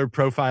particular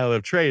profile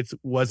of traits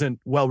wasn't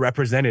well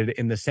represented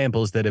in the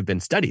samples that have been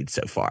studied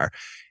so far.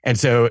 And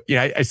so,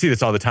 I see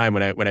this all the time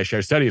when I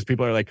share studies.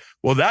 People are like,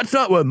 "Well, that's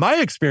not what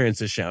my experience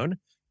has shown."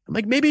 I'm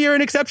like, maybe you're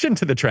an exception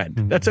to the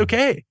trend. That's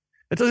okay.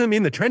 That doesn't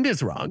mean the trend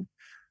is wrong.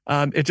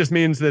 It just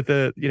means that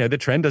the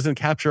trend doesn't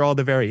capture all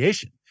the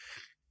variation.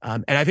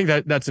 And I think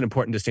that's an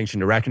important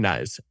distinction to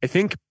recognize. I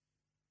think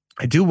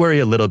I do worry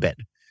a little bit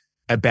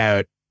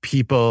about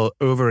people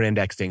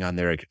over-indexing on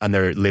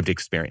their lived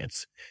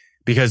experience,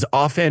 because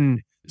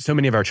often so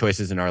many of our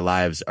choices in our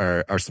lives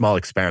are small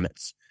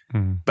experiments,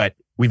 but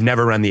we've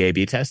never run the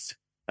A/B test.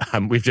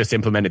 We've just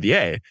implemented the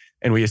A,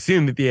 and we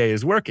assume that the A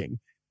is working,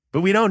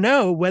 but we don't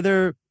know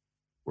whether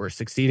we're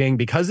succeeding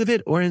because of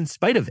it or in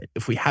spite of it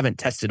if we haven't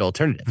tested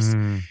alternatives.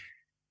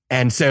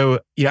 And so,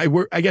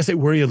 I guess I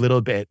worry a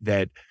little bit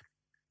that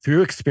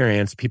through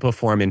experience, people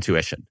form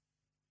intuition.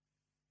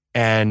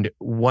 And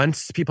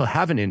once people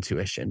have an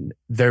intuition,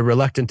 they're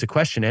reluctant to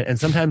question it. And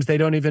sometimes they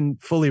don't even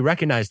fully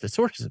recognize the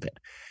sources of it.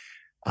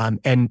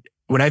 And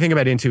when I think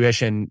about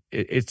intuition,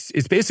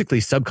 it's basically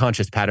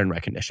subconscious pattern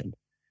recognition.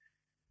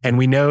 And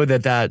we know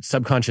that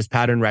subconscious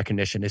pattern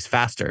recognition is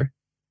faster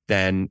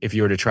than if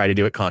you were to try to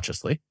do it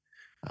consciously.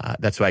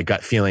 That's why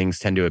gut feelings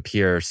tend to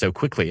appear so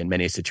quickly in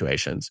many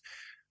situations.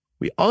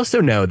 We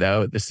also know,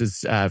 though, this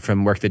is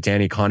from work that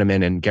Danny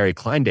Kahneman and Gary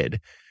Klein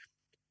did,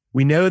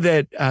 we know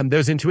that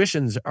those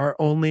intuitions are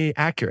only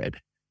accurate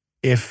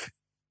if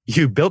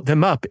you built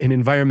them up in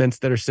environments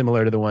that are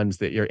similar to the ones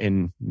that you're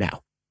in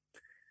now.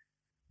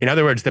 In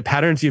other words, the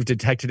patterns you've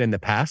detected in the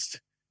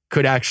past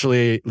could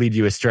actually lead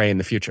you astray in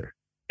the future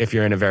if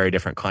you're in a very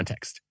different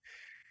context.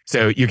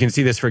 So you can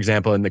see this, for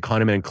example, in the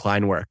Kahneman and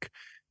Klein work.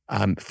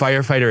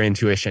 Firefighter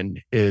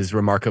intuition is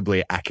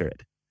remarkably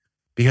accurate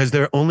because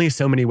there are only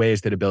so many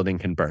ways that a building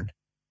can burn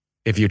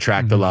if you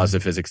track the laws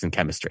of physics and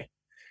chemistry.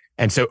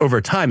 And so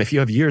over time, if you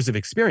have years of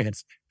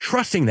experience,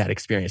 trusting that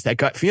experience, that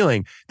gut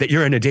feeling that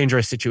you're in a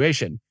dangerous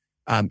situation,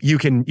 you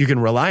can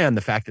rely on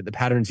the fact that the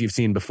patterns you've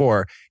seen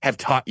before have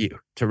taught you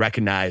to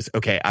recognize,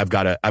 okay, I've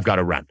got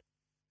to run.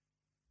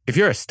 If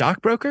you're a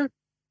stockbroker,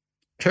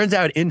 turns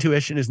out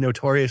intuition is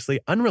notoriously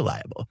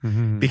unreliable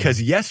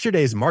because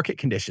yesterday's market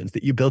conditions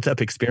that you built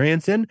up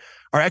experience in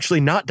are actually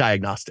not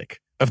diagnostic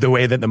of the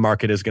way that the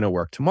market is going to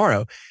work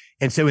tomorrow.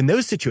 And so in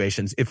those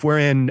situations, if we're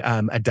in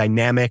a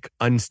dynamic,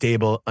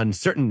 unstable,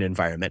 uncertain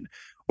environment,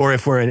 or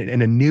if we're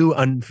in a new,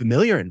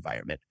 unfamiliar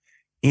environment,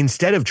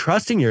 instead of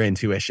trusting your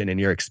intuition and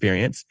your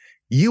experience,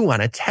 you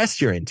want to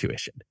test your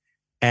intuition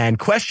and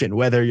question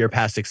whether your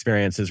past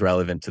experience is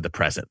relevant to the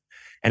present.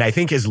 And I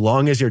think as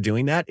long as you're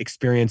doing that,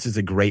 experience is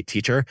a great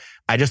teacher.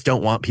 I just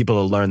don't want people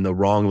to learn the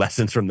wrong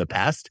lessons from the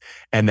past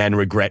and then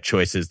regret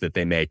choices that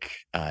they make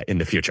in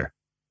the future.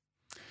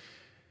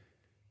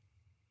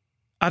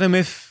 Adam,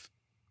 if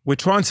we're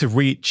trying to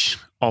reach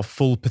our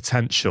full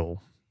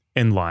potential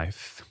in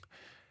life,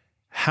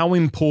 how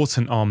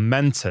important are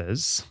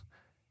mentors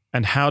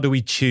and how do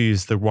we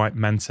choose the right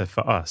mentor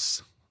for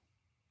us?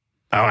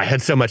 Oh, I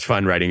had so much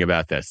fun writing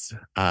about this.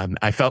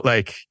 I felt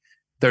like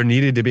there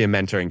needed to be a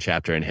mentoring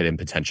chapter in Hidden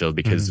Potential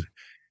because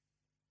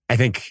I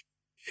think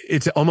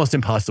it's almost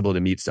impossible to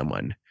meet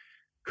someone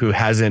who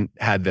hasn't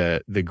had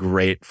the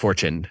great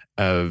fortune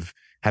of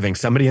having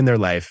somebody in their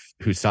life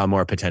who saw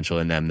more potential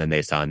in them than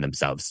they saw in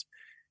themselves,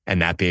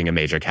 and that being a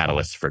major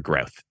catalyst for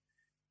growth.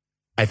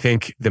 I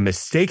think the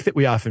mistake that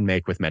we often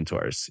make with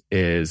mentors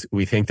is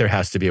we think there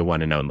has to be a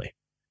one and only.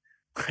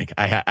 Like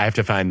I have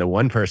to find the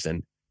one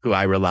person who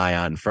I rely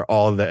on for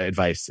all the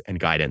advice and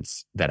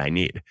guidance that I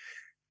need.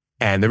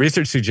 And the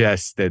research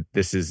suggests that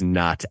this is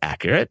not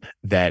accurate,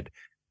 that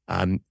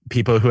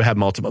people who have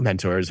multiple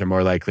mentors are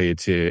more likely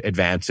to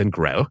advance and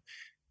grow.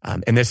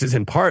 And this is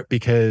in part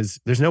because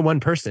there's no one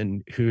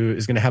person who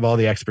is going to have all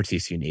the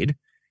expertise you need.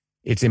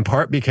 It's in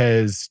part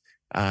because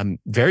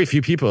very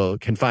few people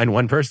can find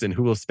one person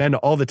who will spend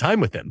all the time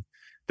with them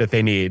that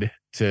they need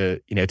to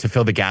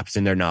fill the gaps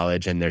in their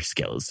knowledge and their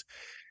skills.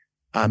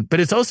 But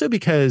it's also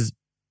because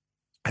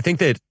I think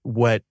that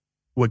what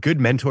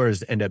good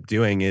mentors end up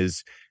doing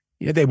is,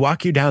 they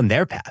walk you down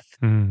their path,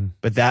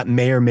 but that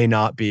may or may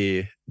not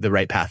be the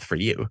right path for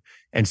you.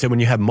 And so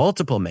when you have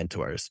multiple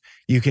mentors,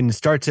 you can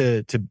start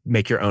to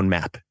make your own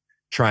map,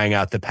 trying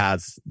out the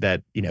paths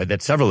that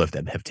several of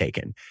them have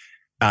taken.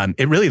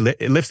 It really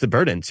it lifts the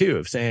burden too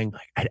of saying,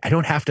 like, I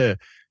don't have to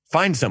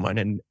find someone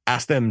and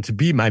ask them to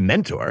be my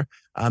mentor.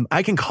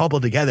 I can cobble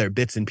together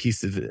bits and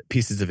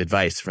pieces of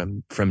advice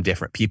from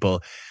different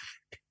people.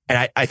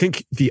 And I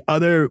think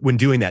when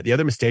doing that, the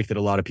other mistake that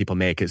a lot of people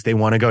make is they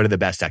want to go to the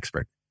best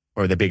expert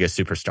or the biggest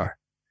superstar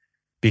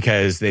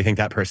because they think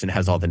that person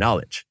has all the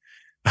knowledge.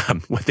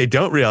 What they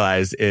don't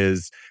realize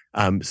is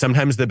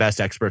sometimes the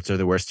best experts are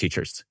the worst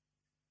teachers.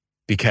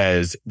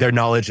 because their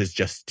knowledge is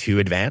just too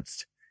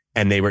advanced,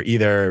 and they were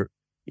either,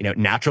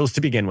 naturals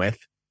to begin with,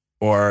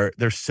 or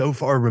they're so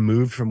far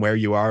removed from where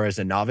you are as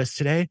a novice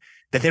today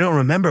that they don't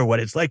remember what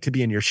it's like to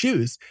be in your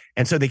shoes.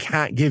 And so they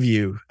can't give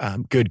you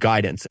good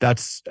guidance.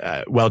 That's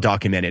well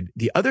documented.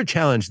 The other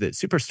challenge that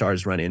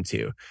superstars run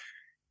into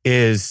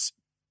is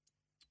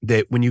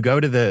that when you go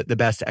to the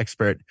best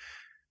expert,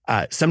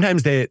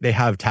 sometimes they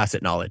have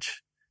tacit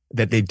knowledge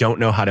that they don't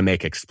know how to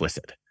make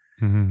explicit.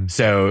 Mm-hmm.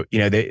 So,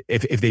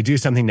 if they do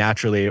something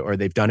naturally, or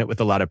they've done it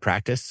with a lot of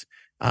practice,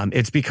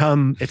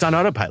 it's on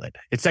autopilot.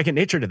 It's second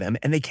nature to them,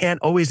 and they can't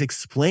always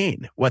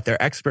explain what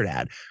they're expert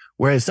at.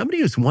 Whereas somebody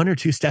who's 1 or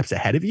 2 steps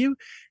ahead of you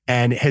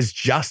and has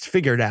just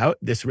figured out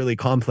this really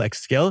complex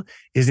skill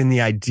is in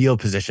the ideal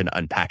position to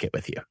unpack it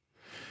with you.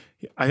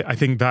 I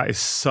think that is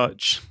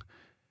such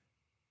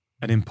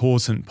an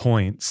important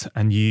point.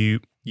 And you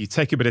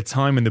take a bit of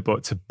time in the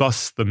book to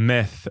bust the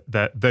myth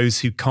that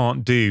those who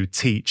can't do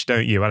teach,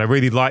 don't you? And I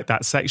really like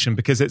that section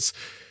because it's,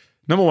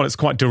 number one, it's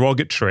quite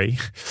derogatory.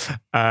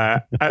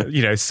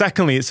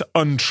 Secondly, it's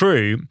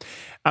untrue.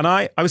 And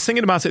I was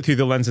thinking about it through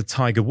the lens of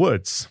Tiger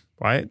Woods,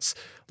 right?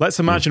 Let's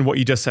imagine what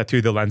you just said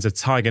through the lens of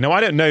Tiger. Now,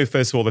 I don't know,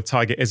 first of all, that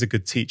Tiger is a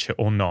good teacher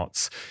or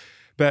not.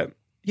 But,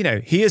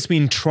 he has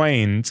been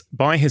trained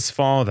by his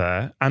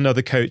father and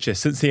other coaches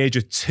since the age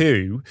of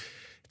 2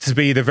 to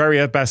be the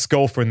very best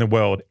golfer in the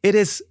world. It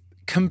is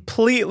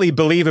completely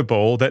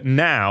believable that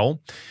now,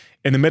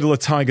 in the middle of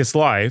Tiger's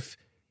life,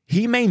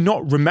 he may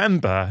not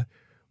remember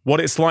what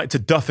it's like to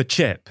duff a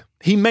chip.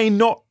 He may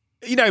not,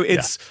 he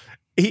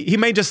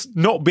may just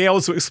not be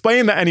able to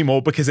explain that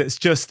anymore because it's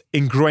just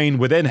ingrained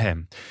within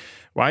him,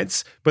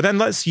 right? But then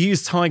let's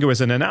use Tiger as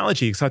an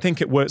analogy because I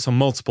think it works on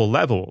multiple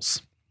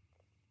levels.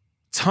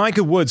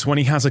 Tiger Woods, when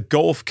he has a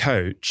golf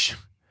coach,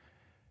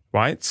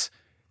 right?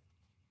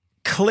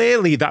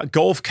 Clearly that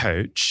golf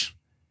coach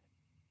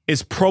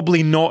is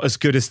probably not as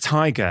good as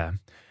Tiger.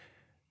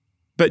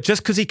 But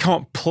just because he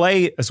can't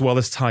play as well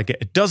as Tiger,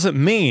 it doesn't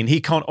mean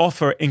he can't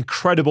offer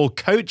incredible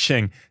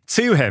coaching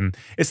to him.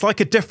 It's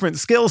like a different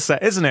skill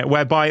set, isn't it?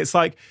 Whereby it's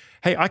like,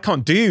 hey, I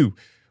can't do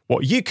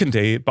what you can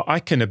do, but I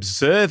can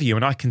observe you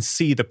and I can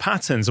see the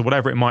patterns or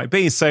whatever it might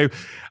be. So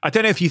I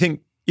don't know if you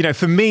think,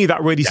 for me,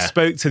 that really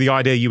spoke to the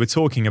idea you were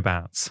talking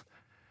about.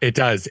 It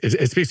does.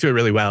 It speaks to it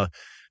really well.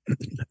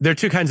 There are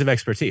 2 kinds of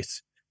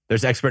expertise.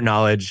 There's expert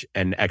knowledge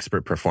and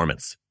expert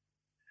performance.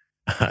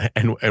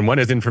 And one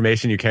is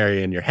information you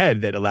carry in your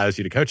head that allows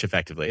you to coach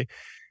effectively.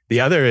 The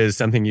other is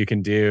something you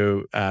can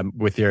do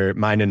with your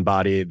mind and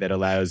body that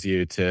allows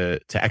you to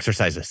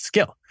exercise a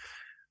skill.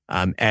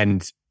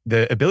 And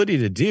the ability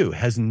to do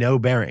has no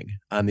bearing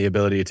on the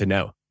ability to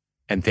know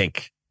and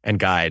think and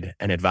guide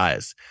and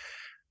advise.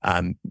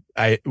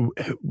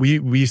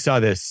 We saw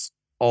this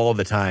all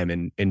the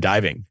time in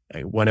diving.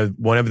 One of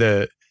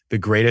the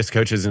greatest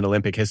coaches in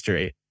Olympic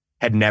history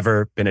had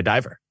never been a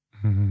diver.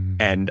 Mm-hmm.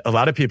 And a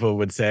lot of people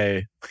would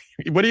say,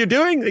 what are you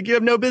doing? Like, you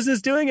have no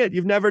business doing it.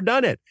 You've never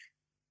done it.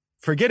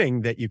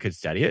 Forgetting that you could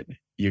study it.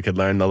 You could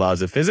learn the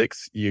laws of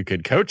physics. You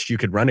could coach. You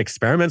could run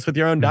experiments with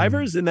your own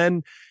divers. And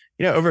then,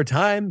 over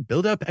time,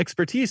 build up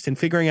expertise in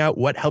figuring out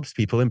what helps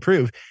people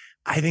improve.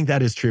 I think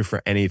that is true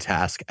for any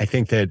task. I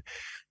think that,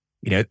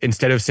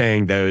 instead of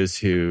saying those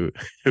who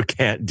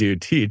can't do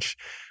teach,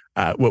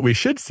 what we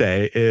should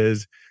say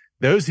is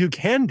those who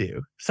can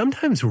do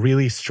sometimes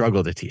really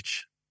struggle to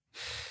teach.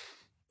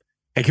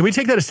 And can we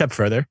take that a step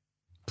further?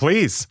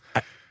 Please.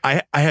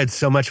 I had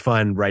so much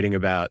fun writing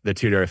about the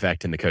tutor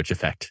effect and the coach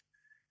effect,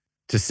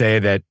 to say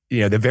that,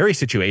 the very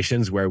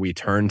situations where we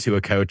turn to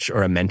a coach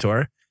or a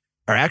mentor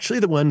are actually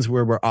the ones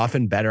where we're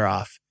often better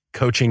off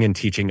coaching and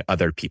teaching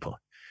other people.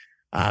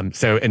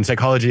 So in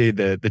psychology,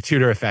 the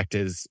tutor effect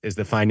is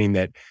the finding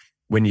that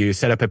when you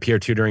set up a peer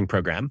tutoring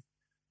program,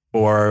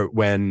 or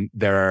when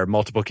there are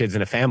multiple kids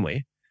in a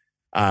family,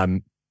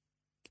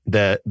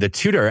 the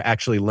tutor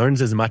actually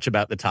learns as much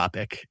about the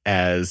topic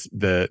as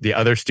the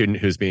other student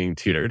who's being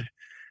tutored.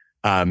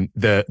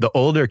 The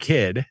older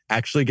kid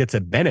actually gets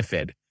a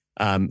benefit,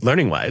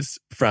 learning wise,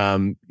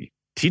 from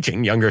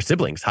teaching younger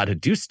siblings how to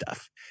do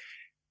stuff.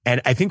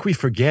 And I think we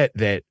forget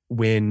that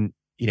when,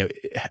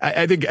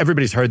 I think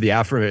everybody's heard the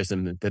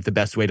aphorism that the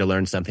best way to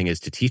learn something is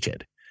to teach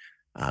it.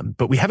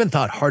 But we haven't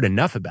thought hard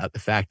enough about the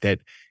fact that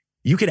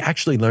you could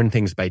actually learn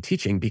things by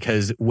teaching,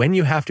 because when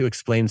you have to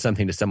explain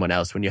something to someone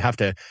else, when you have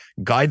to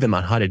guide them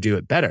on how to do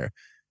it better,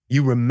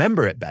 you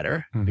remember it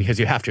better because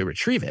you have to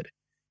retrieve it,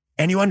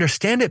 and you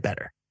understand it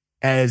better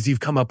as you've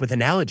come up with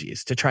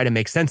analogies to try to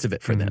make sense of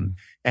it for them,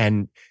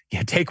 and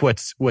take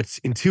what's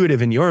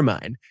intuitive in your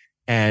mind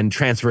and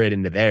transfer it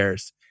into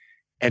theirs.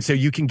 And so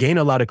you can gain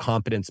a lot of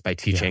confidence by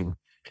teaching.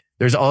 Yeah.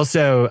 There's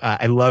also,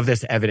 I love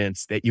this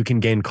evidence that you can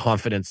gain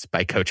confidence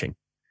by coaching.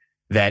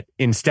 That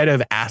instead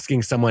of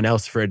asking someone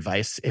else for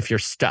advice, if you're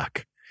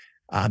stuck,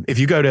 if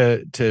you go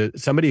to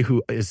somebody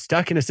who is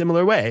stuck in a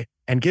similar way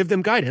and give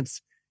them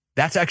guidance,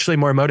 that's actually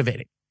more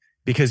motivating,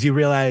 because you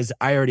realize,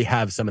 I already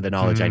have some of the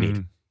knowledge I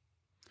need.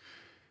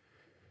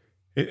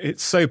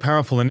 It's so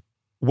powerful. And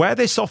where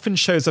this often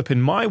shows up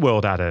in my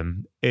world,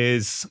 Adam,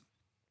 is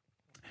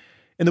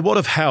In the world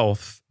of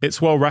health,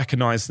 it's well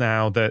recognized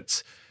now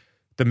that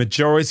the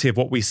majority of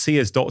what we see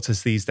as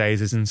doctors these days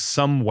is in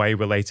some way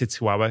related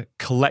to our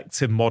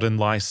collective modern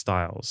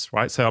lifestyles,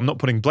 right? So I'm not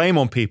putting blame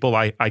on people.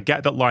 I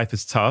get that life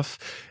is tough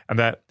and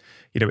that,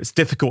 it's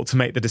difficult to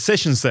make the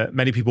decisions that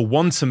many people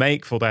want to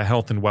make for their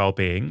health and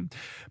well-being.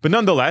 But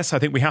nonetheless, I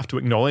think we have to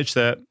acknowledge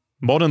that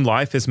modern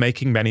life is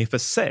making many of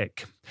us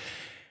sick.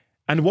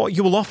 And what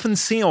you will often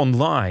see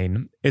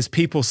online is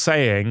people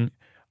saying,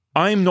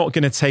 I'm not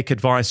going to take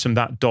advice from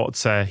that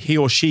doctor. He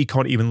or she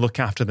can't even look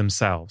after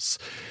themselves.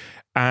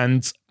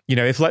 And,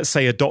 if let's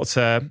say a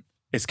doctor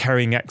is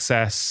carrying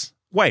excess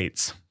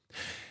weight,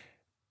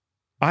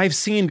 I've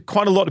seen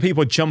quite a lot of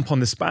people jump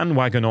on this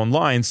bandwagon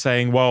online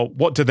saying, well,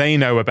 what do they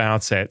know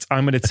about it?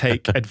 I'm going to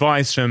take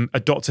advice from a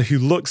doctor who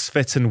looks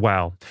fit and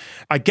well.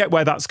 I get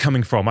where that's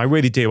coming from. I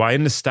really do. I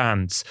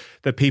understand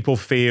that people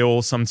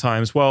feel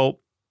sometimes,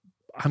 well,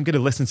 I'm going to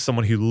listen to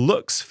someone who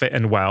looks fit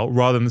and well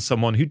rather than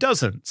someone who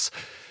doesn't.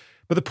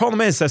 But the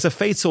problem is there's a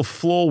fatal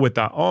flaw with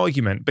that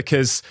argument,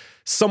 because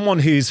someone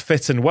who's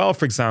fit and well,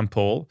 for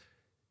example,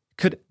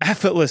 could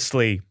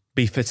effortlessly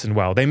be fit and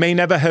well. They may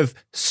never have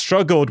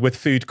struggled with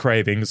food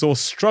cravings or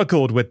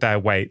struggled with their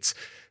weight.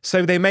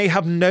 So they may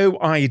have no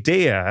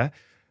idea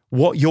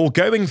what you're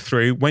going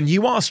through when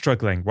you are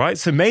struggling, right?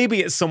 So maybe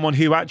it's someone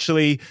who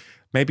actually,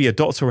 maybe a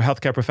doctor or a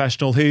healthcare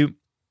professional who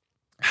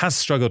has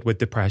struggled with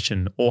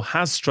depression or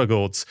has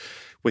struggled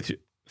with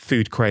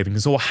food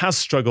cravings or has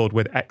struggled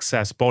with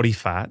excess body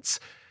fat.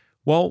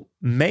 Well,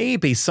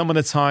 maybe some of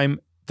the time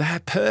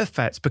they're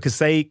perfect because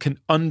they can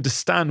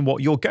understand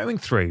what you're going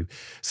through.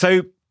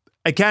 So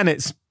again,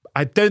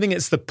 I don't think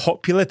it's the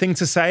popular thing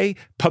to say.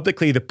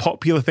 Publicly, the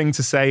popular thing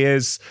to say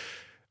is,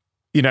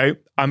 I'm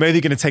only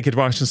going to take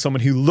advice from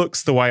someone who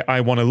looks the way I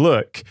want to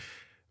look.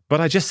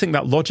 But I just think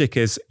that logic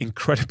is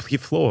incredibly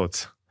flawed.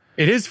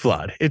 It is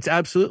flawed. It's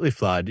absolutely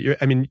flawed.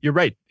 You're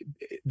right.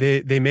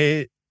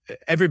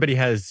 Everybody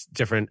has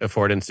different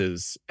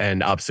affordances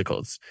and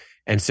obstacles.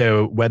 And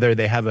so whether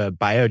they have a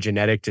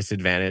biogenetic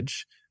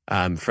disadvantage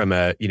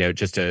from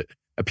just a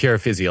pure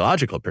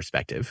physiological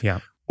perspective, yeah,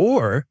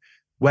 or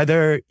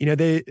whether,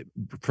 they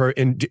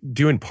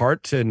due in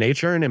part to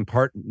nature and in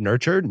part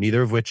nurture,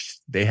 neither of which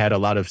they had a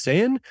lot of say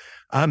in,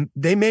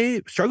 they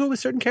may struggle with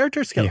certain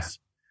character skills.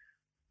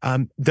 Yeah.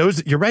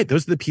 You're right.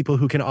 Those are the people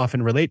who can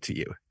often relate to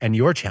you and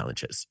your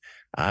challenges.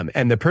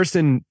 And the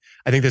person,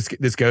 I think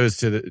this goes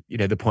to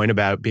the point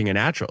about being a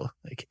natural.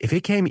 Like, if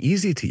it came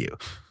easy to you,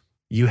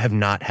 you have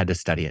not had to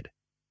study it.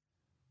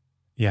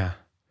 Yeah.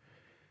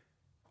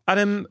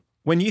 Adam,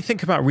 when you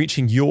think about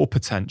reaching your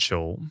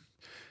potential,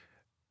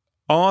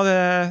 are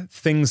there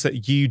things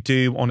that you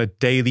do on a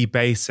daily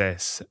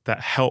basis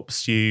that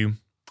helps you,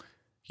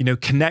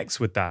 connect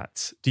with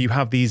that? Do you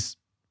have these,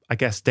 I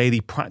guess,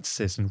 daily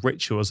practices and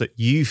rituals that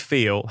you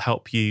feel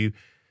help you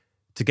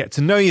to get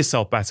to know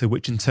yourself better,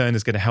 which in turn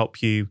is going to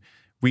help you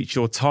reach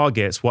your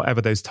targets,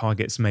 whatever those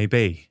targets may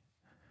be?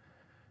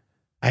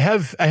 I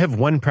have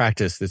one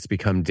practice that's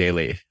become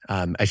daily.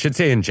 I should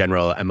say in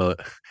general, I'm a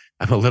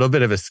little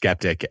bit of a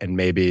skeptic and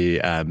maybe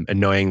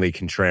annoyingly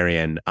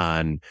contrarian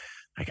on.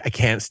 I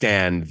can't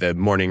stand the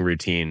morning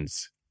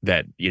routines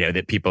that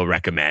people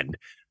recommend.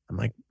 I'm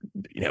like,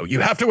 you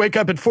have to wake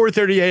up at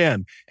 4:30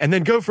 a.m. and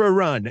then go for a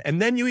run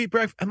and then you eat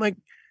breakfast. I'm like,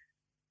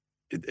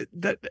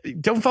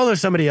 don't follow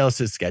somebody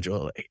else's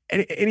schedule.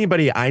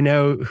 Anybody I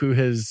know who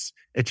has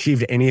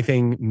achieved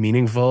anything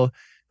meaningful,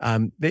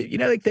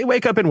 they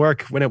wake up and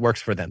work when it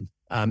works for them.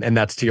 And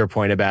that's to your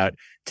point about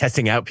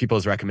testing out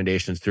people's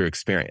recommendations through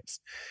experience.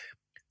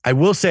 I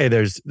will say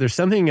there's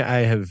something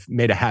I have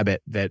made a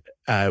habit that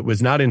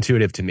was not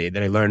intuitive to me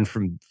that I learned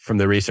from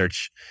the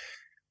research,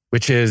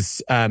 which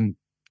is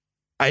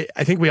I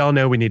think we all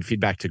know we need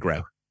feedback to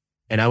grow.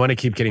 And I want to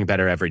keep getting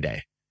better every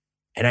day.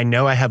 And I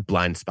know I have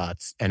blind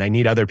spots and I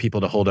need other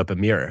people to hold up a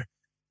mirror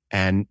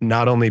and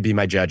not only be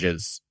my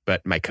judges,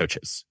 but my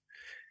coaches.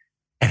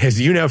 And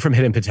as you know from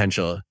Hidden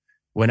Potential,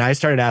 when I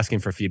started asking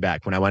for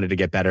feedback, when I wanted to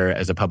get better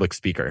as a public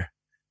speaker,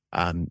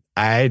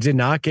 I did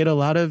not get a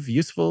lot of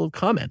useful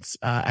comments.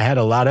 I had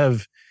a lot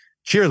of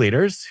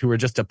cheerleaders who were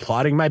just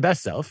applauding my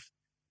best self.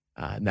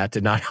 And that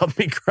did not help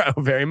me grow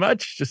very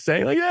much, just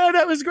saying like, yeah,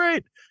 that was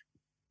great.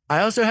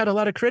 I also had a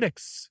lot of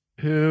critics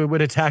who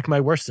would attack my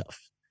worst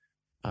self.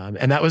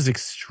 And that was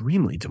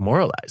extremely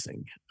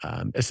demoralizing,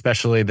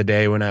 especially the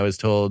day when I was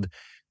told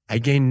I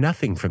gained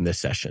nothing from this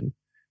session,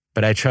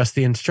 but I trust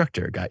the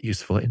instructor got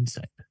useful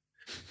insight.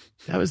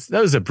 That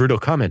was a brutal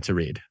comment to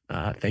read.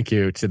 Thank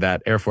you to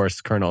that Air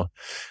Force colonel.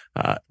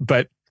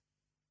 But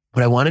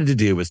what I wanted to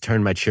do was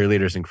turn my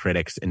cheerleaders and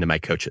critics into my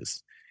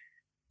coaches.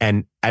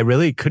 And I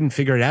really couldn't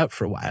figure it out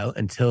for a while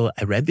until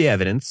I read the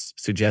evidence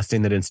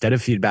suggesting that instead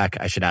of feedback,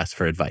 I should ask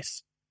for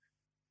advice.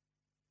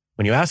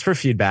 When you ask for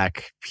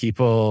feedback,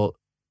 people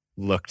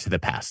look to the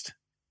past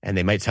and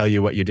they might tell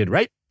you what you did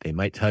right. They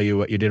might tell you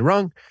what you did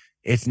wrong.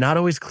 It's not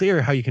always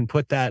clear how you can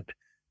put that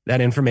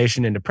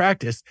information into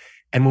practice.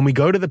 And when we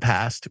go to the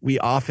past, we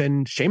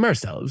often shame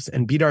ourselves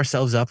and beat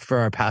ourselves up for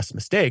our past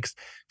mistakes,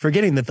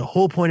 forgetting that the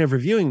whole point of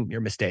reviewing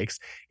your mistakes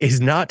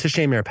is not to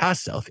shame your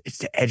past self, it's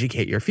to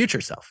educate your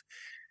future self.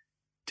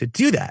 To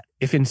do that,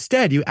 if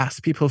instead you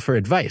ask people for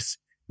advice,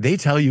 they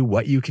tell you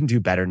what you can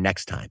do better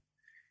next time.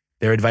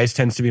 Their advice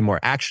tends to be more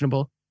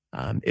actionable.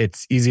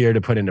 It's easier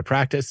to put into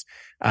practice.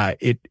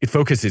 It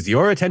focuses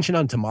your attention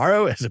on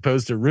tomorrow as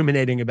opposed to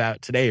ruminating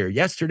about today or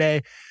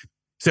yesterday.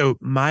 So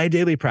my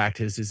daily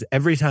practice is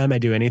every time I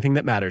do anything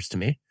that matters to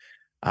me,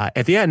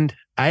 at the end,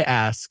 I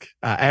ask,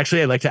 I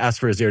like to ask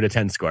for a 0 to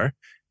 10 score.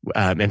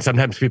 And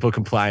sometimes people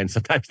comply and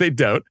sometimes they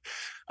don't.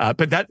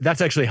 But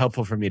that's actually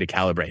helpful for me to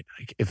calibrate.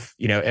 Like if,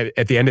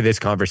 at the end of this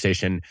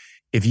conversation,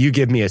 if you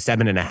give me a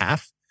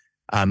 7.5,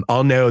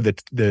 I'll know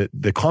that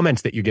the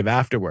comments that you give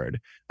afterward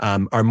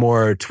are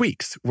more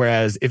tweaks.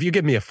 Whereas if you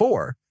give me a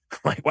 4,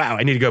 like, wow,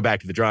 I need to go back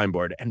to the drawing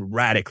board and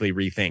radically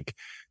rethink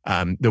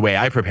the way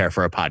I prepare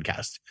for a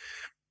podcast.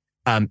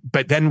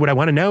 But then what I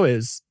want to know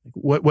is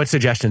what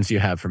suggestions do you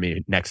have for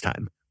me next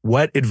time?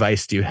 What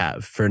advice do you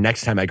have for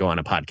next time I go on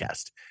a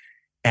podcast?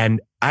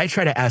 And I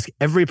try to ask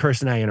every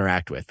person I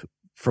interact with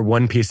for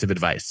one piece of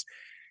advice.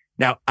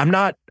 Now, I'm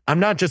not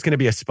just going to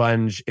be a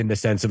sponge in the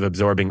sense of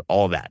absorbing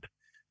all that.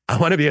 I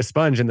want to be a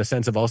sponge in the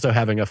sense of also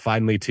having a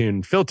finely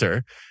tuned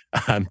filter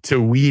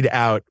to weed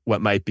out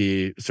what might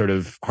be sort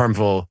of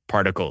harmful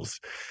particles.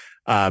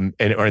 Or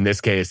in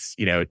this case,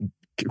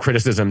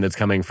 criticism that's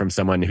coming from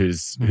someone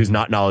who's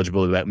not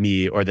knowledgeable about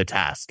me or the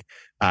task,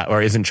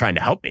 or isn't trying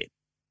to help me.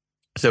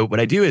 So what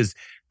I do is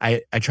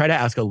I try to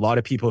ask a lot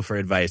of people for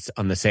advice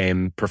on the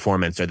same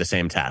performance or the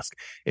same task.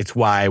 It's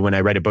why when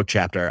I write a book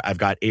chapter, I've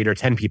got 8 or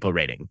 10 people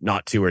rating,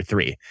 not 2 or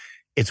 3.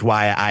 It's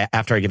why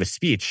after I give a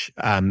speech,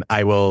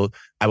 I will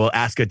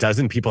ask a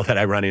dozen people that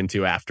I run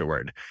into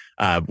afterward,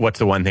 what's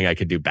the one thing I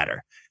could do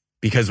better?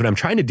 Because what I'm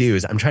trying to do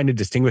is I'm trying to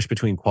distinguish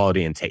between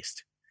quality and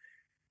taste.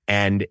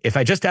 And if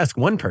I just ask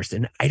one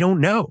person, I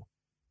don't know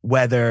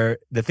whether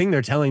the thing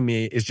they're telling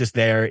me is just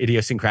their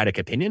idiosyncratic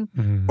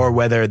opinion or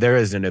whether there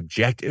is an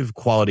objective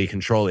quality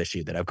control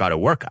issue that I've got to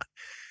work on.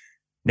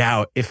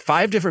 Now, if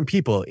 5 different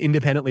people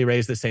independently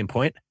raise the same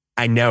point,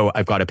 I know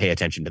I've got to pay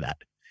attention to that.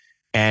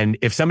 And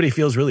if somebody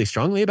feels really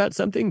strongly about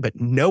something, but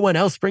no one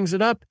else brings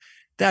it up,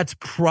 that's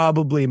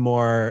probably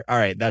more, all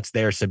right, that's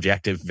their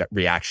subjective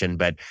reaction,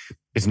 but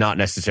it's not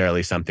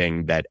necessarily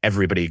something that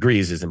everybody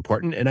agrees is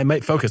important. And I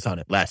might focus on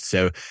it less.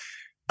 So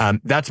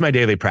that's my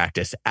daily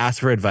practice. Ask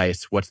for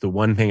advice. What's the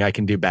one thing I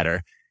can do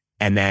better?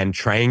 And then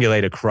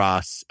triangulate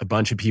across a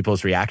bunch of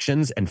people's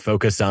reactions and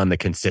focus on the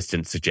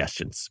consistent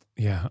suggestions.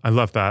 Yeah, I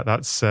love that.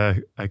 That's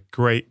a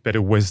great bit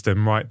of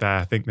wisdom right there.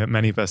 I think that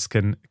many of us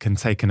can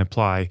take and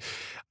apply.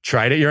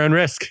 Try it at your own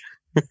risk.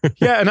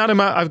 Yeah, and Adam,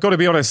 I've got to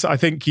be honest, I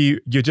think you're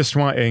just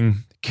writing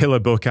killer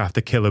book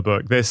after killer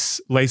book. This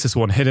latest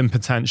one, Hidden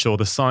Potential,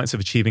 The Science of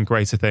Achieving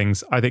Greater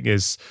Things, I think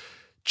is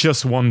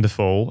just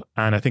wonderful.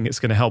 And I think it's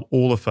going to help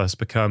all of us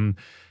become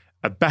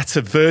a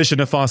better version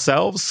of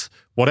ourselves,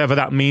 whatever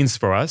that means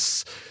for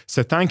us.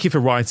 So thank you for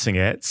writing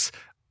it.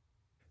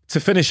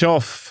 To finish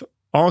off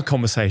our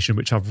conversation,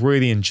 which I've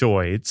really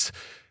enjoyed,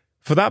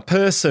 for that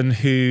person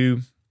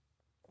who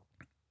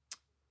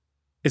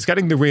is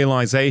getting the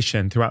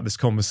realization throughout this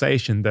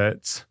conversation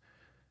that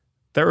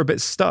they're a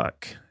bit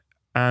stuck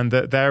and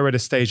that they're at a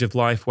stage of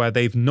life where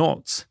they've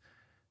not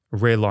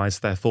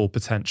realized their full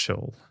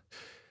potential,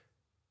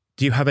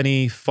 do you have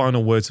any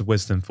final words of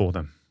wisdom for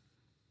them?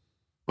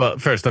 Well,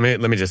 first,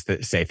 let me just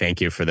say thank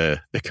you for the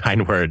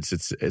kind words.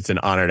 It's an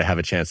honor to have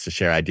a chance to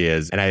share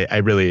ideas. And I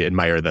really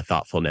admire the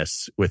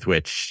thoughtfulness with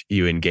which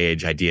you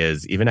engage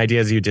ideas, even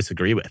ideas you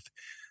disagree with,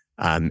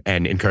 and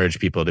encourage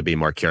people to be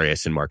more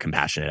curious and more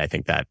compassionate. I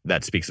think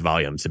that speaks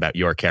volumes about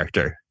your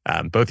character,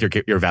 both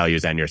your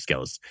values and your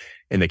skills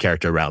in the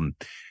character realm.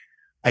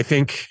 I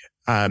think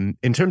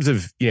in terms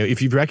of,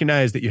 if you've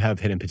recognized that you have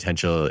hidden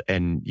potential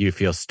and you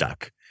feel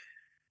stuck,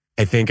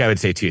 I think I would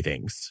say 2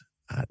 things.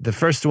 The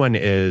first one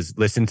is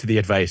listen to the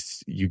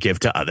advice you give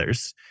to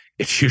others.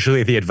 It's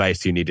usually the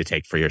advice you need to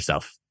take for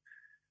yourself.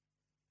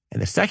 And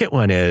the second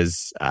one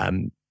is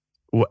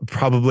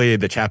probably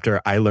the chapter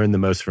I learned the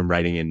most from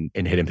writing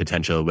in Hidden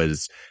Potential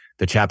was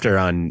the chapter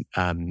on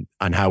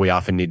how we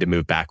often need to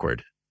move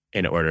backward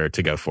in order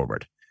to go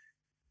forward.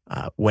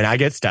 When I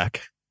get stuck,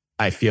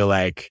 I feel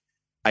like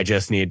I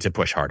just need to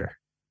push harder.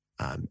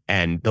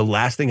 And the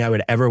last thing I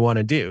would ever want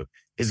to do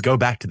is go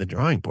back to the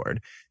drawing board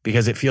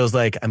because it feels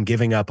like I'm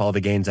giving up all the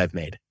gains I've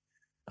made.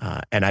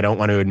 And I don't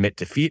want to admit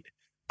defeat.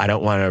 I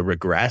don't want to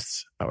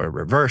regress or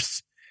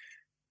reverse.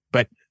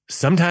 But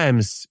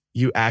sometimes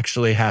you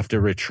actually have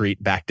to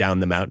retreat back down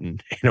the mountain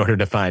in order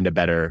to find a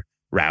better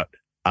route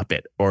up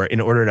it, or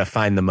in order to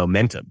find the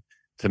momentum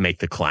to make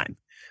the climb.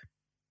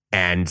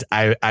 And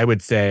I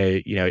would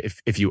say,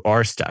 if you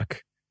are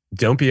stuck,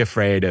 don't be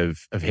afraid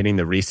of hitting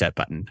the reset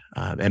button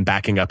and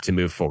backing up to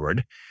move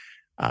forward.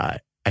 I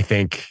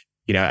think,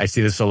 I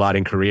see this a lot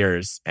in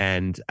careers,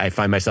 and I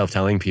find myself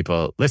telling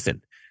people,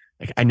 listen,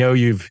 like I know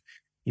you've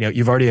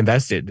already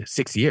invested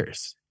 6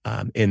 years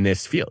in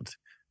this field.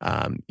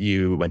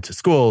 you went to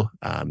school,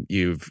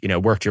 you've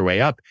worked your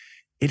way up.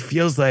 It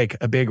feels like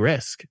a big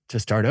risk to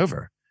start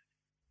over.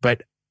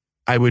 But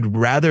I would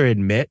rather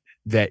admit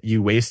that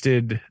you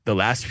wasted the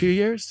last few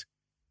years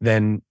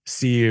than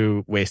see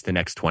you waste the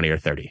next 20 or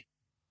 30.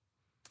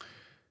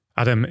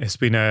 Adam, it's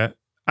been an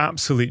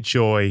absolute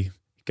joy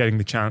getting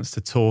the chance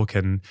to talk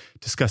and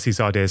discuss these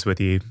ideas with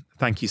you.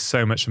 Thank you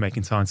so much for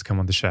making time to come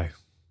on the show.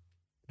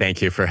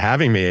 Thank you for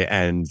having me.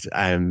 And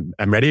I'm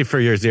ready for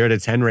your 0 to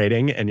 10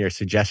 rating and your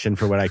suggestion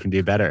for what I can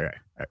do better.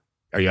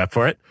 Are you up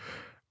for it?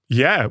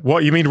 Yeah.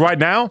 What, you mean right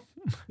now?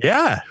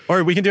 Yeah.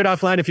 Or we can do it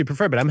offline if you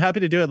prefer, but I'm happy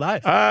to do it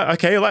live.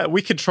 Okay.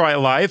 We could try it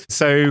live.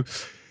 So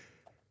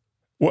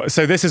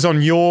this is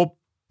on your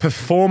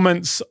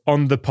performance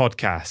on the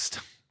podcast.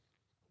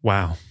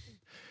 Wow.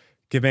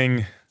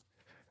 Giving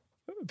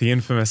the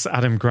infamous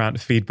Adam Grant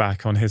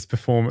feedback on his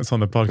performance on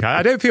the podcast.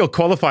 I don't feel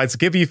qualified to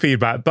give you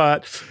feedback,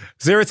 but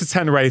 0 to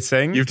 10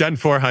 rating. You've done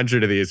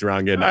 400 of these,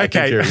 Rangan. Okay. I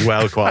think you're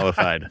well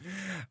qualified.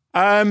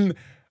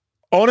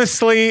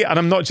 Honestly, and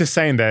I'm not just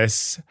saying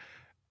this,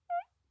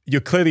 you're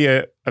clearly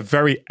a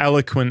very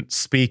eloquent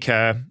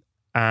speaker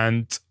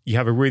and you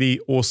have a really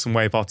awesome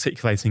way of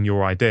articulating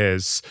your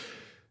ideas.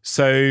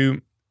 So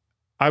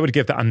I would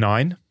give that a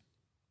 9.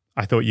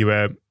 I thought you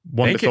were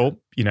wonderful.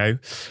 You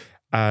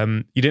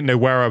didn't know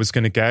where I was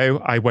going to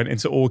go. I went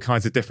into all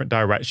kinds of different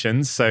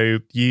directions. So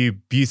you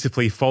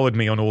beautifully followed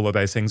me on all of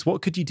those things.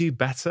 What could you do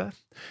better?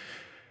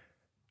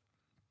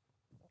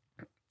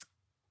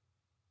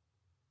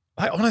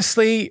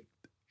 Honestly,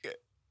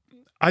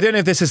 I don't know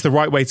if this is the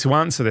right way to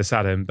answer this,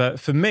 Adam, but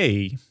for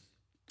me,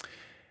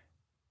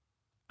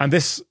 and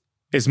this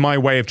is my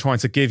way of trying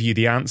to give you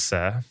the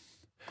answer,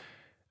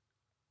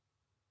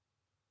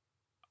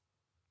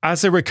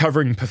 as a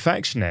recovering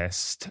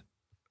perfectionist,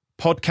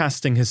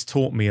 podcasting has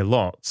taught me a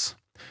lot.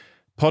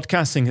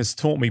 Podcasting has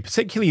taught me,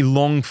 particularly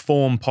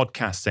long-form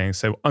podcasting,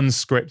 so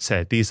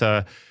unscripted. These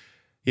are,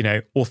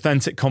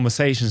 authentic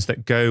conversations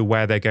that go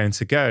where they're going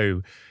to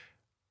go.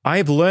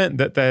 I've learned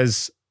that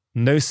there's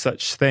no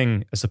such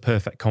thing as a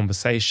perfect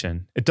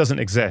conversation. It doesn't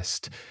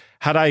exist.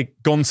 Had I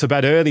gone to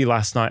bed early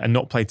last night and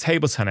not played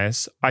table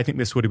tennis, I think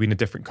this would have been a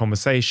different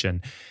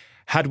conversation.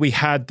 Had we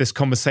had this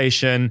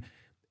conversation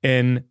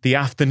in the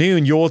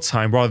afternoon, your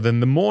time, rather than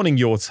the morning,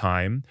 your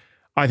time,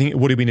 I think it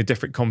would have been a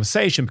different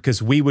conversation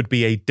because we would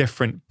be a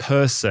different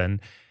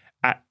person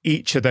at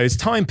each of those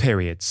time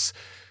periods.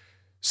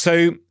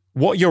 So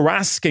what you're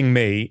asking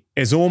me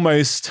is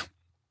almost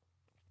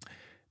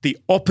the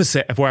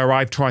opposite of where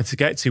I've tried to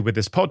get to with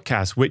this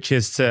podcast, which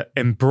is to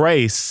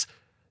embrace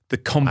the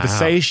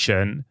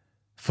conversation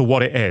for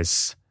what it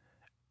is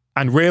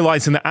and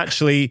realizing that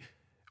actually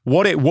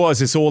what it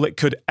was is all it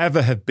could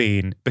ever have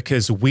been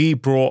because we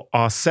brought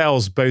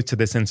ourselves both to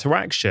this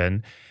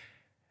interaction.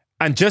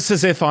 And just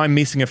as if I'm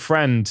meeting a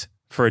friend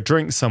for a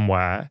drink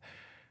somewhere,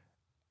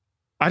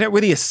 I don't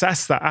really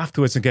assess that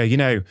afterwards and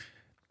go,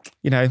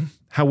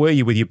 how were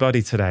you with your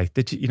buddy today?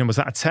 Did you, was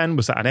that a 10?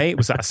 Was that an 8?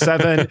 Was that a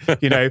 7?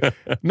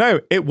 No,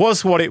 it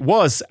was what it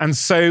was. And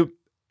so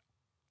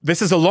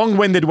this is a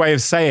long-winded way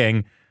of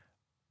saying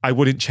I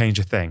wouldn't change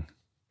a thing.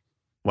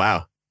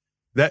 Wow.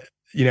 That,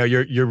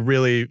 you're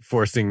really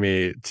forcing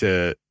me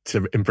to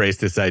embrace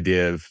this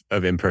idea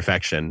of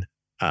imperfection.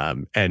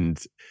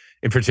 And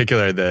in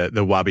particular,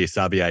 the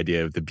wabi-sabi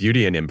idea of the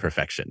beauty in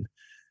imperfection.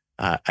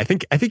 I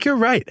think you're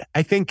right.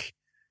 I think,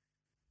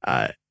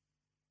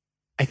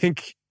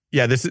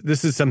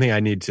 this is something I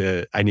need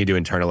to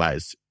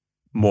internalize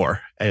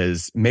more.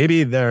 As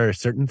maybe there are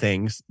certain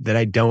things that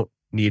I don't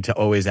need to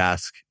always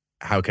ask,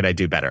 how could I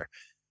do better?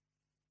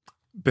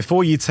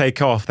 Before you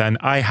take off, then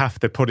I have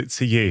to put it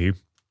to you.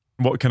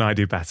 What can I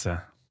do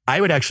better?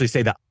 I would actually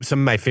say that some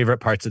of my favorite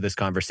parts of this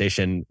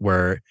conversation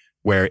were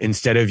where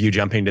instead of you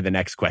jumping to the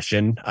next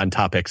question on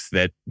topics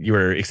that you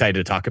were excited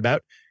to talk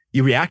about,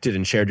 you reacted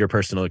and shared your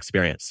personal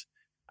experience.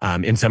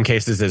 In some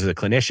cases as a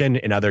clinician,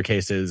 in other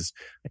cases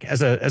like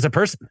as a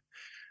person.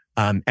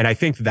 And I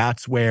think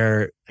that's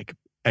where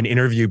an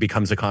interview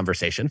becomes a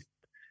conversation.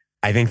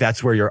 I think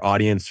that's where your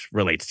audience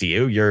relates to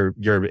you.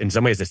 You're in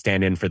some ways a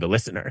stand-in for the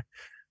listener.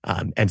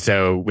 And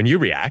so when you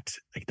react,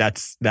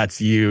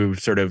 that's you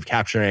sort of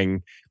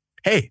capturing,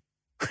 hey,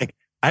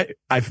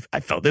 I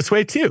felt this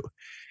way too.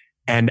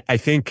 And I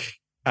think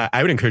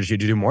I would encourage you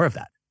to do more of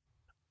that.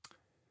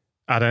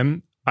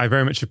 Adam, I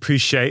very much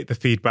appreciate the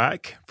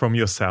feedback from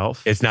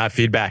yourself. It's not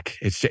feedback.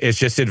 It's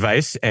just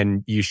advice,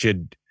 and you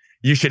should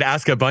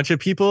ask a bunch of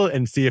people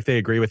and see if they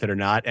agree with it or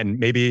not. And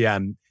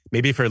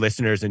maybe for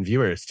listeners and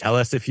viewers, tell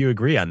us if you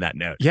agree on that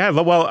note. Yeah,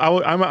 well,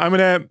 I'm going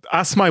to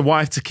ask my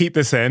wife to keep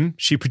this in.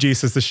 She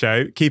produces the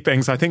show. Keep it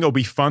in, so I think it'll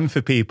be fun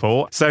for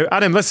people. So,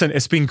 Adam, listen,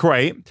 it's been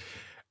great.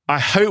 I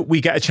hope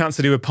we get a chance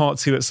to do a part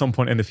 2 at some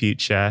point in the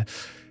future.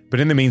 But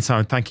in the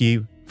meantime, thank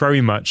you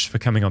very much for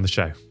coming on the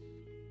show.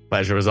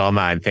 Pleasure was all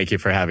mine. Thank you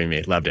for having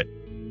me. Loved it.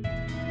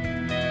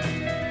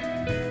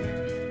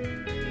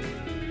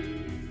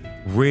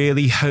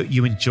 Really hope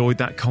you enjoyed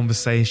that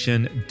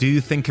conversation.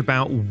 Do think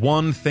about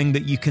one thing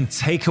that you can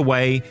take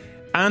away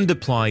and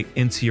apply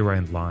into your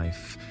own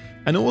life.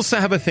 And also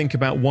have a think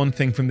about one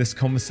thing from this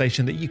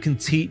conversation that you can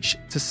teach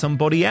to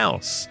somebody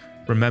else.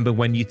 Remember,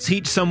 when you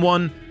teach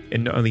someone,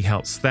 it not only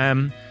helps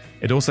them,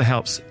 it also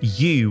helps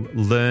you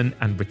learn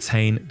and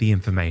retain the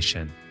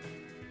information.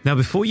 Now,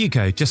 before you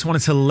go, just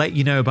wanted to let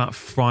you know about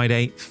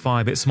Friday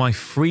 5. It's my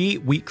free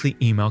weekly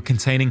email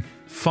containing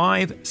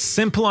 5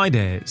 simple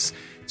ideas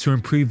to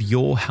improve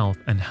your health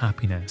and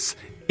happiness.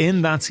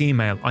 In that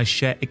email, I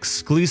share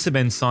exclusive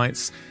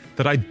insights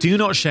that I do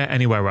not share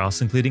anywhere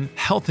else, including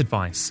health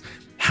advice,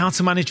 how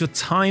to manage your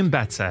time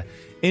better,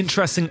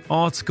 interesting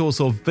articles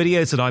or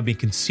videos that I've been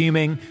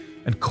consuming,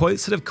 and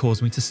quotes that have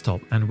caused me to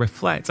stop and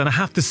reflect. And I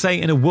have to say,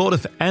 in a world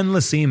of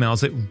endless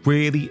emails, it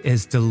really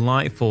is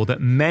delightful that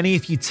many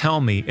of you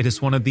tell me it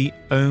is one of the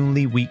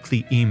only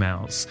weekly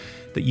emails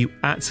that you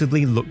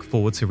actively look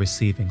forward to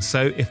receiving.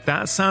 So if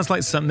that sounds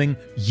like something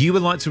you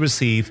would like to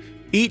receive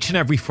each and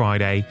every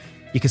Friday,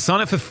 you can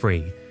sign up for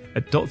free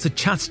at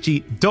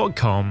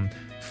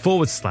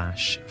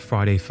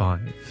drchatterjee.com/Friday5.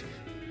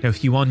 Now,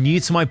 if you are new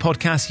to my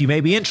podcast, you may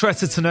be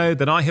interested to know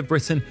that I have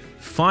written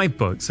 5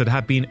 books that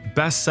have been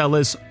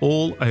bestsellers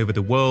all over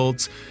the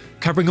world,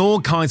 covering all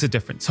kinds of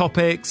different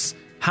topics: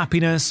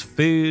 happiness,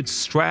 food,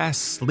 stress,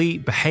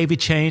 sleep, behavior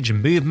change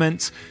and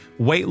movement,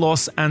 weight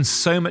loss, and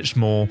so much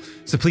more.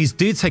 So please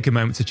do take a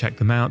moment to check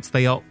them out.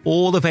 They are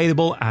all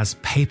available as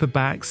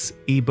paperbacks,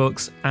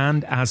 ebooks,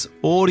 and as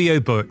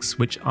audiobooks,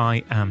 which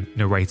I am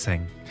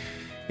narrating.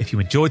 If you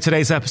enjoyed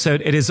today's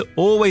episode, it is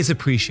always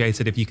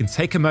appreciated if you can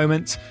take a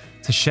moment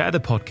to share the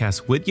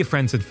podcast with your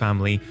friends and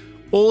family,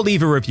 or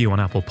leave a review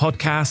on Apple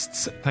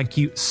Podcasts. Thank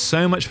you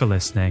so much for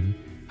listening.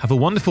 Have a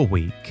wonderful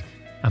week.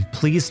 And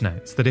please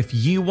note that if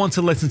you want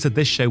to listen to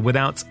this show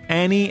without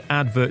any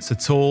adverts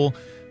at all,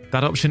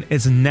 that option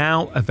is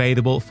now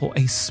available for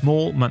a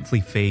small monthly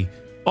fee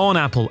on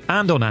Apple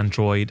and on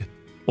Android.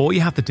 All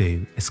you have to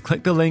do is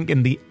click the link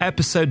in the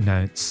episode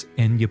notes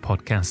in your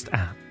podcast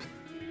app.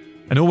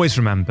 And always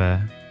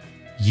remember,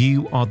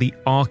 you are the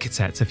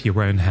architect of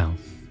your own health.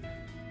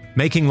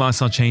 Making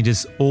lifestyle change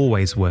is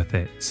always worth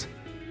it,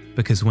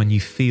 because when you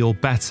feel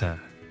better,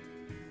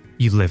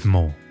 you live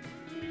more.